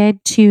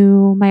dedicated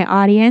to my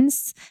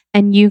audience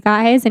and you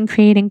guys and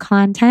creating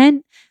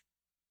content.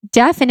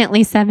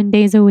 Definitely 7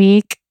 days a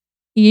week,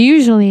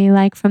 usually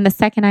like from the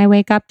second I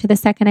wake up to the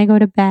second I go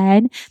to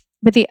bed.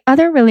 But the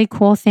other really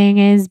cool thing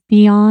is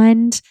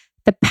beyond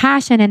the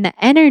passion and the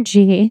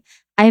energy,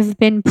 I've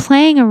been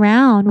playing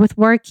around with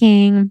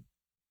working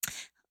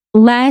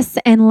less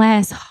and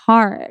less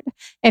hard,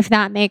 if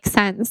that makes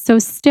sense. So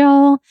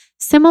still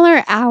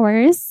similar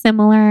hours,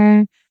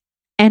 similar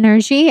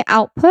energy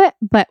output,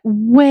 but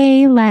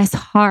way less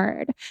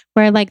hard,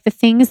 where like the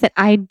things that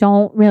I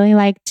don't really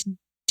like to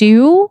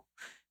do,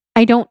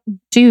 I don't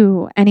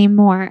do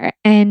anymore.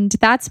 And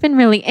that's been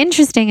really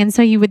interesting. And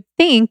so you would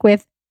think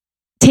with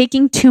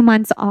taking 2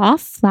 months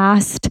off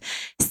last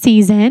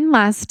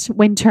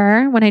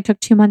winter, when I took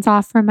 2 months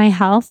off for my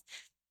health,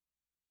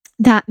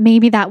 that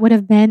maybe that would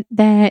have been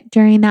that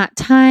during that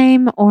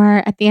time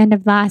or at the end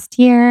of last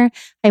year,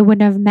 I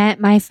wouldn't have met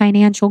my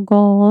financial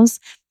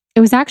goals. It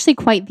was actually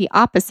quite the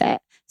opposite.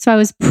 So I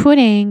was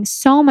putting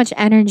so much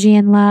energy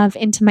and love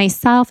into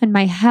myself and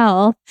my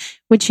health,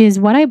 which is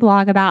what I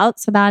blog about.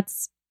 So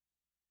that's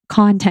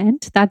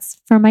content. That's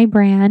for my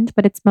brand,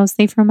 but it's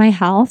mostly for my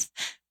health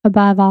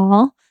above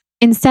all.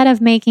 Instead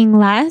of making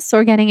less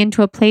or getting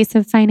into a place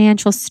of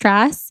financial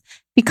stress,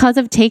 because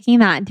of taking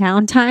that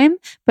downtime,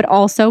 but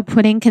also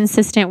putting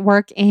consistent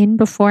work in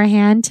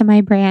beforehand to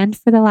my brand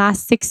for the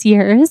last 6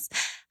 years,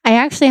 I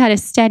actually had a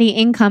steady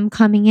income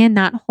coming in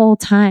that whole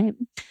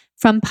time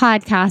from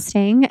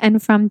podcasting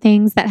and from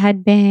things that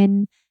had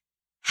been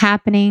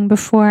happening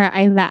before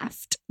I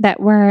left that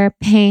were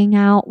paying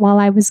out while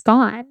I was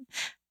gone.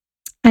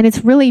 And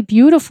it's really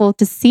beautiful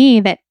to see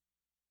that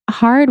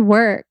hard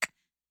work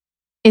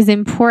is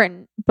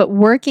important, but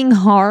working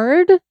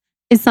hard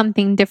is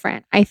something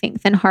different, I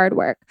think, than hard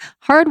work.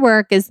 Hard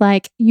work is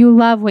like you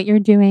love what you're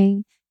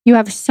doing. You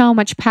have so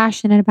much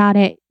passion about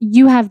it.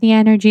 You have the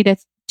energy to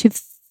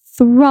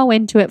throw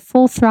into it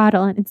full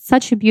throttle. And it's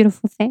such a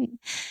beautiful thing.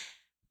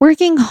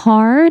 working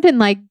hard and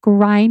like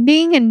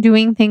grinding and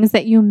doing things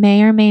that you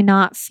may or may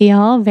not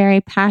feel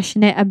very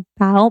passionate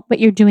about, but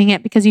you're doing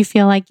it because you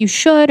feel like you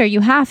should or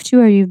you have to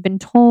or you've been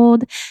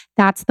told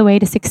that's the way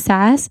to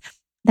success,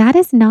 that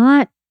is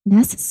not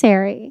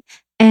necessary.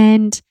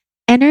 And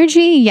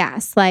energy,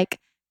 yes, like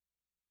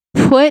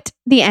put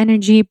the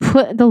energy,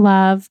 put the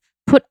love,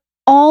 put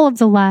all of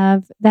the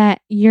love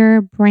that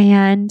your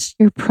brand,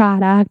 your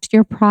product,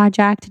 your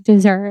project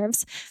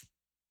deserves.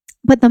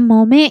 But the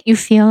moment you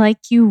feel like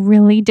you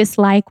really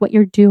dislike what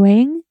you're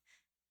doing,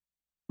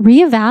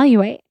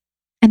 reevaluate.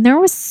 And there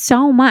was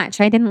so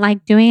much I didn't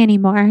like doing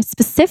anymore.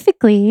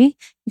 Specifically,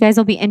 you guys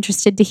will be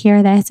interested to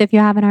hear this if you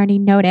haven't already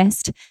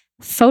noticed,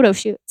 photo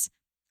shoots.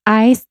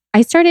 I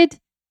started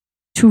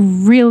to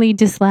really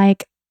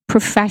dislike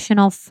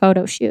professional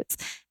photo shoots.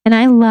 And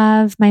I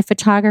love my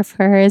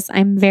photographers.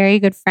 I'm very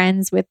good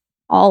friends with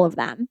all of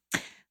them.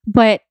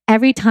 But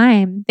every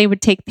time they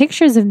would take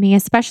pictures of me,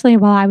 especially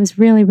while I was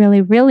really, really,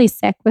 really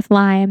sick with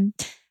Lyme,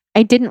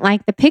 I didn't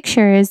like the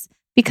pictures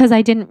because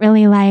I didn't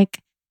really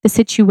like the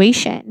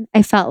situation.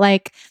 I felt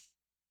like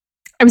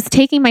I was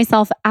taking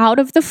myself out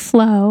of the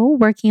flow,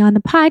 working on the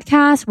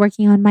podcast,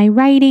 working on my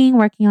writing,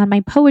 working on my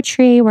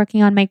poetry,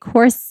 working on my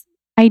course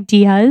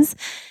ideas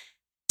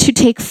to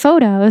take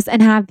photos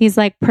and have these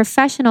like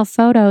professional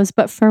photos.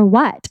 But for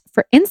what?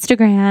 For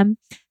Instagram.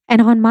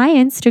 And on my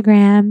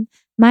Instagram,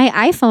 my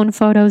iPhone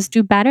photos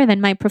do better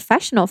than my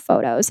professional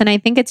photos. And I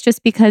think it's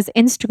just because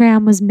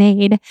Instagram was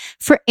made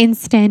for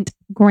instant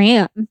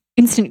gramming.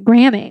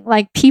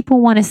 Like people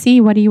want to see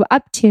what are you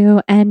up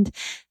to. And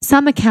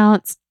some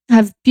accounts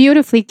have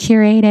beautifully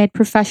curated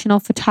professional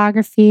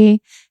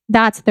photography.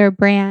 That's their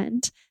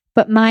brand.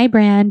 But my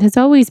brand has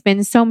always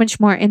been so much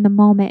more in the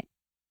moment.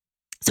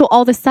 So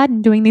all of a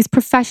sudden, doing these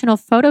professional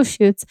photo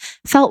shoots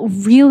felt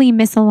really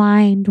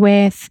misaligned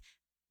with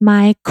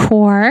my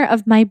core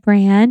of my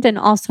brand and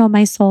also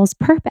my soul's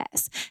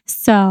purpose.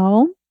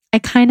 So I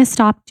kind of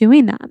stopped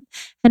doing them.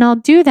 And I'll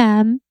do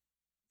them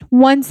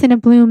once in a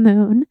blue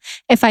moon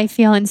if I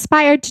feel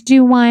inspired to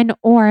do one,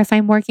 or if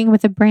I'm working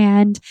with a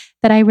brand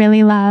that I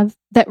really love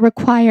that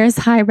requires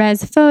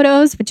high-res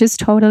photos, which is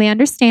totally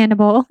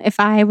understandable. If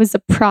I was a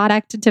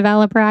product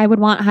developer, I would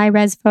want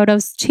high-res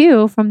photos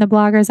too from the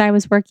bloggers I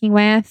was working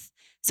with.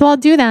 So I'll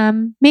do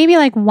them maybe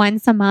like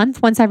once a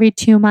month, once every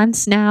 2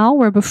 months now,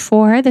 where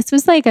before this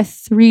was like a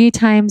 3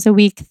 times a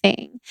week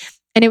thing.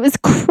 And it was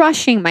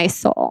crushing my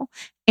soul.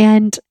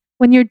 And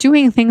when you're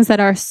doing things that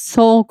are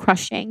soul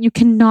crushing, you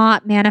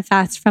cannot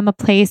manifest from a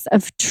place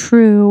of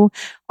true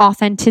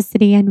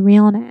authenticity and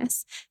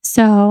realness.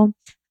 So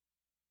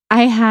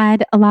I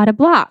had a lot of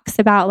blocks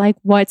about like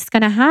what's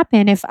going to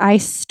happen if I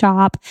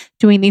stop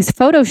doing these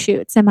photo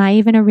shoots. Am I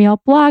even a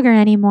real blogger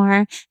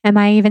anymore? Am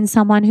I even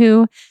someone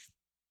who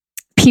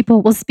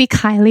people will speak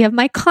highly of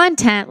my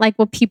content? Like,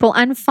 will people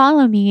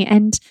unfollow me?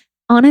 And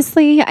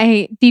honestly,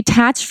 I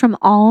detached from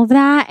all of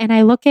that and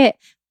I look at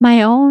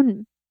my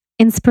own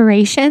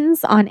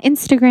inspirations on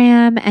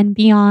Instagram and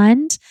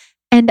beyond.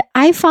 And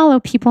I follow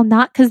people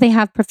not because they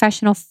have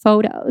professional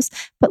photos,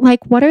 but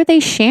like, what are they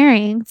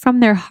sharing from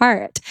their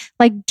heart?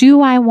 Like, do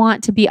I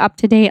want to be up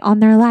to date on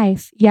their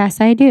life? Yes,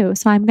 I do.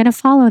 So I'm going to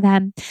follow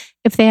them.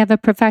 If they have a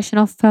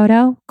professional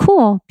photo,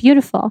 cool,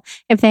 beautiful.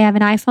 If they have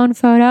an iPhone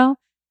photo,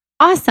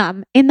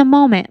 awesome, in the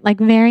moment, like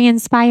very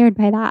inspired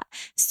by that.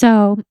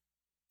 So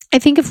I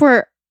think if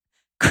we're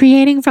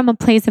creating from a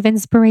place of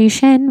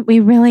inspiration, we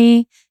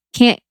really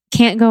can't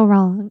go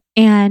wrong.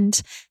 And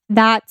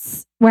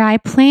that's where I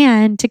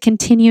plan to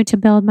continue to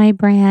build my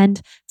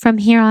brand from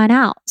here on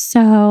out.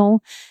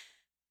 So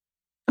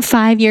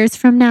 5 years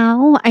from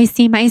now, I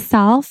see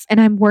myself,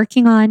 and I'm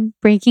working on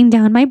breaking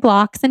down my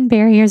blocks and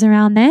barriers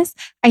around this.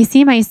 I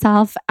see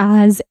myself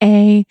as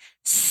a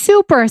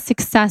super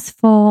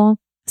successful,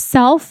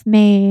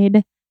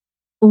 self-made,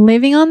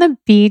 living on the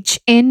beach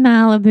in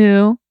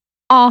Malibu,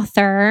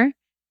 author,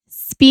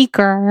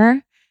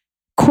 speaker,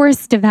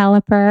 course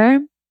developer,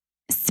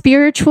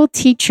 spiritual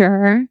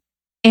teacher,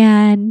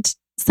 and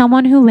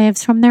someone who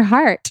lives from their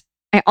heart.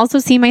 I also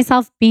see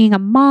myself being a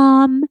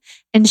mom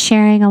and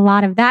sharing a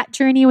lot of that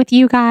journey with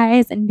you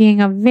guys and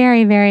being a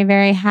very, very,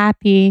 very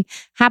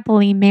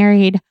happily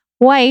married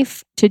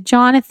wife to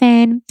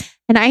Jonathan.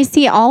 And I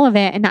see all of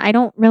it. And I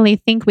don't really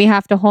think we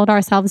have to hold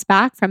ourselves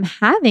back from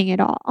having it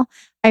all.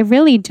 I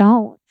really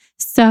don't.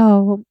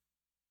 So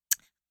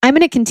I'm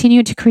going to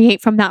continue to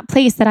create from that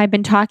place that I've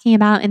been talking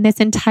about in this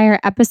entire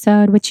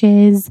episode, which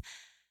is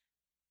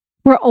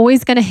we're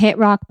always going to hit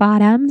rock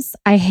bottoms.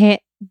 I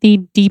hit the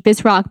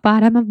deepest rock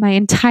bottom of my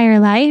entire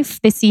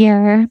life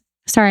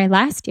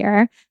last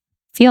year,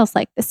 feels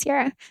like this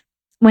year,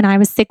 when I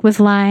was sick with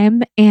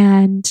Lyme.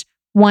 And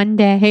one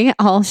day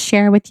I'll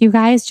share with you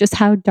guys just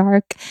how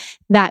dark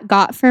that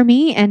got for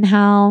me and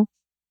how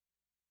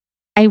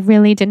I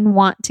really didn't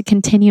want to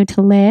continue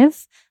to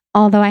live.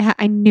 Although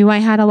I knew I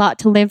had a lot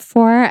to live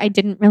for, I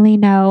didn't really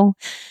know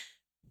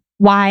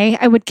why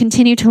I would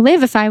continue to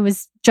live if I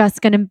was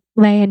just going to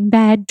lay in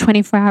bed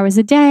 24 hours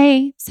a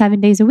day,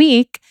 7 days a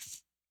week.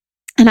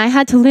 And I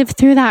had to live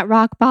through that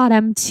rock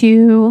bottom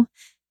to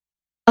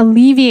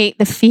alleviate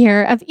the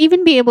fear of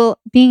even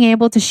being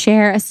able to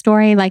share a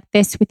story like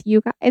this with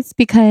you guys,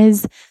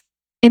 because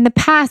in the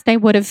past I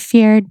would have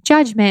feared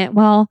judgment.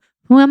 Well,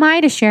 who am I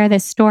to share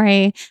this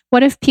story?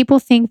 What if people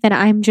think that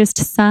I'm just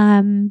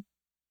some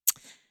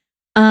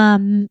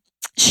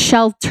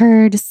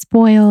sheltered,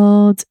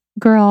 spoiled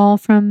girl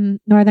from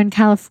Northern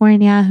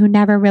California who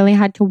never really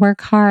had to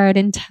work hard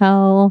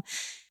until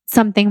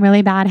something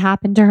really bad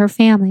happened to her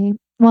family?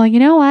 Well, you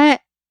know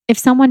what? If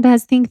someone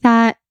does think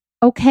that,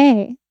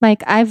 okay,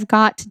 like I've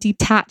got to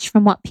detach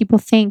from what people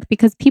think,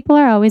 because people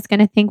are always going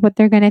to think what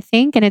they're going to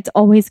think, and it's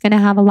always going to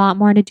have a lot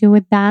more to do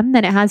with them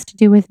than it has to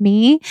do with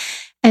me.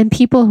 And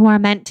people who are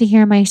meant to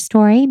hear my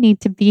story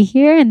need to be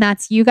here, and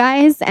that's you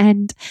guys.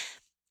 And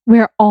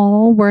we're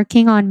all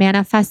working on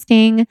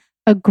manifesting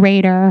a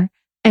greater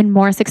and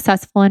more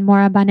successful and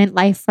more abundant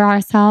life for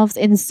ourselves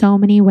in so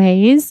many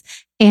ways,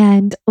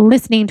 and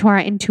listening to our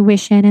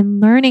intuition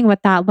and learning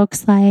what that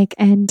looks like.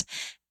 And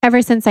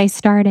ever since I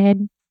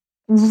started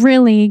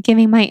really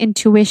giving my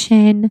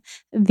intuition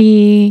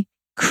the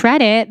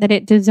credit that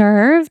it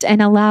deserved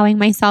and allowing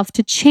myself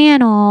to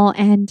channel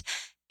and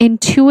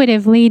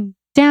intuitively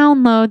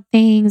download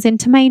things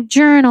into my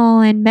journal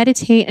and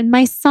meditate in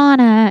my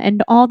sauna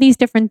and all these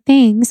different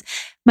things,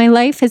 my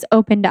life has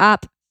opened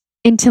up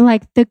into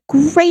like the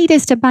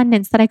greatest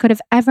abundance that I could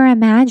have ever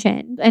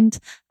imagined. And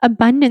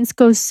abundance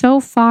goes so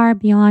far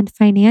beyond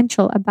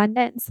financial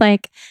abundance.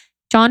 Like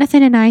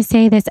Jonathan and I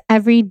say this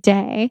every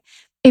day.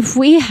 If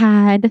we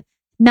had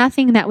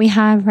nothing that we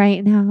have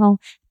right now,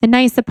 the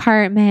nice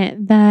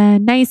apartment, the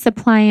nice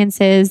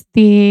appliances,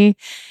 the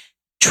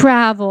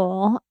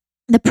travel,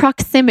 the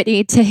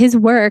proximity to his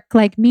work,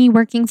 like me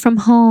working from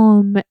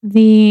home,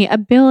 the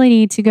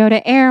ability to go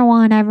to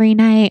Erewhon every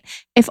night,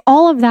 if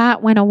all of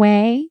that went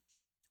away,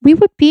 we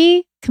would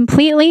be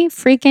completely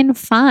freaking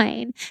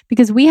fine,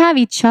 because we have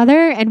each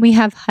other and we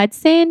have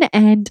Hudson,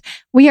 and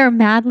we are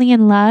madly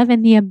in love.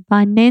 And the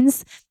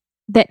abundance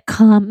that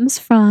comes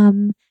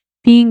from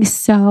being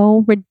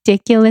so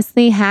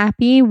ridiculously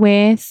happy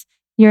with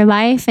your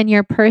life and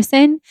your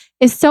person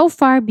is so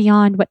far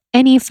beyond what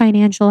any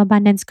financial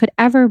abundance could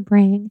ever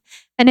bring.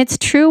 And it's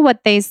true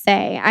what they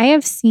say. I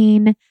have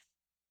seen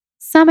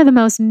some of the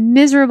most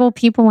miserable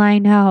people I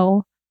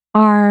know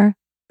are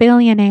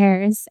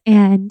billionaires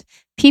and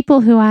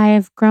people who I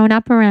have grown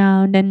up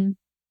around, and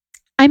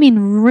I mean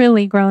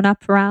really grown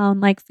up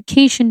around, like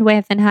vacationed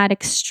with and had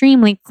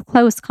extremely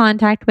close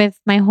contact with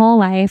my whole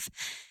life,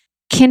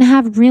 can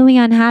have really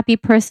unhappy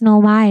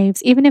personal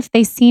lives, even if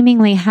they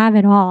seemingly have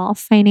it all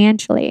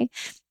financially.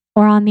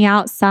 Or on the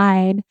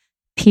outside,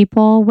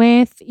 people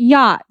with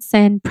yachts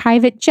and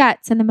private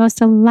jets and the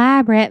most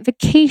elaborate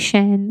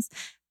vacations.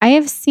 I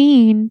have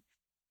seen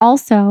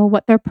also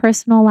what their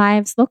personal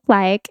lives look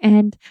like.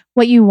 And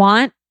what you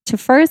want to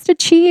first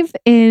achieve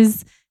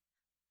is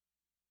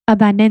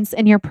abundance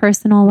in your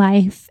personal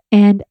life,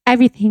 and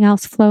everything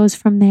else flows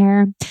from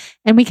there.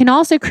 And we can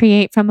also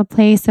create from a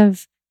place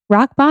of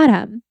rock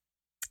bottom,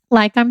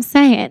 like I'm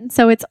saying.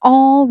 So it's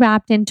all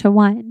wrapped into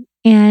one.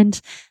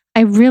 And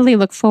I really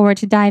look forward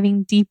to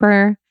diving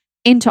deeper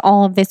into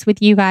all of this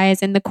with you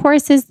guys in the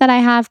courses that I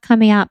have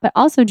coming up, but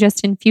also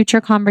just in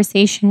future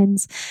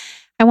conversations.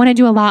 I want to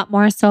do a lot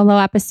more solo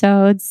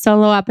episodes.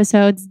 Solo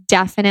episodes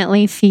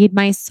definitely feed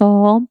my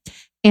soul.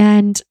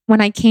 And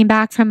when I came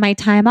back from my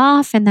time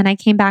off, and then I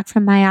came back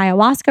from my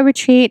ayahuasca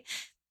retreat,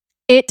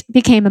 it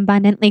became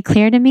abundantly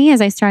clear to me as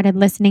I started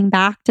listening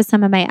back to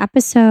some of my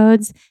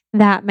episodes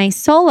that my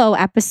solo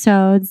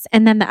episodes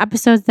and then the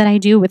episodes that I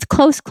do with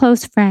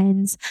close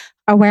friends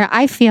are where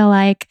I feel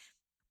like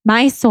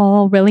my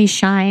soul really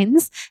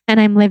shines, and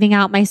I'm living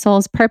out my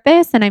soul's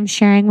purpose, and I'm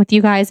sharing with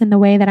you guys in the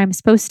way that I'm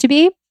supposed to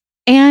be.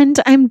 And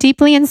I'm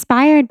deeply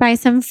inspired by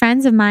some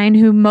friends of mine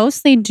who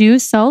mostly do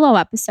solo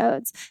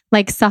episodes,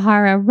 like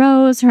Sahara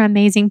Rose, her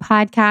amazing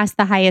podcast,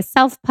 The Highest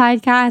Self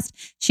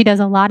podcast. She does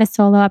a lot of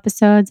solo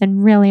episodes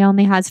and really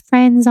only has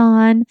friends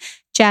on.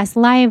 Jess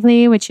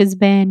Lively, which has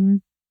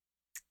been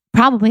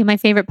probably my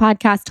favorite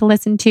podcast to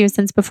listen to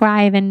since before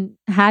I even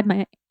had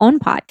my own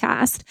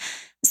podcast.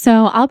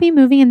 So I'll be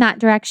moving in that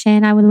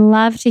direction. I would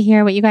love to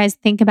hear what you guys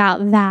think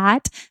about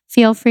that.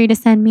 Feel free to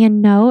send me a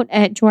note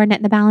at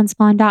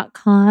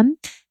jordan@thebalancebond.com.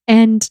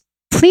 And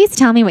please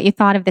tell me what you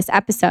thought of this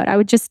episode. I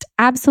would just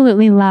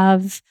absolutely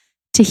love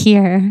to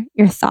hear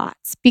your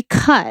thoughts,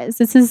 because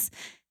this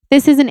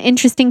is an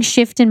interesting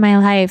shift in my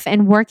life,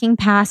 and working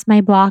past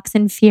my blocks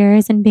and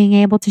fears and being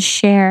able to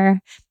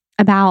share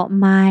about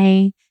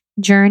my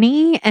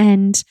journey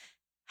and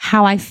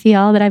how I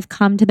feel that I've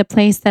come to the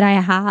place that I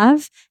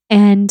have,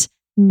 and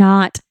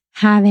not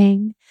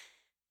having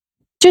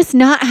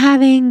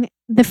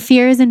the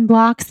fears and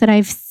blocks that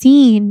I've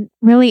seen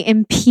really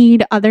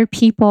impede other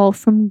people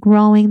from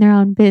growing their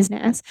own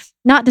business.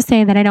 Not to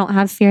say that I don't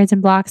have fears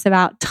and blocks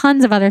about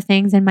tons of other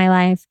things in my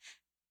life,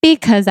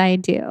 because I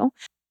do.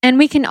 And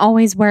we can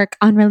always work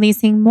on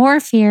releasing more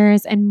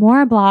fears and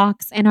more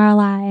blocks in our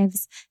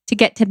lives to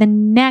get to the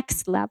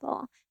next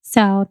level.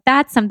 So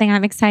that's something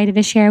I'm excited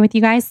to share with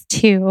you guys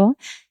too.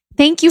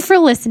 Thank you for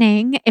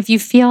listening. If you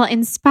feel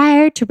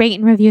inspired to rate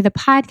and review the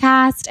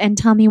podcast and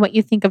tell me what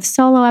you think of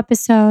solo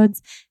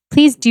episodes,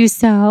 please do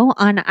so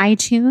on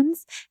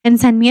iTunes and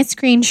send me a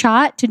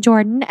screenshot to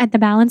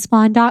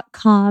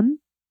jordan@thebalancedblonde.com.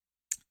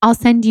 I'll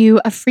send you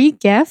a free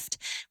gift,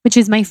 which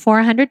is my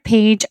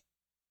 400-page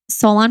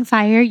Soul on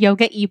Fire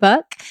yoga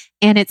ebook.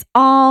 And it's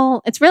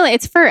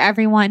for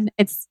everyone.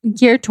 It's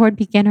geared toward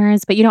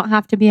beginners, but you don't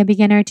have to be a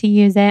beginner to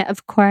use it,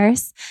 of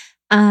course.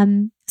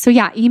 So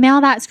yeah,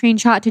 email that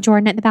screenshot to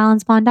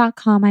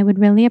jordan@thebalancedblonde.com. I would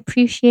really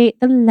appreciate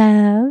the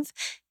love,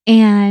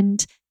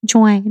 and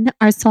join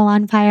our Soul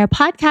on Fire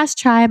podcast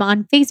tribe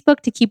on Facebook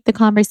to keep the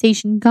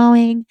conversation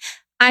going.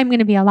 I'm going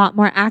to be a lot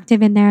more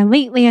active in there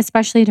lately,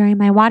 especially during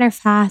my water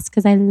fast,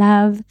 because I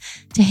love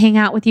to hang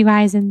out with you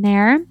guys in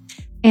there.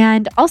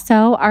 And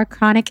also our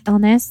chronic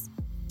illness,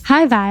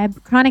 high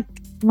vibe, chronic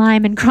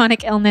Lyme and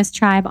chronic illness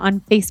tribe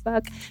on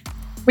Facebook,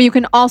 where you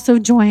can also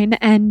join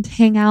and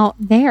hang out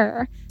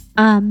there.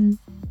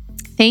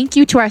 Thank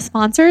you to our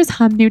sponsors,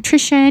 Hum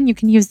Nutrition. You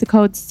can use the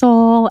code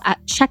SOUL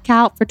at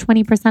checkout for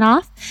 20%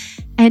 off.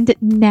 And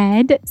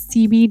Ned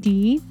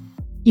CBD.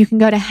 You can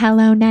go to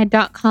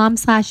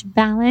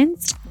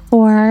helloned.com/balanced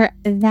for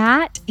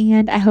that.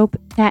 And I hope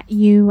that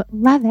you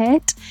love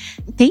it.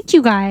 Thank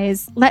you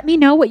guys. Let me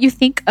know what you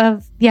think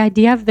of the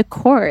idea of the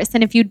course.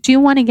 And if you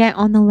do want to get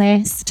on the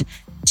list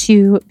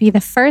to be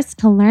the first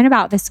to learn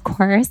about this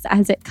course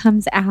as it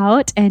comes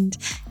out, and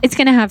it's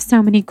going to have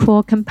so many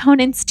cool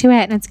components to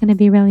it, and it's going to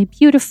be really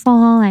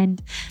beautiful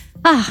and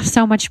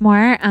so much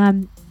more.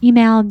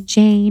 Email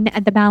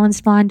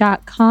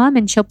jane@thebalancedblonde.com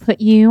and she'll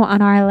put you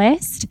on our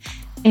list,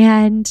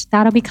 and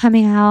that'll be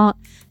coming out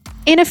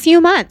in a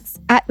few months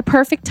at the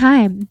perfect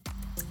time.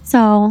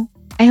 So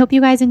I hope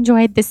you guys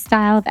enjoyed this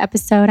style of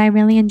episode. I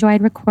really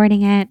enjoyed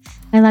recording it.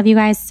 I love you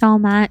guys so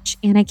much,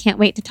 and I can't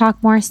wait to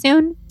talk more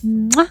soon.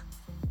 Mwah!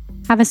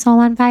 Have a Soul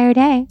on Fire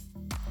day.